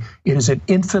anything. It is an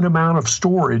infinite amount of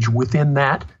storage within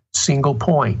that single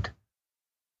point.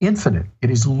 Infinite. It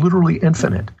is literally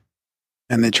infinite.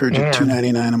 And they charge you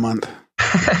 $2.99 a month.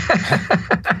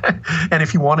 And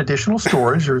if you want additional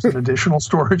storage, there's an additional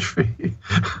storage fee.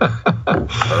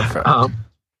 Perfect.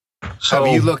 So,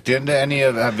 have you looked into any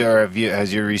of?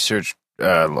 Has your research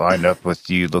lined up with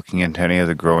you looking into any of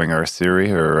the growing Earth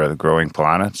theory or the growing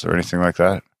planets or anything like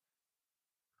that?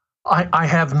 I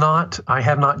have not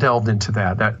delved into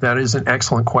that. That is an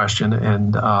excellent question,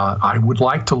 and I would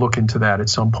like to look into that at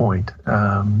some point.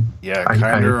 It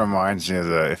kind of reminds me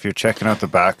of if you're checking out the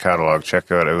back catalog,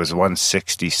 check out, it was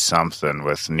 160 something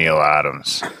with Neil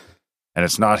Adams. And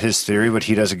it's not his theory, but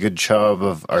he does a good job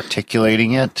of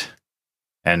articulating it.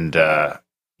 And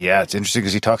it's interesting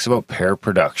because he talks about pair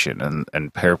production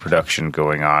and pair production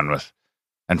going on with,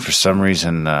 and for some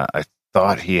reason, I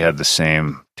thought he had the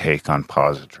same take on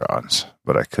positrons,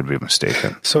 but I could be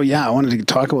mistaken. So I wanted to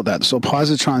talk about that. So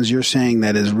positrons, you're saying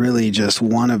that is really just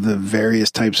one of the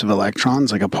various types of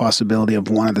electrons, like a possibility of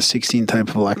one of the 16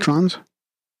 types of electrons?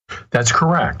 That's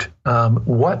correct.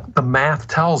 What the math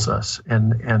tells us,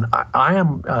 and I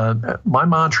am, my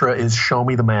mantra is show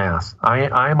me the math.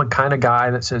 I am a kind of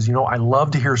guy that says, I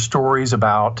love to hear stories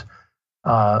about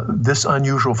this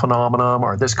unusual phenomenon,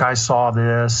 or this guy saw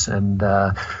this, and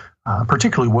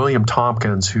particularly William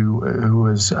Tompkins, who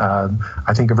is,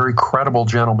 I think, a very credible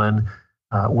gentleman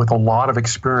with a lot of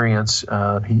experience.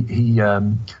 He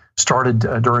started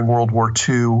during World War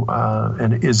II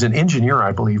and is an engineer,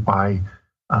 I believe, by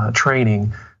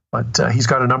training. But he's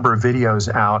got a number of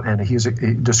videos out, and he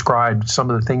described some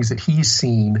of the things that he's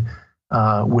seen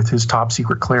with his top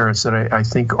secret clearance that I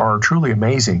think are truly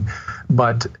amazing.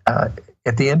 But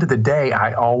at the end of the day,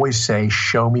 I always say,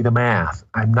 show me the math.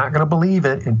 I'm not going to believe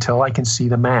it until I can see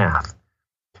the math.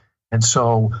 And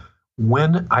so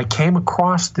when I came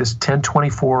across this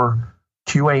 1024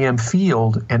 QAM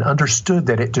field and understood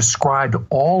that it described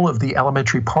all of the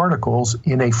elementary particles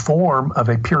in a form of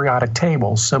a periodic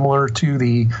table, similar to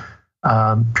the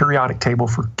periodic table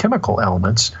for chemical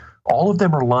elements, all of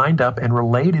them are lined up and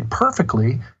related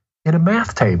perfectly in a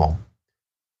math table.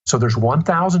 So there's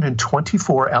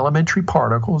 1,024 elementary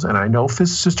particles, and I know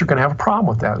physicists are going to have a problem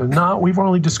with that. No, we've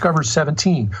only discovered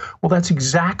 17. Well, that's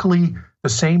exactly the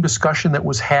same discussion that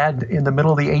was had in the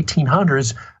middle of the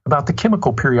 1800s about the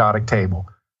chemical periodic table.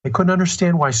 They couldn't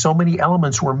understand why so many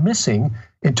elements were missing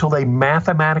until they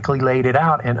mathematically laid it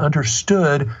out and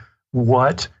understood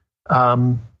what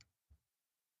a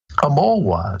mole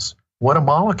was, what a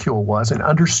molecule was, and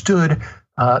understood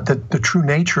the true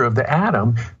nature of the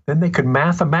atom. Then they could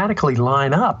mathematically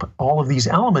line up all of these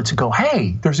elements and go,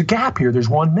 hey, there's a gap here, there's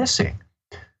one missing.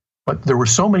 But there were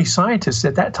so many scientists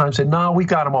at that time said, no, we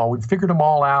got them all. We've figured them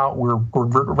all out. We're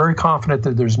very confident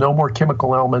that there's no more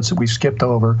chemical elements that we've skipped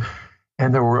over.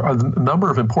 And there were a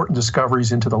number of important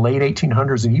discoveries into the late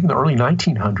 1800s and even the early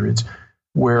 1900s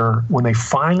where when they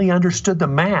finally understood the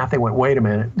math, they went, wait a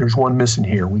minute, there's one missing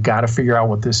here. We got to figure out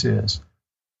what this is.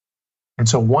 And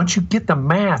so once you get the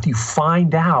math, you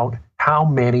find out how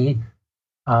many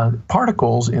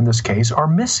particles, in this case, are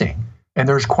missing. And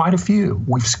there's quite a few.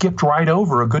 We've skipped right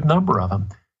over a good number of them.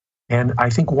 And I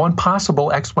think one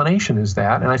possible explanation is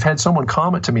that, and I've had someone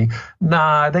comment to me,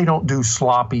 nah, they don't do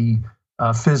sloppy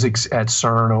physics at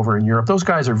CERN over in Europe. Those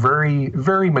guys are very,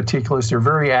 very meticulous. They're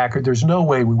very accurate. There's no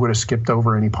way we would have skipped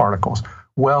over any particles.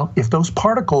 Well, if those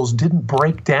particles didn't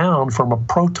break down from a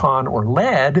proton or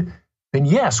lead, then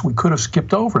yes, we could have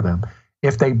skipped over them.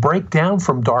 If they break down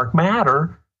from dark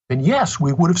matter, then yes,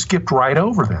 we would have skipped right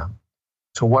over them.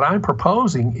 So what I'm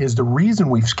proposing is the reason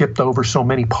we've skipped over so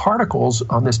many particles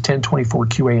on this 1024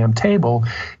 QAM table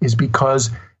is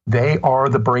because they are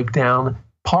the breakdown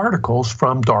particles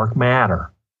from dark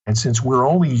matter. And since we're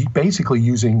only basically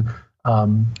using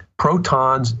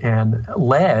protons and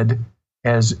lead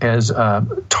as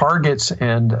targets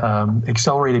and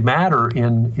accelerated matter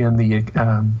in the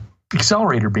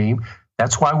accelerator beam,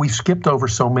 that's why we've skipped over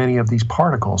so many of these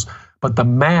particles. But the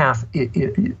math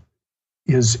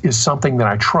is something that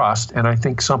I trust, and I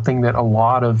think something that a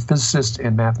lot of physicists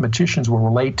and mathematicians will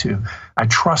relate to. I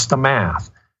trust the math.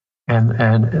 And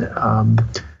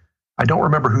I don't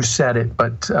remember who said it,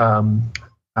 but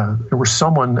there was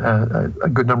someone a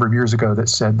good number of years ago that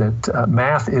said that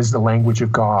math is the language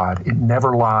of God. It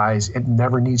never lies. It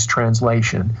never needs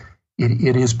translation.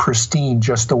 It is pristine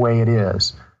just the way it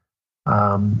is.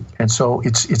 And so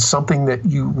it's something that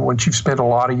once you've spent a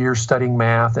lot of years studying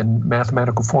math and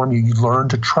mathematical formula, you learn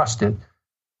to trust it.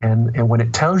 And when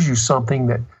it tells you something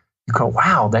that you go,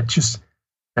 wow,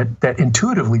 that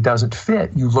intuitively doesn't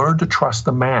fit, you learn to trust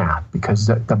the math, because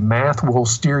the math will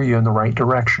steer you in the right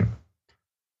direction.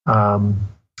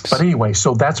 But anyway,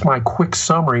 so that's my quick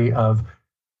summary of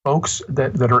folks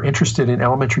that are interested in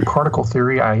elementary particle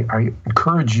theory. I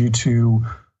encourage you to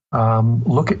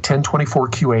look at 1024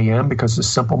 QAM, because the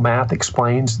simple math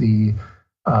explains the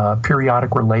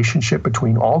periodic relationship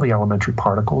between all the elementary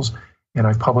particles. And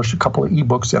I've published a couple of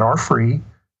ebooks that are free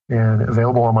and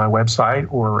available on my website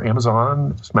or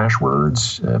Amazon,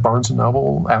 Smashwords, Barnes &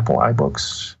 Noble, Apple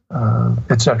iBooks,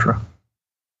 etc.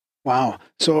 Wow.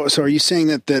 So are you saying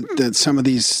that some of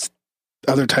these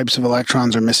other types of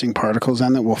electrons are missing particles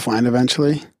then that we'll find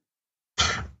eventually?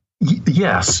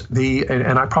 Yes.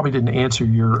 And I probably didn't answer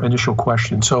your initial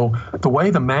question. So the way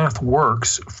the math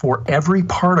works for every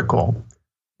particle,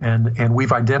 and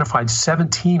we've identified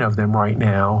 17 of them right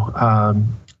now,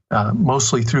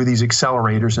 mostly through these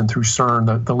accelerators and through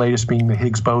CERN, the latest being the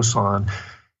Higgs boson.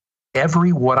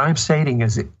 What I'm stating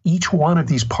is that each one of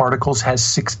these particles has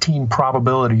 16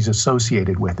 probabilities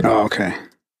associated with it. Oh, okay.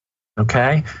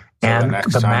 Okay? So and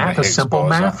the math is simple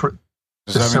math.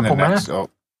 Oh,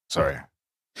 sorry.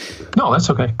 No, that's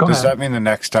okay. Go ahead. Does that mean the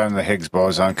next time the Higgs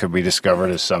boson could be discovered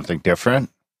as something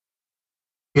different?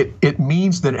 It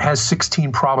means that it has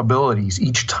 16 probabilities.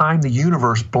 Each time the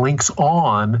universe blinks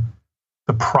on,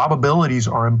 the probabilities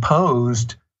are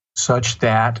imposed such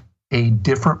that a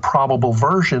different probable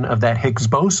version of that Higgs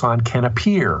boson can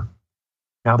appear.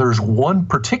 Now, there's one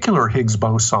particular Higgs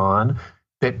boson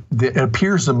that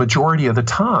appears the majority of the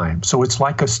time. So it's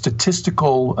like a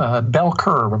statistical bell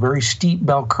curve, a very steep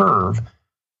bell curve.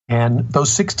 And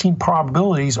those 16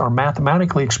 probabilities are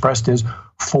mathematically expressed as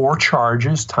 4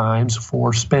 charges times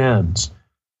 4 spins.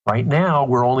 Right now,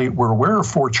 we're aware of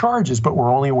 4 charges, but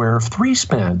we're only aware of 3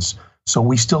 spins. So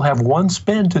we still have 1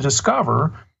 spin to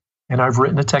discover, and I've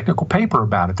written a technical paper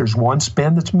about it. There's 1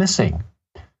 spin that's missing.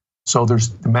 So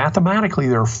mathematically,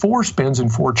 there are 4 spins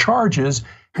and 4 charges,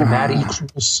 and that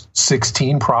equals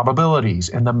 16 probabilities.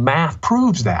 And the math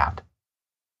proves that.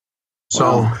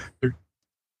 So,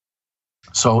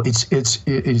 So it's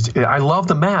I love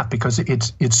the math because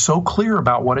it's so clear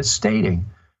about what it's stating.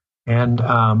 And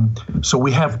so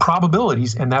we have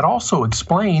probabilities, and that also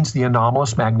explains the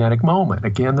anomalous magnetic moment.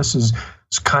 Again, this is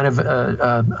kind of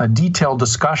a detailed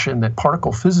discussion that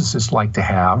particle physicists like to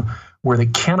have, where they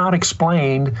cannot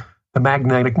explain the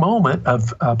magnetic moment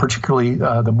of particularly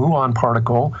the muon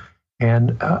particle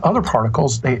and other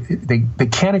particles. They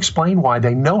can't explain why.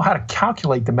 They know how to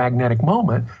calculate the magnetic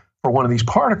moment for one of these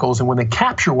particles, and when they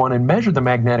capture one and measure the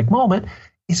magnetic moment,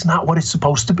 it's not what it's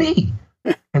supposed to be.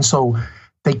 And so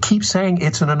they keep saying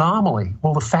it's an anomaly.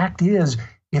 Well, the fact is,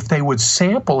 if they would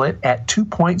sample it at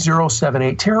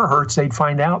 2.078 terahertz, they'd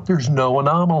find out there's no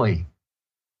anomaly.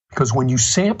 Because when you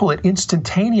sample it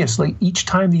instantaneously, each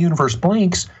time the universe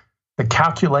blinks, the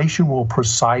calculation will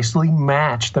precisely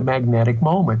match the magnetic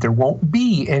moment. There won't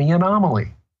be any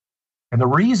anomaly. And the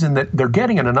reason that they're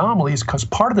getting an anomaly is because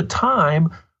part of the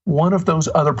time, one of those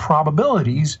other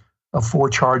probabilities of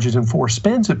 4 charges and 4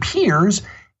 spins appears,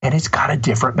 and it's got a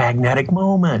different magnetic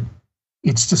moment.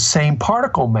 It's the same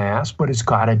particle mass, but it's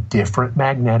got a different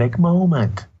magnetic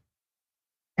moment.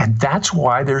 And that's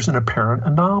why there's an apparent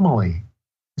anomaly.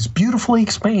 It's beautifully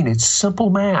explained. It's simple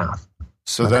math.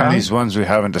 So then these ones we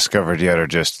haven't discovered yet are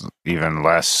just even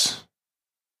less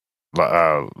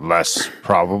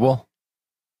probable?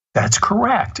 That's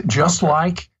correct. Just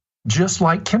like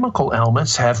chemical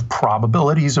elements have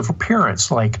probabilities of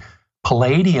appearance, like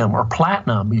palladium or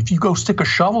platinum. If you go stick a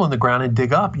shovel in the ground and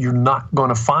dig up, you're not going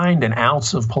to find an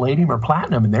ounce of palladium or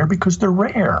platinum in there because they're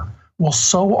rare. Well,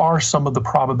 so are some of the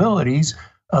probabilities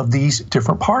of these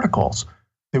different particles.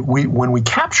 When we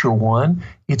capture one,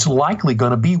 it's likely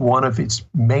going to be one of its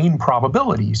main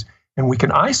probabilities. And we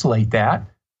can isolate that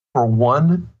for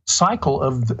one cycle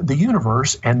of the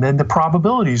universe, and then the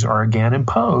probabilities are again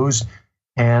imposed,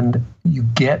 and you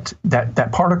get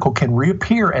that particle can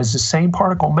reappear as the same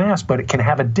particle mass, but it can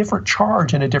have a different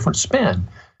charge and a different spin.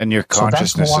 And your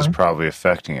consciousness is probably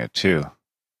affecting it too.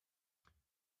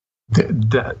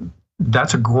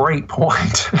 That's a great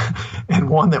point, and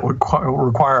one that would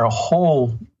require a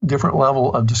whole different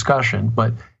level of discussion.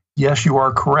 But yes, you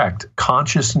are correct.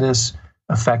 Consciousness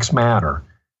affects matter.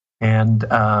 And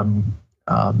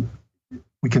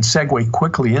we can segue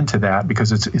quickly into that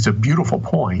because it's a beautiful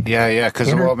point. Yeah, because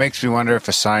it makes me wonder if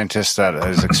a scientist that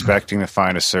is expecting to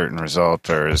find a certain result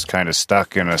or is kind of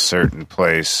stuck in a certain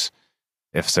place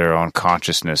if their own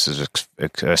consciousness is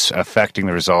affecting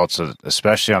the results,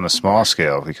 especially on the small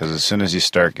scale, because as soon as you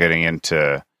start getting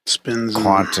into spins,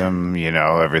 quantum,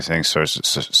 everything starts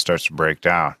to break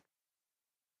down.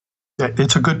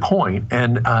 It's a good point,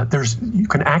 and you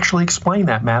can actually explain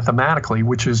that mathematically,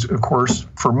 which is, of course,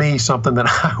 for me, something that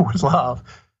I would love.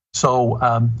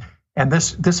 So, and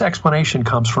this explanation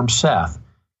comes from Seth.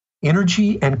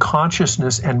 Energy and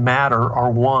consciousness and matter are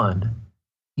one.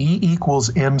 E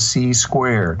equals mc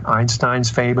squared,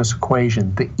 Einstein's famous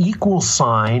equation. The equal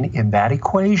sign in that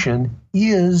equation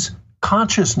is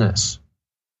consciousness.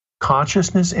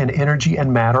 Consciousness and energy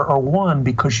and matter are one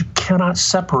because you cannot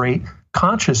separate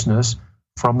consciousness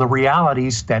from the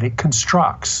realities that it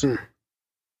constructs.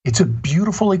 It's a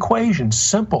beautiful equation,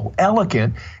 simple,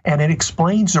 elegant, and it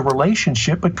explains the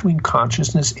relationship between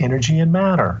consciousness, energy, and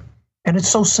matter. And it's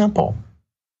so simple.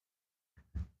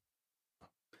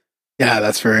 Yeah,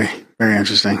 that's very, very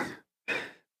interesting.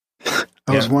 I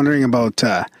was wondering about,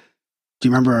 do you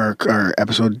remember our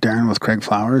episode, Darren, with Craig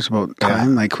Flowers about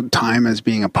time? Like time as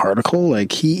being a particle?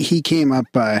 Like he came up,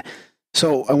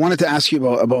 so I wanted to ask you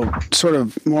about sort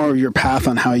of more of your path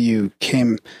on how you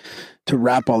came to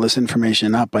wrap all this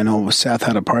information up. I know Seth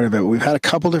had a part of it. We've had a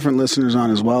couple different listeners on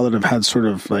as well that have had sort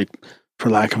of like, for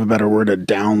lack of a better word, a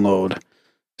download,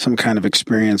 some kind of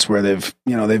experience where they've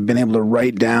been able to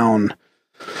write down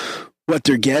what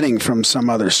they're getting from some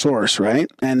other source, right?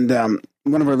 And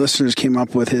one of our listeners came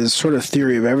up with his sort of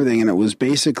theory of everything, and it was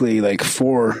basically like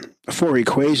four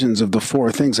equations of the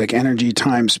four things, like energy,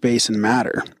 time, space, and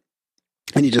matter.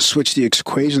 And you just switch the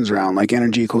equations around, like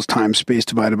energy equals time, space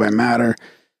divided by matter,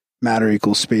 matter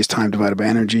equals space, time divided by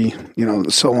energy,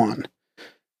 so on.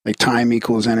 Like time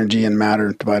equals energy and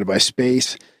matter divided by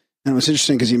space. And it was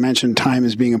interesting because you mentioned time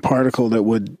as being a particle that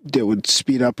would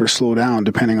speed up or slow down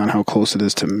depending on how close it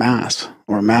is to mass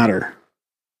or matter.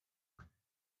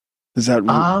 Does that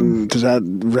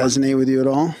resonate with you at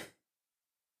all?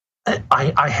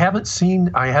 I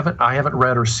haven't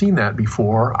read or seen that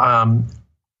before.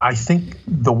 I think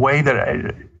the way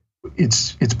that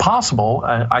it's possible.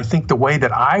 I think the way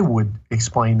that I would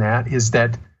explain that is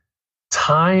that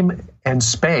time and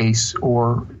space,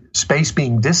 or space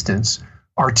being distance,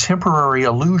 are temporary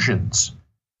illusions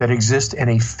that exist in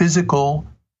a physical,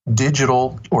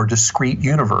 digital, or discrete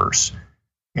universe.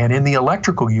 And in the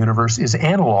electrical universe is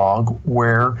analog,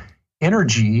 where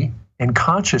energy and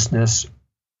consciousness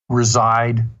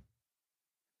reside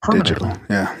permanently. Digital,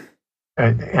 yeah.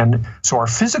 And so our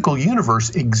physical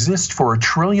universe exists for a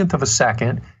trillionth of a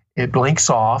second. It blinks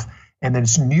off, and then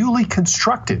it's newly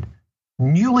constructed.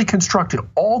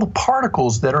 All the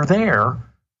particles that are there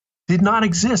did not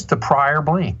exist the prior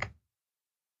blink.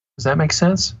 Does that make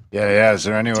sense? Yeah. Is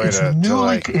there any way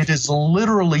it is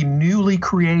literally newly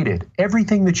created.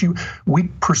 Everything that we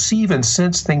perceive and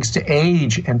sense things to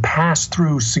age and pass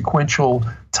through sequential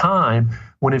time,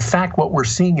 when in fact what we're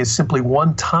seeing is simply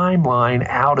one timeline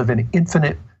out of an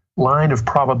infinite line of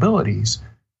probabilities.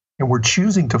 And we're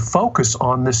choosing to focus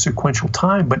on this sequential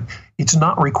time, but it's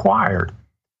not required.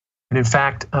 And in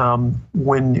fact,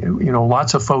 when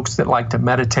lots of folks that like to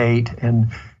meditate and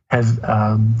have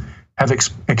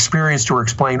experienced or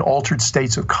explained altered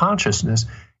states of consciousness,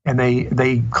 and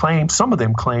they claim, some of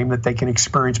them claim, that they can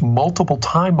experience multiple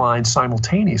timelines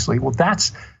simultaneously. Well,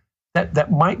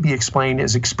 that might be explained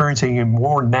as experiencing a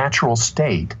more natural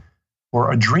state,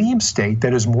 or a dream state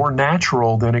that is more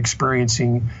natural than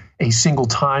experiencing a single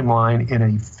timeline in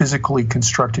a physically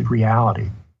constructed reality.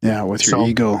 Yeah, with your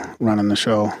ego running the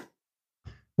show.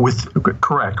 With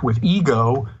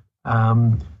ego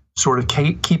sort of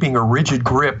keeping a rigid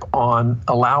grip on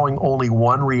allowing only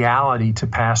one reality to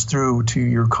pass through to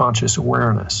your conscious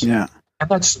awareness. Yeah. And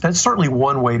that's certainly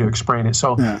one way to explain it.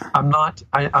 So yeah. I'm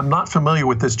not familiar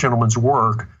with this gentleman's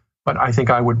work, but I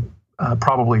think I would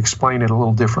probably explain it a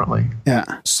little differently. Yeah.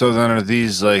 So then are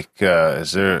these like,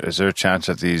 is there a chance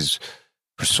that these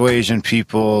persuasion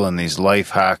people and these life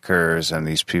hackers and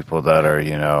these people that are,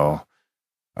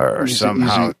 or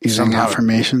somehow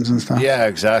affirmations and stuff? Yeah,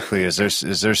 exactly. Is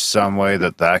there some way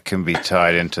that can be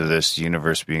tied into this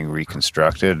universe being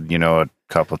reconstructed, a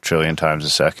couple trillion times a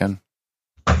second?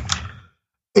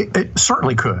 It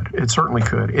certainly could.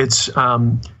 It's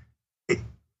and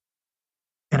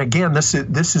again, this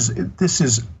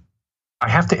is. I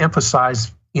have to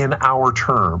emphasize in our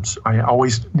terms. I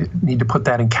always need to put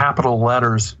that in capital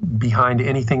letters behind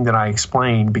anything that I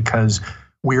explain, because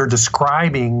we are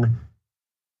describing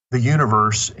the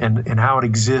universe and how it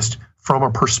exists from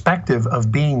a perspective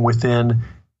of being within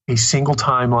a single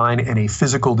timeline and a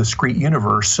physical discrete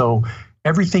universe. So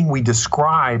everything we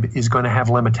describe is going to have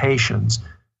limitations.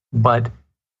 But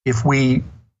if we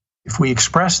if we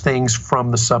express things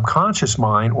from the subconscious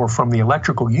mind or from the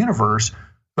electrical universe,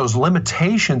 those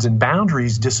limitations and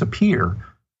boundaries disappear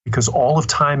because all of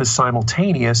time is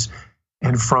simultaneous.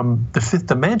 And from the fifth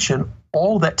dimension,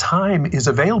 all that time is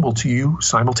available to you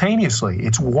simultaneously.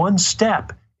 It's one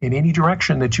step in any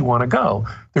direction that you want to go.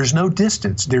 There's no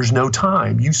distance. There's no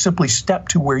time. You simply step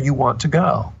to where you want to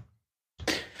go.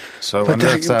 So I wonder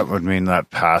if that would mean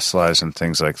that past lives and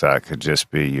things like that could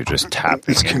just be you just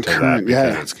tapping into that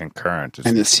because it's concurrent.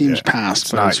 And it seems past,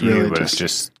 it's but not it's really but it's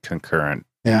just concurrent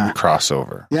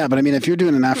crossover. Yeah, but I mean, if you're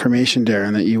doing an affirmation,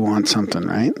 Darren, that you want something,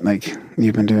 right? Like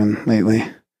you've been doing lately.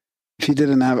 If you did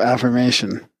an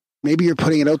affirmation, maybe you're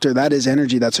putting it out there. That is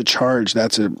energy. That's a charge.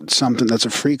 That's something. That's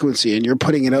a frequency, and you're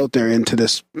putting it out there into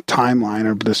this timeline,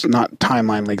 or this not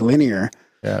timeline like linear.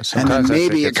 Yeah, and then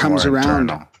maybe it comes around.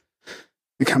 Internal.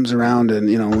 It comes around, and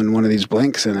when one of these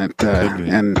blinks in it,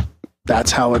 and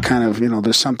that's how it kind of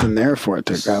there's something there for it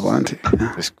to grab onto.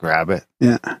 Yeah. Just grab it.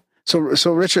 Yeah.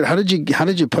 So Richard, how did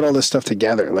you put all this stuff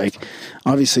together? Like,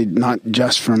 obviously not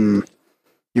just from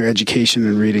your education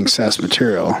and reading Seth's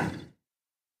material.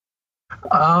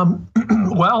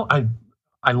 Well, I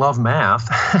love math,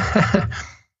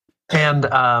 and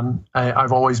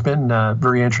I've always been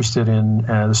very interested in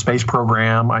the space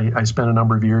program. I spent a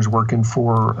number of years working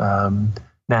for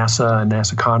NASA and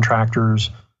NASA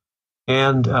contractors,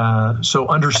 and so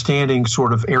understanding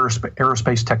sort of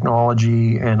aerospace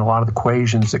technology and a lot of the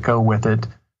equations that go with it,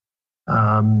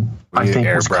 I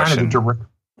think was kind of the direct.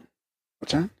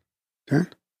 What's that? Sure.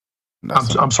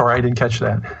 I'm sorry, I didn't catch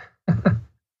that.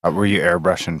 Were you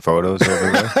airbrushing photos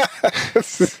over there?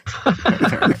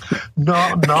 No,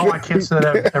 I can't say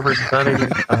that I've ever done any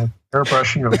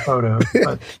airbrushing of photos,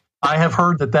 but I have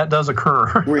heard that does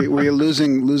occur. Were you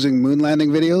losing moon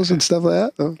landing videos and stuff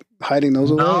like that? Hiding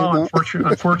those away? No,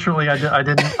 unfortunately, I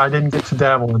didn't get to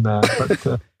dabble in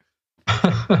that.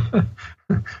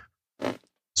 But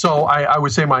so I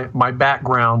would say my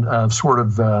background of sort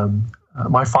of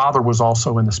my father was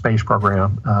also in the space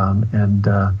program, and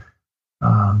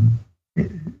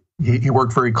he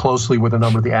worked very closely with a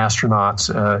number of the astronauts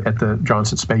at the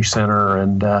Johnson Space Center,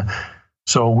 and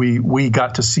so we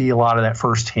got to see a lot of that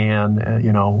firsthand.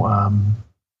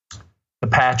 The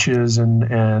patches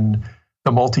and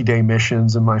the multi-day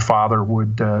missions, and my father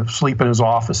would sleep in his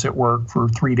office at work for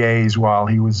 3 days while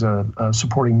he was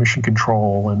supporting mission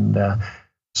control, and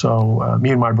so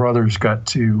me and my brothers got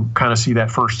to kind of see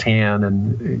that firsthand,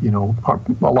 and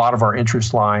a lot of our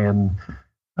interests lie in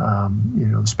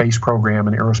the space program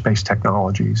and aerospace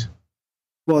technologies.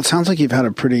 Well, it sounds like you've had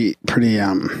a pretty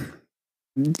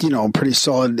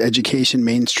solid education,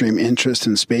 mainstream interest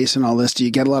in space and all this. Do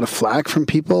you get a lot of flack from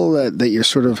people that you're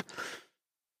sort of,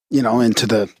 into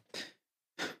the,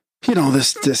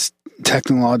 this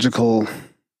technological,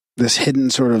 this hidden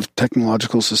sort of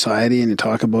technological society, and you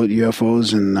talk about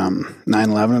UFOs and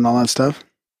 9/11 and all that stuff?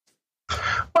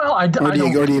 Well, or do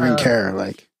you even care?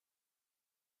 Like,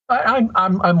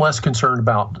 I'm less concerned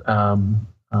about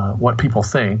what people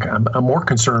think. I'm more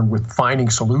concerned with finding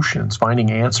solutions,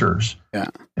 finding answers. Yeah.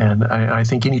 And I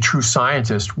think any true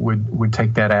scientist would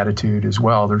take that attitude as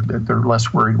well. They're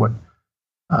less worried what.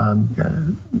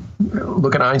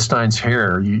 Look at Einstein's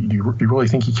hair. You really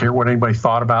think he cared what anybody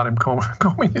thought about him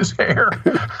combing his hair?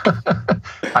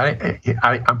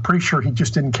 I'm pretty sure he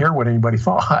just didn't care what anybody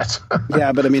thought.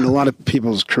 Yeah, but I mean, a lot of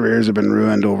people's careers have been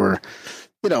ruined over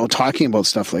talking about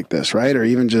stuff like this, right? Or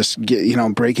even just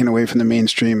breaking away from the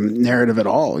mainstream narrative at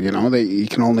all. You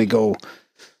can only go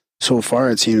so far,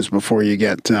 it seems, before you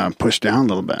get pushed down a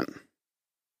little bit.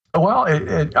 Well,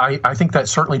 I think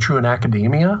that's certainly true in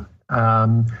academia.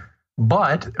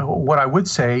 But what I would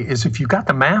say is if you've got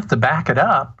the math to back it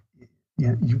up,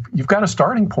 you've got a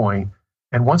starting point.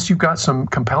 And once you've got some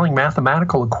compelling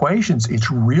mathematical equations, it's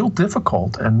real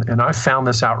difficult. And I've found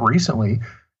this out recently.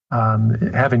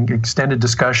 Having extended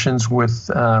discussions with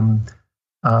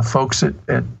folks at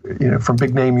from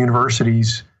big name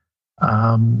universities,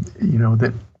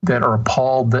 that are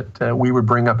appalled that we would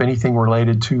bring up anything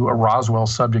related to a Roswell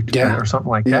subject or something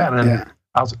like that. And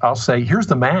I'll say, here's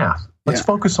the math. Let's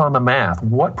focus on the math.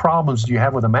 What problems do you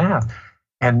have with the math?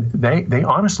 And they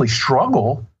honestly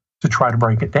struggle to try to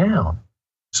break it down.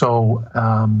 So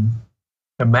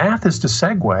the math is to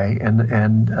segue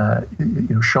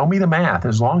and show me the math.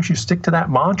 As long as you stick to that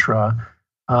mantra,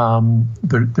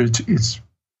 the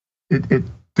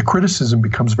criticism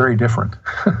becomes very different.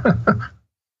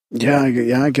 Yeah,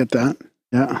 I get that.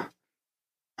 Yeah.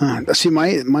 See,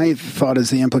 my thought is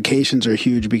the implications are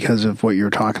huge because of what you were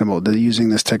talking about. The using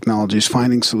this technology is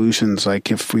finding solutions.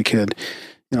 Like if we could,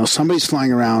 somebody's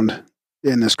flying around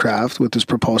in this craft with this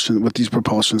propulsion, with these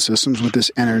propulsion systems, with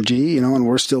this energy, you know, and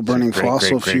we're still burning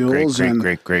fossil fuels and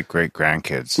great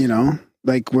grandkids. You know,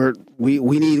 like we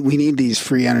need these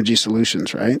free energy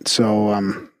solutions, right?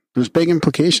 So there's big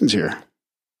implications here.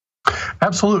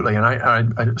 Absolutely, and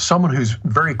I someone who's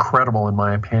very credible, in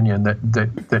my opinion,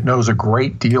 that knows a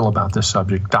great deal about this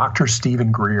subject, Dr.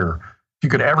 Stephen Greer. If you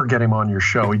could ever get him on your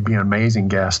show, he'd be an amazing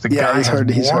guest. The guy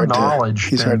has more knowledge.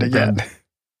 He's hard to get.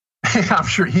 I'm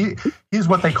sure he's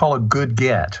what they call a good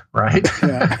get, right?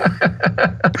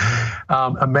 Yeah.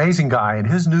 Amazing guy. And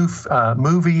his new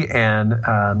movie and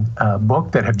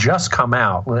book that have just come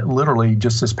out, literally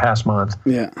just this past month,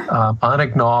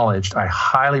 Unacknowledged. I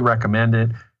highly recommend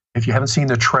it. If you haven't seen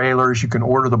the trailers, you can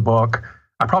order the book.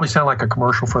 I probably sound like a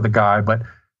commercial for the guy, but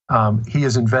he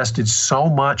has invested so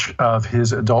much of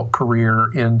his adult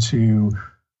career into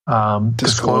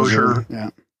disclosure.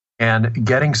 And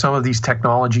getting some of these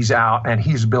technologies out, and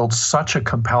he's built such a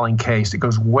compelling case. It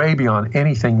goes way beyond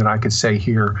anything that I could say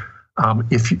here.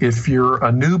 If you're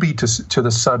a newbie to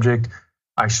the subject,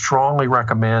 I strongly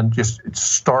recommend just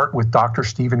start with Dr.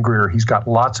 Stephen Greer. He's got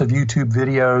lots of YouTube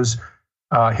videos.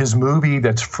 His movie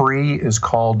that's free is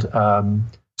called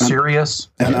Sirius.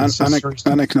 And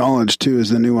Unacknowledged, too, is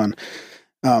the new one.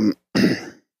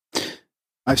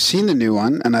 I've seen the new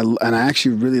one, and I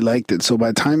actually really liked it. So by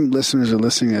the time listeners are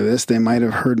listening to this, they might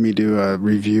have heard me do a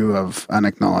review of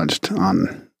Unacknowledged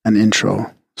on an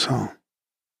intro. So,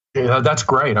 yeah, that's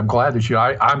great. I'm glad that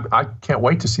I can't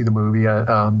wait to see the movie.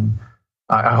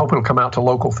 I hope it'll come out to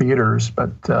local theaters.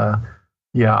 But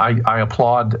I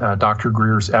applaud Dr.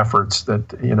 Greer's efforts. That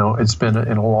it's been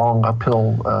in a long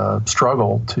uphill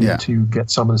struggle to get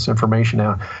some of this information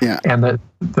out. Yeah. And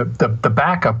the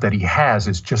backup that he has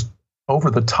is just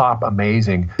over the top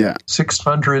amazing.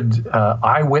 600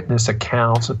 eyewitness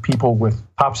accounts of people with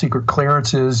top secret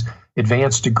clearances,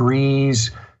 advanced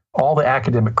degrees, all the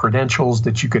academic credentials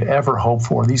that you could ever hope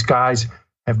for. These guys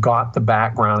have got the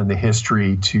background and the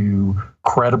history to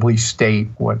credibly state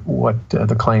what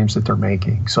the claims that they're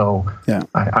making. So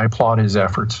I applaud his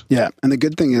efforts. Yeah. And the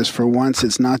good thing is, for once,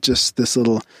 it's not just this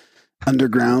little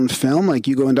underground film. Like,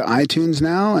 you go into iTunes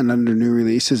now, and under new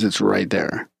releases, it's right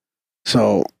there.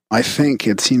 So I think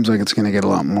it seems like it's going to get a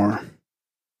lot more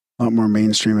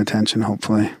mainstream attention,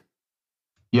 hopefully.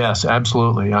 Yes,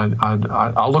 absolutely.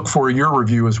 I'll look for your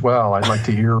review as well. I'd like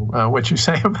to hear what you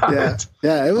say about it.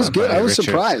 Yeah, it was good. I was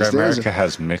surprised. Grimerica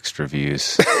has mixed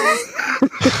reviews.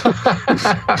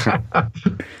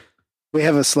 We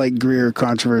have a slight Greer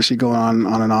controversy going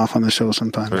on and off on the show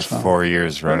sometimes. For 4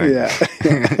 years running.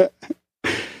 Yeah.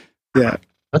 Yeah.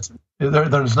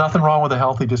 There's nothing wrong with a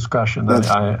healthy discussion. That's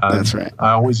right.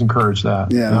 I always encourage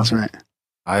that. Yeah, that's right.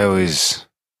 I always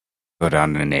go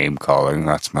down to name calling.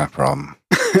 That's my problem.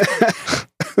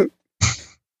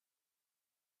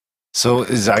 So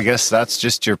I guess that's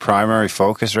just your primary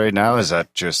focus right now? Is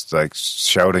that just like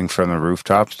shouting from the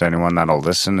rooftops to anyone that'll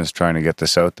listen, is trying to get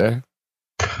this out there?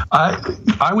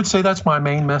 I would say that's my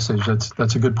main message.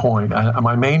 That's a good point.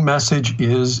 My main message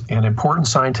is an important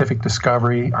scientific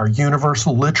discovery. Our universe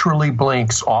literally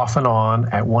blinks off and on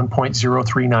at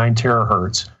 1.039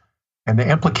 terahertz. And the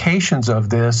implications of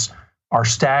this are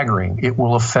staggering. It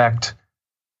will affect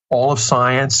all of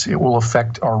science. It will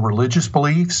affect our religious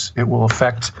beliefs. It will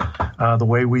affect the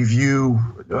way we view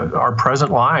our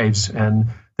present lives. And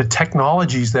the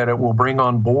technologies that it will bring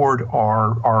on board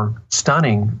are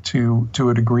stunning to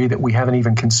a degree that we haven't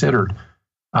even considered.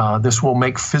 This will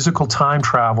make physical time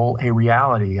travel a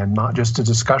reality and not just a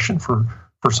discussion for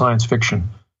science fiction.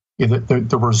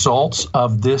 The results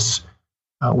of this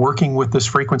working with this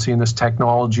frequency and this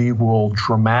technology will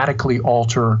dramatically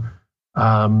alter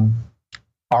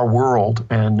our world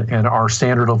and our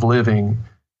standard of living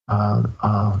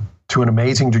to an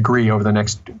amazing degree over the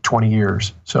next 20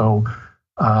 years. So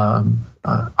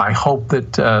I hope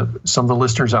that some of the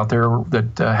listeners out there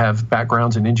that have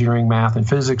backgrounds in engineering, math, and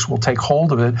physics will take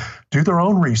hold of it, do their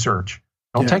own research.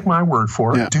 Don't take my word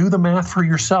for it. Yeah. Do the math for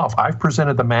yourself. I've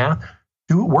presented the math.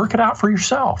 Work it out for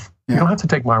yourself. You don't have to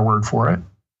take my word for it.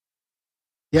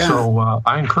 Yeah. So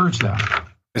I encourage that.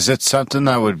 Is it something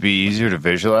that would be easier to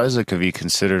visualize? Like, have you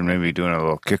considered maybe doing a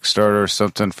little Kickstarter or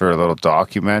something for a little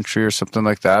documentary or something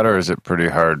like that? Or is it pretty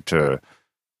hard to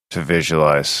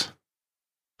visualize?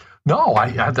 No,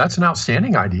 that's an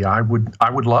outstanding idea. I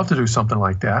would love to do something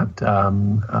like that.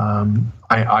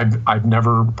 I've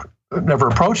never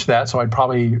approached that, so I'd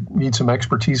probably need some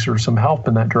expertise or some help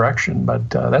in that direction. But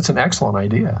that's an excellent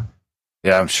idea.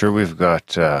 Yeah, I'm sure we've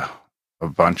got a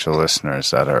bunch of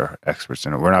listeners that are experts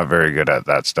in it. We're not very good at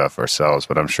that stuff ourselves,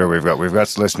 but I'm sure we've got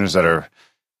listeners that are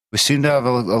We seem to have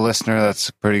a listener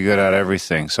that's pretty good at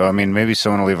everything. So, I mean, maybe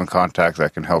someone will leave in contact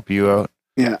that can help you out.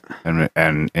 Yeah.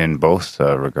 And in both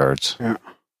regards. Yeah.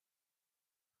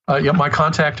 My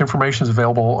contact information is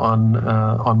available on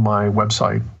my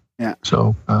website. Yeah.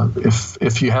 So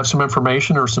if you have some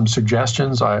information or some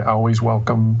suggestions, I always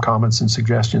welcome comments and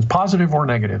suggestions, positive or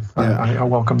negative. Yeah. I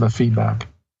welcome the feedback.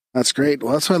 That's great.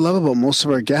 Well, that's what I love about most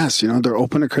of our guests. You know, they're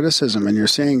open to criticism, and you're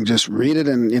saying just read it,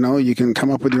 and you can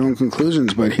come up with your own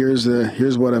conclusions. But here's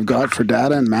what I've got for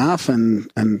data and math,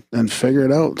 and figure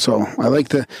it out. So I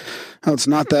like it's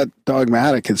not that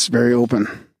dogmatic. It's very open.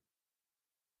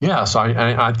 Yes,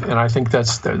 I think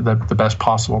that's the best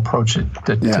possible approach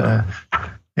that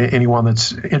anyone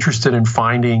that's interested in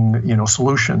finding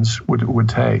solutions would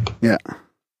take. Yeah.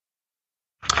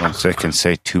 Once they can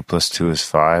say 2 + 2 is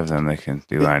 5, then they can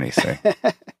do anything.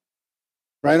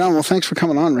 Right on. Well, thanks for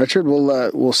coming on, Richard.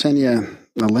 We'll send you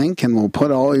a link, and we'll put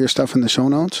all your stuff in the show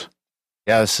notes.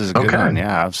 Yeah, this is a good one.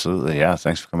 Yeah, absolutely. Yeah,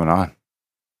 thanks for coming on.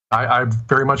 I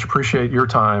very much appreciate your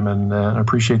time, and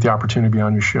appreciate the opportunity to be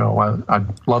on your show.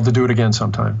 I'd love to do it again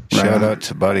sometime. Shout out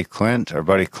to Buddy Clint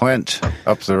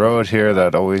up the road here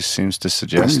that always seems to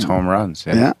suggest home runs.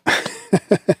 Yeah.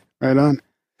 Right on.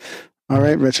 All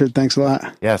right, Richard, thanks a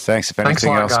lot. Yeah, thanks. If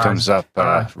anything else comes up,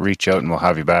 reach out and we'll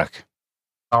have you back.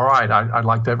 All right. I'd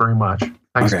like that very much.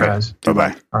 Thanks, guys.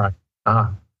 Bye-bye. All right.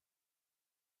 And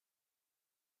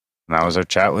that was our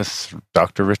chat with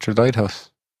Dr. Richard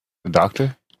Lighthouse. The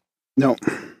doctor? No.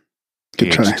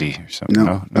 PhD or something?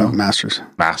 No, master's.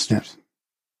 Master's.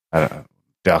 Yeah.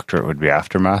 Doctorate would be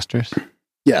after master's?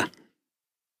 Yeah.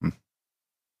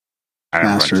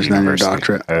 Master's, then your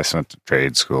doctorate. I just went to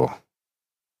trade school.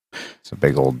 It's a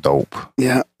big old dope.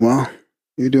 Yeah, well,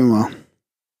 you're doing well.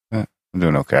 Yeah, I'm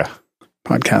doing okay.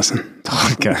 Podcasting.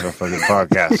 I'm a fucking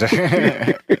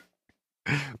podcaster.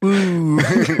 Woo.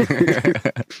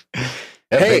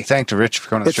 Hey, big thank to Rich for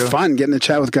coming on the show. It's fun getting to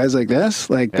chat with guys like this.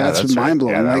 That's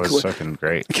mind-blowing. Yeah, that was fucking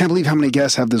great. I can't believe how many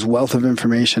guests have this wealth of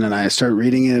information, and I start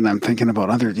reading it, and I'm thinking about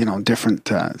other, different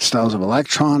styles of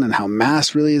electron, and how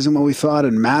mass really isn't what we thought,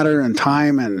 and matter and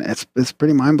time, and it's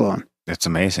pretty mind-blowing. It's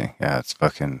amazing. Yeah, it's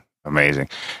fucking amazing.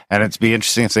 And it'd be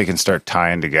interesting if they can start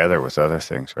tying together with other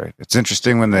things, right? It's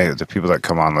interesting when the people that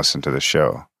come on listen to the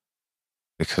show,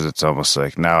 because it's almost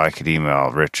like now I could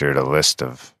email Richard a list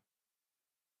of,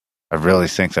 I really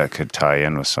think that could tie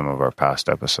in with some of our past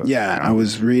episodes. Yeah, I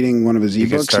was reading one of his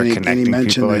ebooks, and he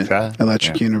mentioned the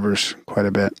electric universe quite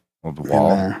a bit. Well, the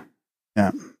wall.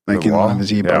 Yeah, like in one of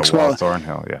his ebooks. Yeah,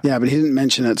 Thornhill, yeah. Yeah, but he didn't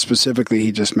mention it specifically.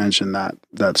 He just mentioned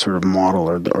that sort of model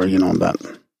or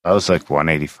that. That was like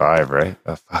 185, right?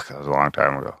 Oh, fuck, that was a long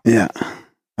time ago. Yeah,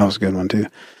 that was a good one too.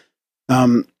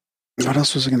 What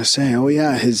else was I going to say? Oh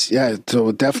yeah,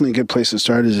 so definitely a good place to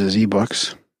start is his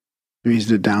ebooks. They're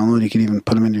easy to download. You can even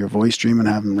put them into your voice stream and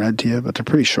have them read to you, but they're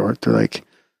pretty short. They're like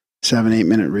 7-8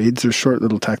 minute reads. They're short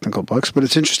little technical books, but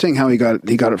it's interesting how he got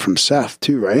it from Seth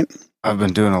too, right? I've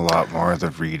been doing a lot more of the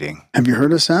reading. Have you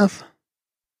heard of Seth?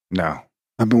 No.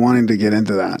 I've been wanting to get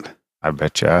into that. I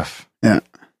bet you have. Yeah.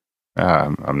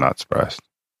 I'm not surprised.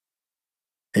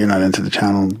 You're not into the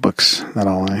channel books at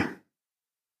all, eh?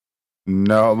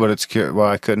 No, but it's cute.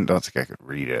 Well, don't think I could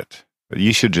read it. But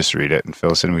you should just read it and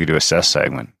fill us in. We could do a Seth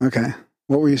segment. Okay.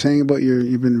 What were you saying about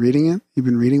you've been reading it? You've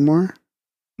been reading more?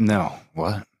 No.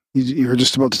 What? You were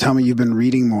just about to tell me you've been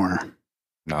reading more.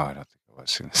 No, I don't think I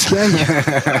was going to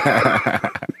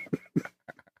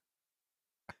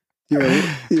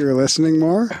say. You were listening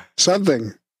more?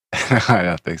 Something. I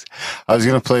don't think so. I was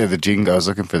going to play the jingle. I was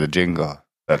looking for the jingle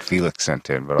that Felix sent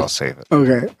in, but I'll save it.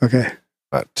 Okay.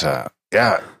 But check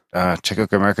out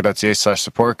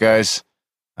grimerica.ca/support, guys.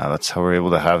 That's how we're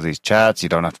able to have these chats. You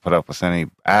don't have to put up with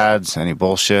any ads, any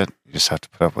bullshit. You just have to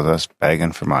put up with us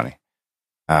begging for money.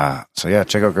 Check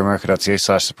out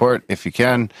grimerica.ca/support if you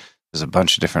can. There's a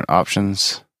bunch of different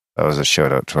options. That was a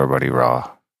shout out to our buddy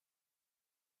Raw.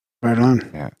 Right on.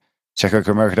 Yeah. Check out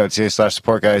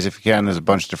grimerica.ca/support, guys, if you can. There's a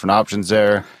bunch of different options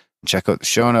there. Check out the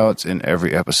show notes in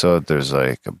every episode. There's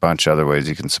like a bunch of other ways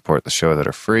you can support the show that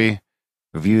are free.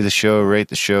 Review the show, rate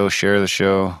the show, share the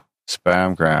show,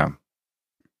 spam gram.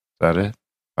 Is that it?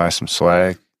 Buy some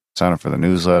swag, sign up for the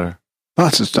newsletter.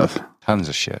 Lots of stuff. Tons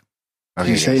of shit. Okay,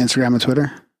 did you say Instagram and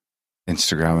Twitter?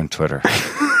 Instagram and Twitter.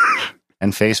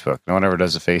 And Facebook. No one ever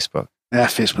does a Facebook. Yeah,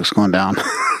 Facebook's going down.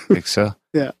 Think so?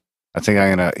 Yeah. I think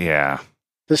I'm going to, yeah.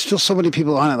 There's still so many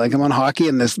people on it. Like I'm on hockey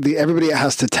and everybody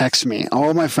has to text me.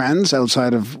 All my friends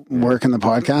outside of work and the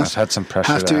podcast I've had some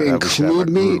pressure have to include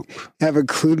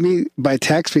me by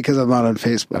text because I'm not on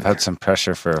Facebook. I've had some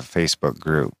pressure for a Facebook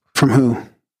group. From who?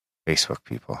 Facebook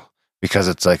people. Because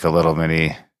it's like a little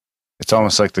mini, It's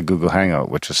almost like the Google Hangout,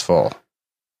 which is full,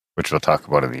 which we'll talk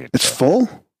about in the intro. It's full?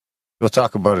 We'll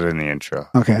talk about it in the intro.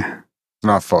 Okay. It's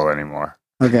not full anymore.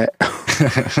 Okay.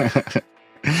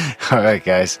 All right,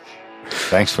 guys.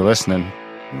 Thanks for listening.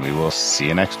 And we will see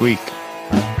you next week.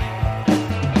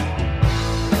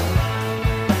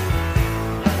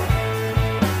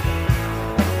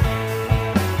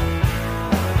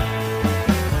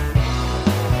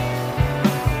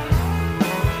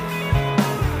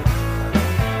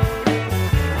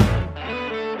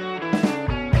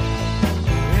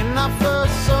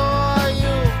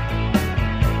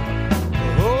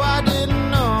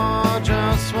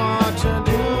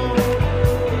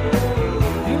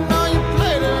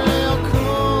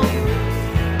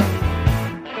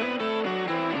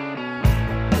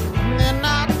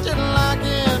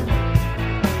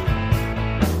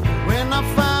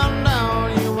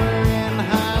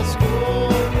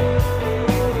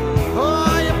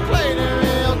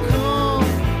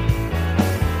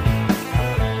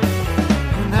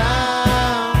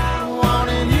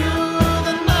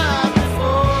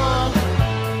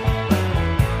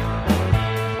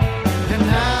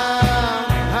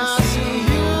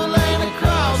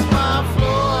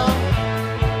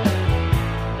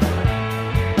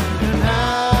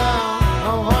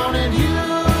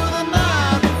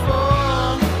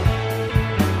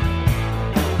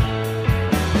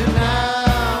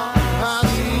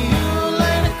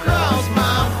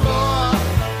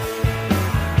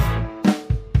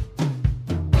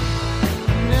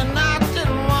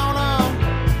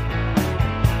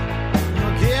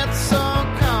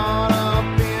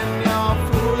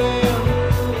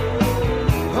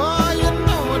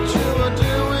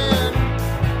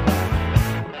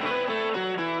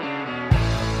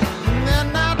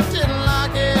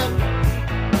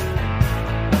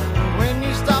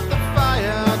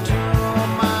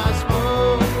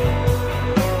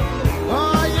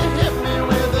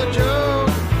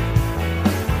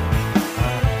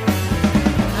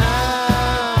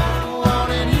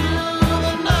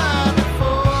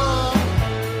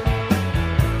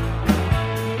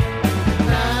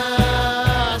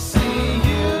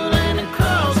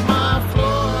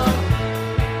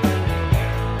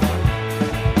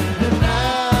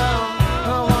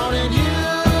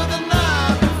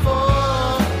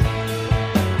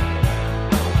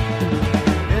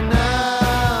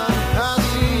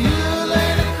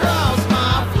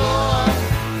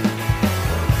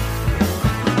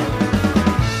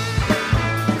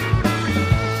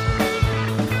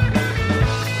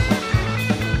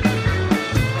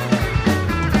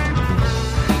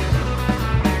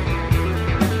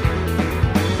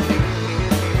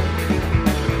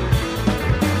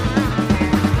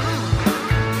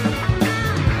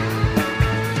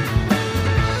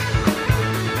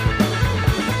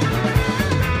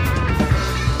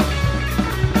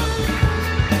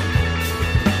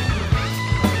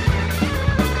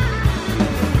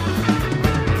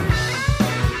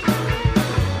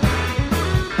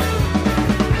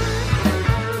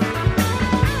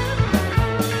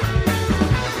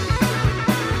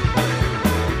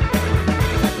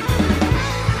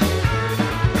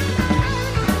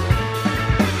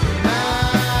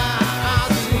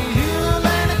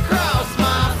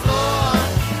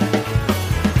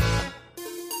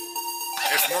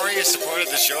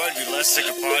 Sick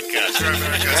of podcasts. The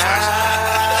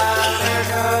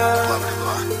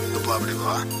blah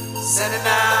blah. Sending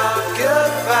out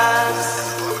good vibes.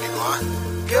 And the blah blah.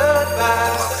 Good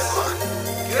vibes.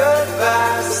 Good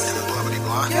vibes. And the blah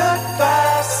blah. Good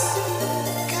vibes.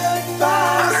 Good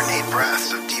vibes. 108 breaths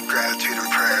of deep gratitude and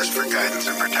prayers for guidance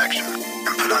and protection.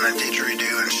 And put on a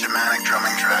didgeridoo and shamanic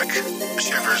drumming track.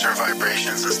 Shivers or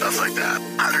vibrations and stuff like that.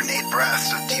 108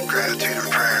 breaths of deep gratitude and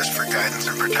prayers for guidance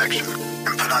and protection.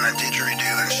 And put on a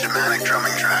didgeridoo and shamanic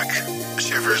drumming track.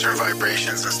 Shivers or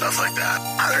vibrations and stuff like that.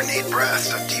 108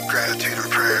 breaths of deep gratitude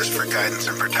and prayers for guidance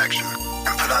and protection.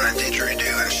 And put on a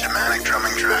didgeridoo and shamanic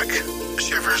drumming track.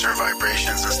 Shivers or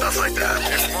vibrations and stuff like that.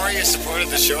 If more of you supported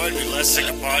the show, I'd be less sick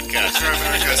of podcasts.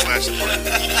 Grimerica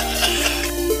 /support.